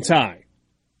division tie,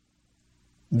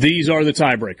 these are the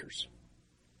tiebreakers.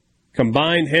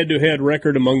 Combined head-to-head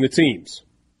record among the teams.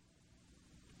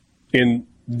 In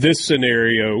this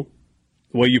scenario,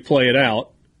 the way you play it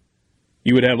out,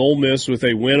 you would have Ole Miss with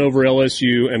a win over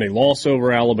LSU and a loss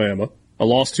over Alabama, a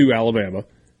loss to Alabama,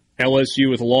 LSU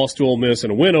with a loss to Ole Miss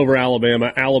and a win over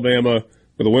Alabama, Alabama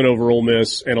with a win over Ole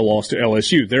Miss and a loss to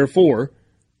LSU. Therefore,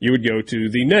 you would go to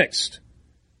the next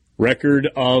record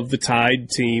of the tied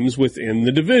teams within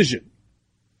the division.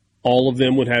 All of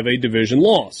them would have a division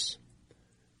loss.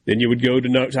 Then you would go to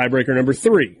tiebreaker number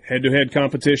 3, head-to-head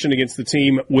competition against the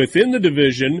team within the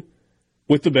division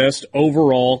with the best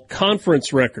overall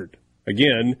conference record.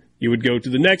 Again, you would go to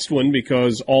the next one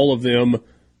because all of them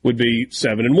would be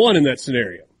 7-1 in that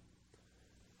scenario.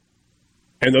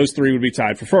 And those three would be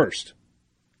tied for first.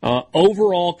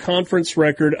 Overall conference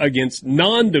record against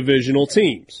non-divisional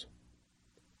teams.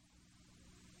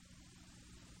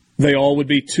 They all would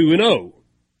be 2-0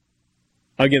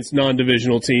 against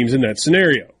non-divisional teams in that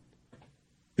scenario.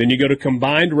 Then you go to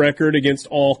combined record against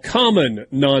all common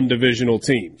non-divisional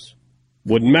teams.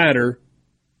 Wouldn't matter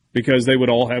because they would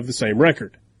all have the same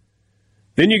record.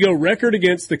 Then you go record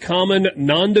against the common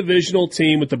non-divisional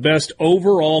team with the best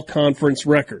overall conference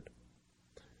record.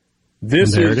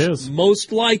 This is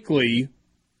most likely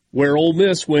where Ole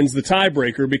Miss wins the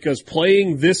tiebreaker because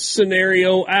playing this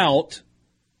scenario out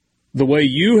the way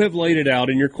you have laid it out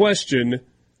in your question,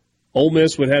 Ole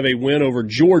Miss would have a win over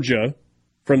Georgia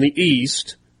from the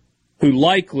East, who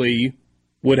likely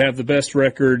would have the best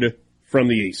record from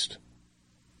the East.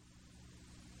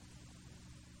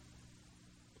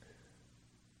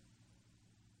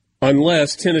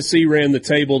 Unless Tennessee ran the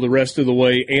table the rest of the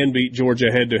way and beat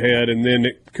Georgia head-to-head, and then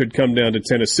it could come down to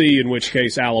Tennessee, in which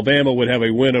case Alabama would have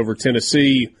a win over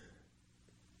Tennessee,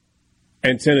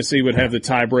 and Tennessee would have the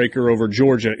tiebreaker over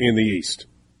Georgia in the East.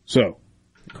 So,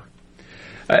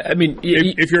 I mean,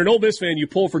 if you're an Ole Miss fan, you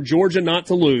pull for Georgia not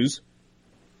to lose,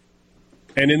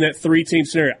 and in that three-team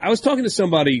scenario. I was talking to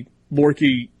somebody,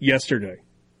 Borky, yesterday,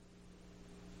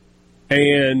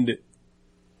 and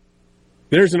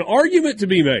there's an argument to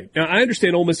be made. Now, I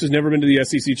understand Ole Miss has never been to the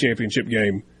SEC championship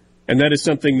game, and that is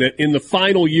something that in the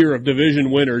final year of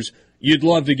division winners, you'd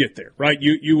love to get there, right?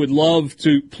 You would love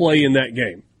to play in that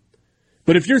game.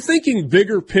 But if you're thinking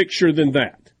bigger picture than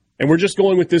that, and we're just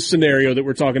going with this scenario that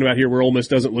we're talking about here where Ole Miss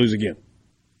doesn't lose again,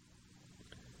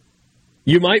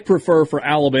 you might prefer for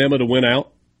Alabama to win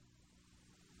out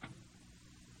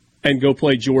and go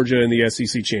play Georgia in the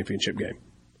SEC championship game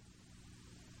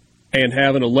and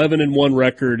have an 11-1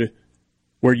 record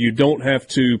where you don't have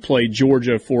to play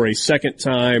Georgia for a second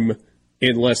time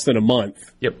in less than a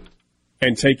month. Yep.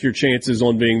 And take your chances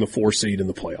on being the 4 seed in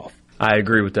the playoff. I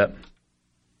agree with that.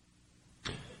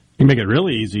 You make it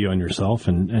really easy on yourself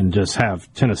and just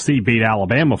have Tennessee beat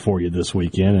Alabama for you this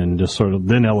weekend, and just sort of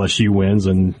then LSU wins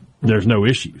and there's no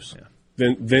issues.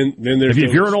 Yeah. Then there's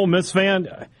if you're an Ole Miss fan,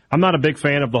 I'm not a big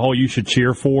fan of the whole you should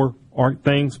cheer for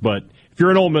things, but if you're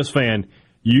an Ole Miss fan,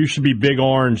 you should be big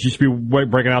orange. You should be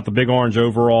breaking out the big orange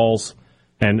overalls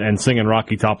and singing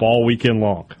Rocky Top all weekend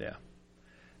long. Yeah.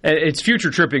 It's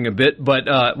future tripping a bit,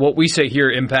 but what we say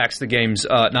here impacts the games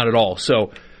not at all.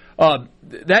 So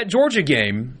that Georgia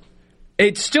game,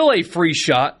 it's still a free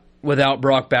shot without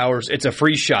Brock Bowers. It's a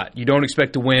free shot. You don't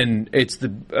expect to win.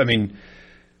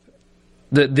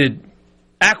 The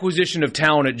acquisition of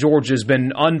talent at Georgia has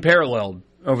been unparalleled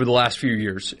over the last few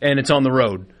years, and it's on the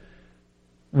road.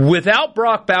 Without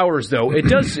Brock Bowers, though,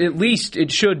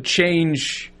 it should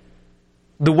change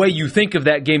the way you think of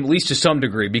that game, at least to some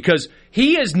degree, because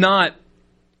he is not,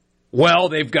 well,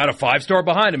 they've got a 5-star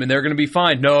behind him and they're going to be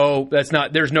fine. No, that's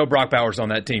not. There's no Brock Bowers on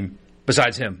that team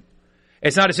besides him.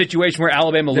 It's not a situation where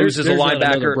Alabama loses a linebacker.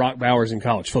 Not another Brock Bowers in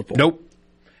college football. Nope.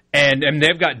 And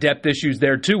they've got depth issues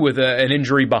there, too, with an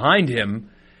injury behind him,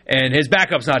 and his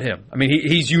backup's not him. I mean,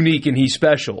 he's unique and he's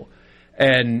special.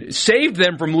 And saved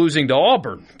them from losing to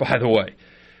Auburn, by the way.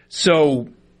 So,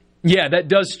 yeah, that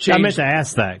does change. I meant to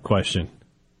ask that question.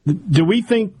 Do we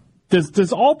think,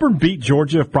 does Auburn beat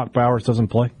Georgia if Brock Bowers doesn't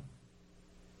play?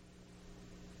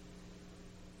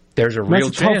 There's a real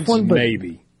chance. One,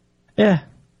 maybe. Yeah.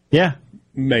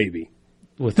 Maybe.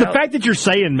 The fact that you're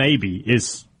saying maybe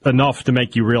is enough to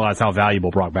make you realize how valuable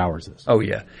Brock Bowers is. Oh,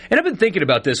 yeah. And I've been thinking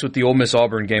about this with the Ole Miss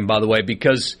Auburn game, by the way,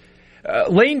 because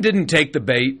Lane didn't take the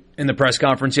bait in the press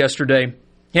conference yesterday.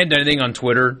 He hadn't done anything on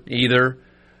Twitter either.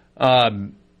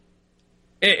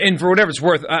 And for whatever it's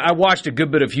worth, I watched a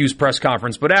good bit of Hugh's press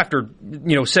conference, but after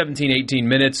 17, 18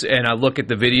 minutes, and I look at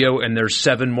the video and there's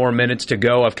 7 more minutes to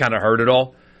go, I've kind of heard it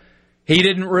all. He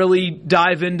didn't really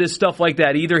dive into stuff like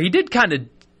that either. He did kind of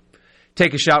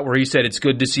take a shot where he said it's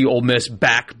good to see Ole Miss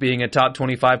back being a top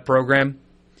 25 program.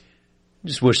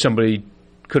 Just wish somebody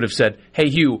could have said, hey,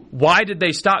 Hugh, why did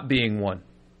they stop being one?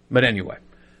 But anyway,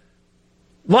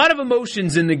 a lot of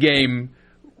emotions in the game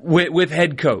with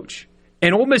head coach.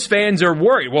 And Ole Miss fans are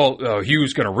worried. Well,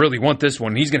 Hugh's going to really want this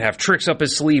one. He's going to have tricks up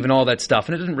his sleeve and all that stuff.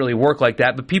 And it didn't really work like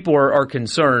that. But people are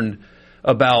concerned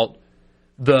about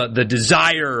the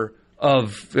desire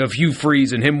of Hugh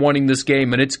Freeze and him wanting this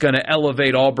game. And it's going to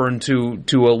elevate Auburn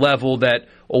to a level that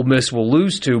Ole Miss will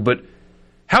lose to. But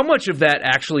how much of that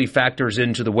actually factors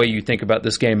into the way you think about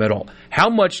this game at all? How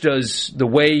much does the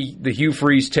way the Hugh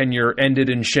Freeze tenure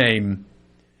ended in shame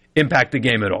impact the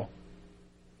game at all?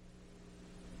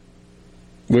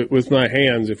 With my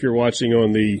hands, if you're watching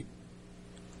on the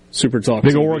SuperTalk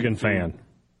Big TV, Oregon fan.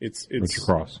 It's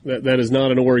Cross. That is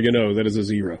not an Oregon O. That is a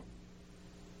 0.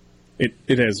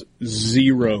 It has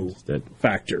 0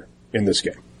 factor in this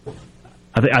game.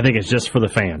 I think it's just for the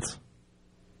fans.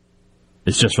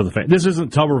 It's just for the fans. This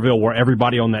isn't Tuberville where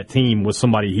everybody on that team was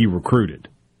somebody he recruited.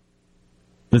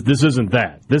 This isn't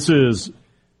that. This is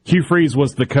Hugh Freeze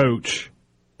was the coach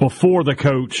before the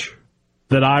coach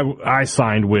that I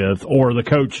signed with, or the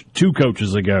coach 2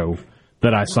 coaches ago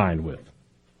that I signed with.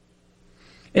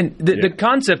 And the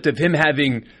concept of him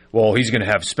having, well, he's going to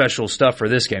have special stuff for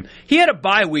this game. He had a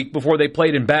bye week before they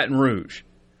played in Baton Rouge.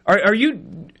 Are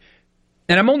you,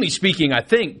 and I'm only speaking, I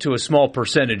think, to a small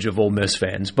percentage of Ole Miss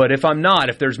fans, but if I'm not,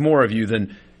 if there's more of you,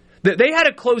 then they had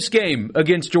a close game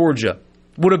against Georgia.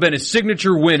 Would have been his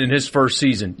signature win in his first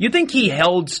season. You think he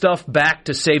held stuff back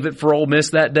to save it for Ole Miss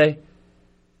that day?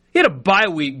 He had a bye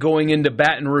week going into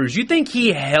Baton Rouge. You think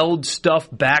he held stuff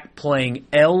back playing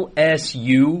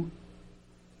LSU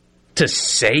to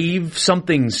save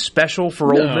something special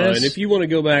for Ole Miss? And if you want to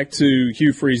go back to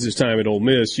Hugh Freeze's time at Ole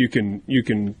Miss, you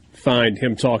can find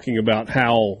him talking about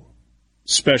how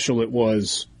special it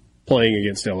was playing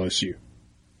against LSU,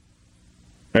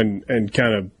 and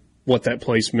kind of what that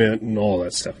place meant and all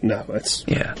that stuff. No.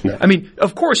 I mean,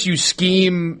 of course you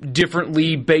scheme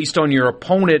differently based on your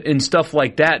opponent and stuff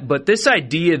like that, but this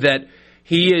idea that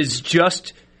he is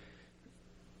just,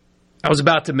 I was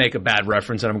about to make a bad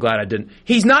reference and I'm glad I didn't.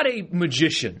 He's not a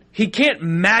magician. He can't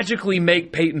magically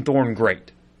make Peyton Thorne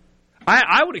great.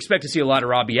 I would expect to see a lot of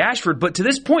Robbie Ashford, but to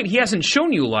this point, he hasn't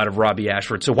shown you a lot of Robbie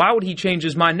Ashford, so why would he change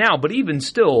his mind now? But even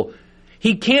still,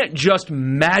 he can't just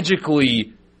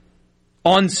magically,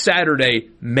 on Saturday,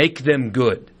 make them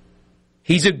good.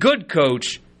 He's a good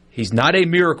coach. He's not a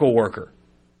miracle worker.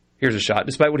 Here's a shot,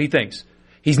 despite what he thinks.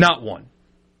 He's not one.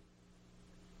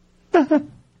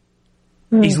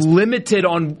 He's limited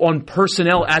on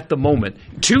personnel at the moment.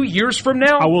 2 years from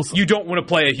now, you don't want to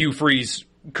play a Hugh Freeze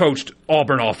coached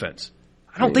Auburn offense.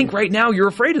 I don't think right now you're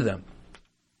afraid of them.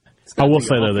 I will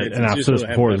say, though, that, and I've said this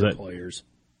before, is that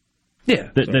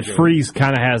Freeze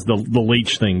kind of has the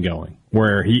Leach thing going,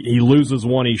 where he loses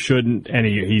one he shouldn't, and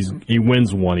he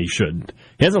wins one he shouldn't.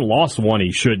 He hasn't lost one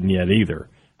he shouldn't yet either.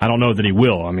 I don't know that he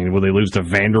will. I mean, will they lose to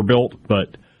Vanderbilt?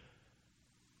 But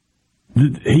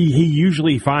he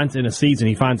usually finds in a season,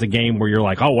 he finds a game where you're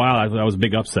like, oh, wow, that was a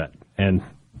big upset. And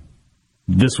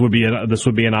this would be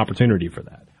an opportunity for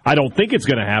that. I don't think it's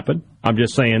going to happen. I'm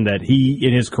just saying that he,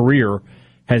 in his career,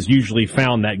 has usually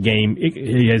found that game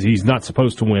he's not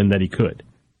supposed to win that he could.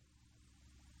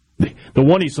 The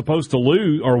one he's supposed to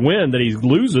lose or win that he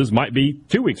loses might be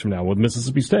 2 weeks from now with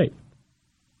Mississippi State.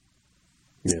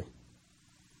 Yeah.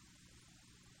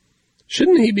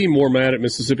 Shouldn't he be more mad at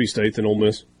Mississippi State than Ole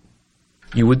Miss?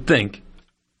 You would think.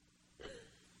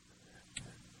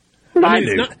 I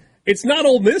mean, it's not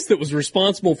Ole Miss that was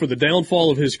responsible for the downfall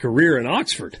of his career in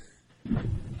Oxford.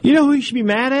 You know who he should be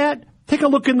mad at? Take a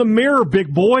look in the mirror,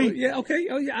 big boy. Yeah, okay.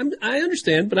 Oh, yeah, I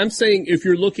understand, but I'm saying if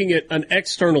you're looking at an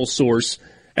external source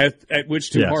at which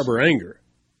to harbor anger.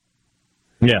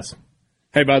 Yes.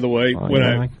 Hey, by the way,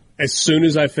 as soon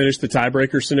as I finished the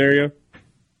tiebreaker scenario,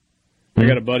 I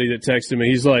got a buddy that texted me.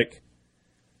 He's like,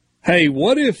 hey,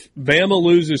 what if Bama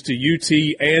loses to UT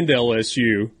and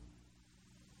LSU?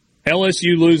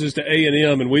 LSU loses to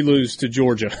A&M and we lose to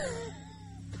Georgia.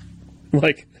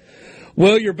 Like,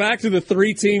 well, you're back to the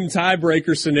 3-team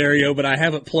tiebreaker scenario, but I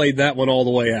haven't played that one all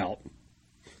the way out.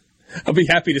 I'll be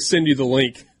happy to send you the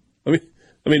link. Let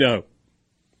me know.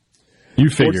 You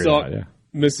figure it out, yeah.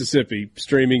 Mississippi,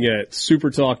 streaming at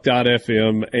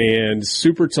SuperTalk.fm and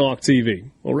SuperTalk TV.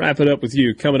 We'll wrap it up with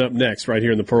you coming up next right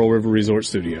here in the Pearl River Resort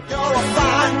Studio.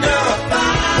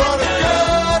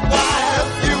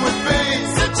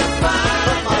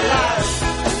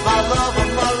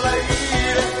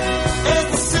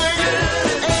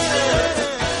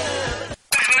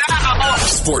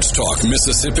 Sports Talk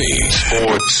Mississippi.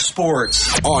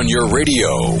 Sports. On your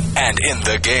radio and in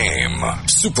the game.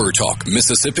 Super Talk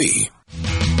Mississippi.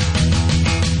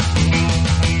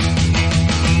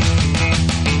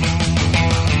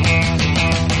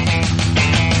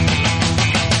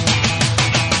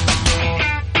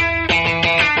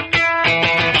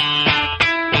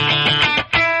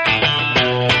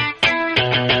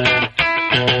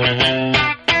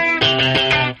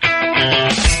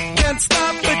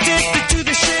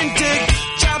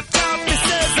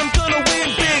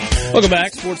 Welcome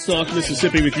back. Sports Talk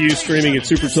Mississippi with you, streaming at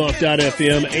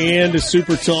SuperTalk.fm and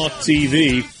SuperTalk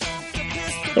TV.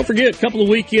 Don't forget, a couple of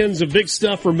weekends of big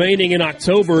stuff remaining in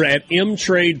October at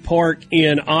M-Trade Park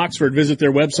in Oxford. Visit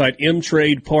their website,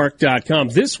 mtradepark.com.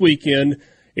 This weekend,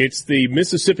 it's the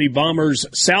Mississippi Bombers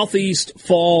Southeast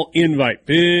Fall Invite.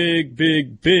 Big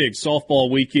softball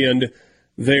weekend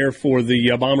there for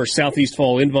the Bombers Southeast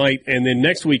Fall Invite. And then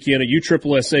next weekend, a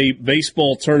USSSA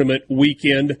baseball tournament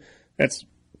weekend. That's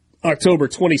October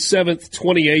 27th,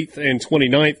 28th, and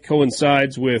 29th,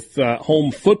 coincides with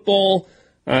home football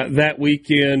that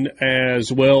weekend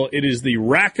as well. It is the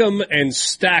Rack'em and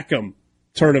Stack'em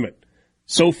tournament.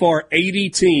 So far, 80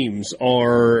 teams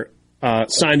are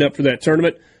signed up for that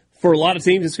tournament. For a lot of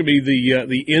teams, it's going to be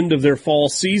the end of their fall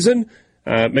season.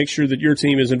 Make sure that your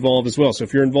team is involved as well. So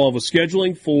if you're involved with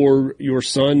scheduling for your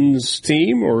son's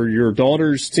team or your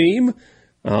daughter's team,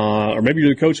 or maybe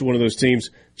you're the coach of one of those teams,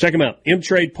 check them out,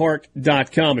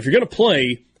 mtradepark.com. If you're going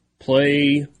to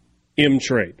play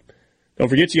M-Trade. Don't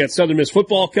forget, you got Southern Miss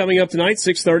football coming up tonight,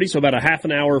 6:30, so about a half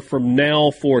an hour from now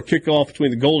for kickoff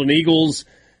between the Golden Eagles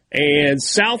and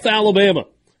South Alabama.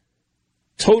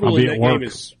 Total in that game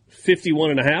is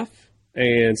 51.5,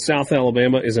 and South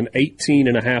Alabama is an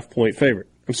 18.5-point favorite.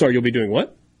 I'm sorry, you'll be doing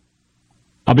what?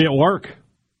 I'll be at work.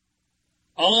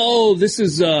 Oh, this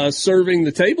is serving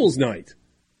the tables night.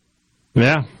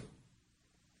 Yeah.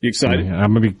 You excited? Yeah,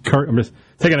 I'm just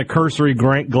taking a cursory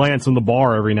glance on the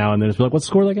bar every now and then. Just be like, what's the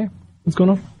score of that game? What's going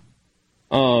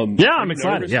on? Yeah, I'm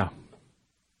excited. Nervous? Yeah.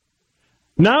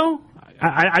 No,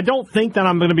 I don't think that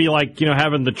I'm going to be like,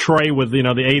 having the tray with, the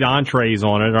 8 entrees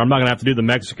on it, or I'm not going to have to do the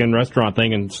Mexican restaurant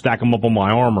thing and stack them up on my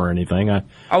arm or anything. I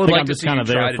would like to see you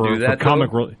try to do that,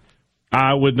 comic relief.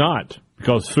 I would not,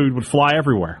 because food would fly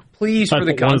everywhere. Please, for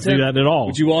the I don't want to content. do that at all.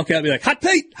 Would you walk out and be like, hot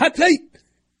plate, hot plate?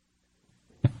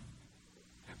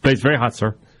 Plate's very hot,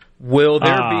 sir. Will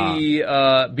there be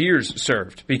beers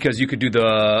served? Because you could do the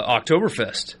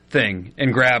Oktoberfest thing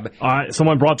and grab.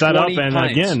 Someone brought that up, 20 and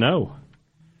pints. again, no.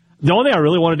 The only thing I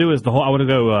really want to do is I want to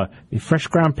go fresh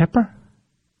ground pepper.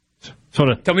 Sort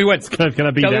of. Tell me when. Can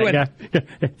I be that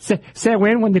guy? Say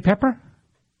when the pepper?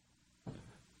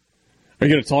 Are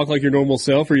you going to talk like your normal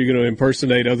self, or are you going to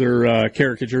impersonate other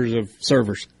caricatures of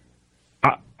servers?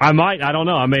 I might. I don't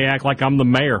know. I may act like I'm the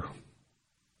mayor.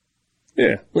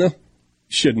 Yeah, well,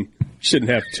 shouldn't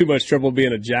have too much trouble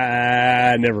being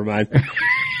a never mind.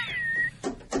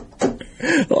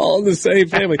 All in the same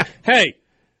family. Hey,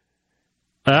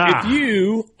 if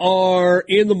you are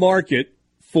in the market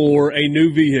for a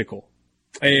new vehicle,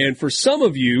 and for some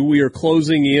of you, we are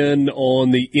closing in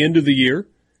on the end of the year,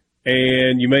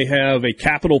 and you may have a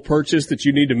capital purchase that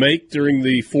you need to make during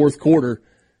the fourth quarter,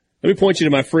 let me point you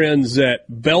to my friends at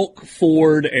Belk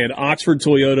Ford and Oxford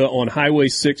Toyota on Highway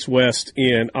 6 West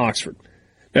in Oxford.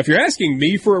 Now, if you're asking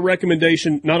me for a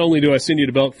recommendation, not only do I send you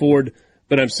to Belk Ford,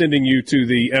 but I'm sending you to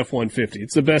the F-150.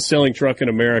 It's the best-selling truck in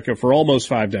America for almost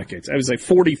 5 decades. I was like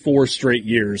 44 straight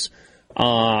years.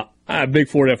 I'm a big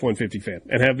Ford F-150 fan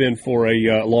and have been for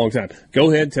a long time.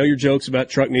 Go ahead, tell your jokes about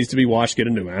truck needs to be washed, get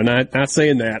a new one. I'm not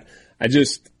saying that. I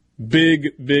just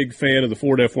big fan of the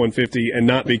Ford F-150, and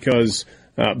not because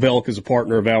Belk is a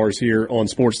partner of ours here on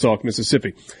Sports Talk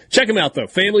Mississippi. Check them out, though.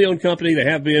 Family-owned company. They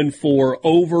have been for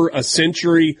over a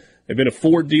century. They've been a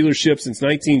Ford dealership since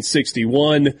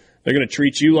 1961. They're going to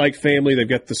treat you like family. They've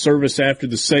got the service after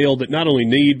the sale that not only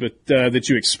need, but that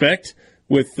you expect,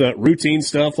 with routine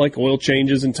stuff like oil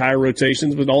changes and tire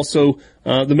rotations, but also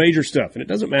the major stuff. And it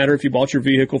doesn't matter if you bought your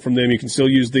vehicle from them. You can still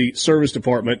use the service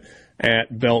department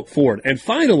at Belk Ford. And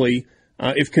finally,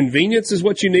 if convenience is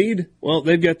what you need, well,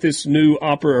 they've got this new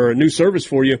new service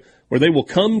for you where they will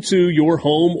come to your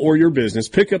home or your business,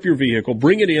 pick up your vehicle,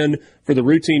 bring it in for the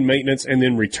routine maintenance, and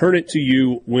then return it to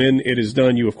you when it is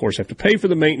done. You, of course, have to pay for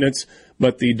the maintenance,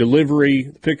 but the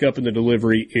pickup and the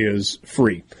delivery is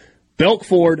free. Belk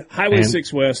Ford, Highway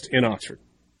 6 West in Oxford.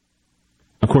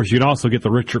 Of course, you can also get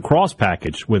the Richard Cross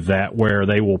package with that, where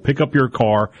they will pick up your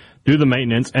car, do the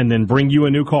maintenance, and then bring you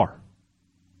a new car.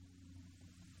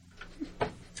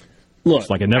 Look,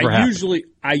 it's like it never happened.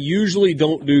 I usually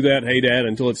don't do that, hey, Dad,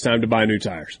 until it's time to buy new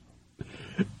tires.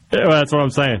 Yeah, well, that's what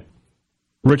I'm saying.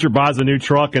 Richard buys a new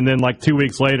truck, and then like 2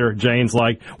 weeks later, Jane's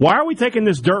like, why are we taking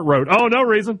this dirt road? Oh, no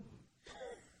reason.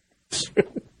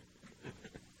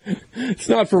 It's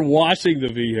not for washing the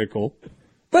vehicle.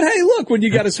 But, hey, look, when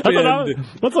you got to spend...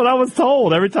 That's what I was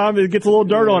told. Every time it gets a little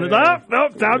dirt on it.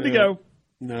 Nope, time to go.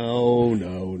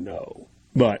 No.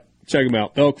 But check them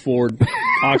out. Belk Ford,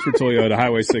 Oxford Toyota,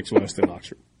 Highway 6 West in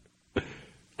Oxford.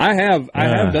 I have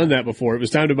done that before. It was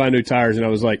time to buy new tires, and I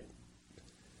was like,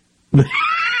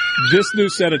 this new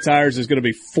set of tires is going to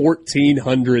be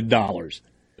 $1,400.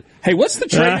 Hey, what's the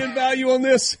trade-in value on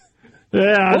this?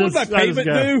 Yeah, what would my payment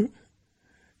do?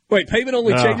 Wait, payment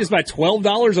only changes by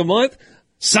 $12 a month?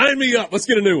 Sign me up. Let's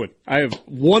get a new one. I have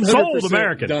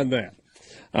 100% done that.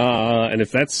 And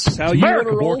if that's how you want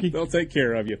to roll, they'll take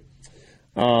care of you.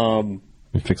 Let me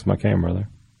fix my camera there.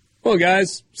 Well,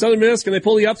 guys, Southern Miss, can they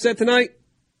pull the upset tonight?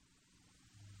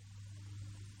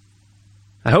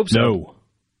 I hope so. No.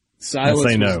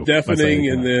 Silence was deafening,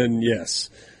 and then yes.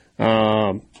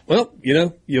 Well,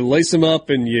 you lace them up,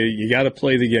 and you got to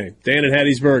play the game. Dan in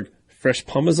Hattiesburg, fresh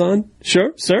Parmesan?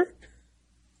 Sure, sir.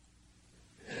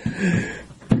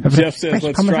 Jeff says,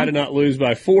 let's try to not lose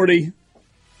by 40.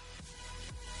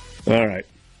 All right.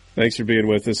 Thanks for being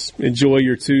with us. Enjoy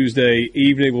your Tuesday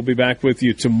evening. We'll be back with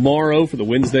you tomorrow for the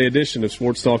Wednesday edition of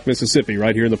Sports Talk Mississippi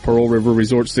right here in the Pearl River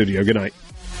Resort Studio. Good night.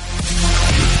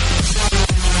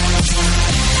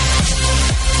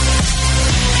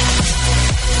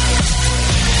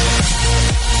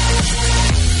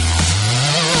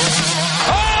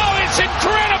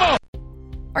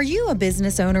 Are you a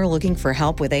business owner looking for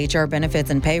help with HR benefits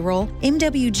and payroll?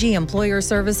 MWG Employer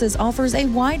Services offers a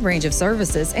wide range of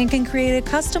services and can create a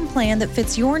custom plan that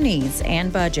fits your needs and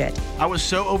budget. I was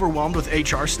so overwhelmed with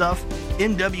HR stuff,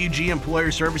 MWG Employer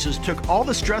Services took all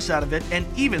the stress out of it and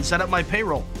even set up my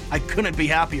payroll. I couldn't be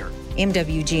happier.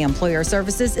 MWG Employer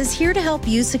Services is here to help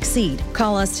you succeed.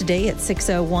 Call us today at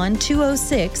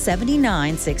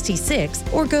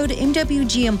 601-206-7966 or go to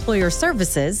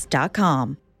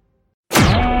MWGEmployerServices.com.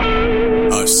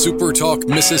 A SuperTalk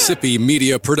Mississippi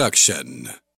media production.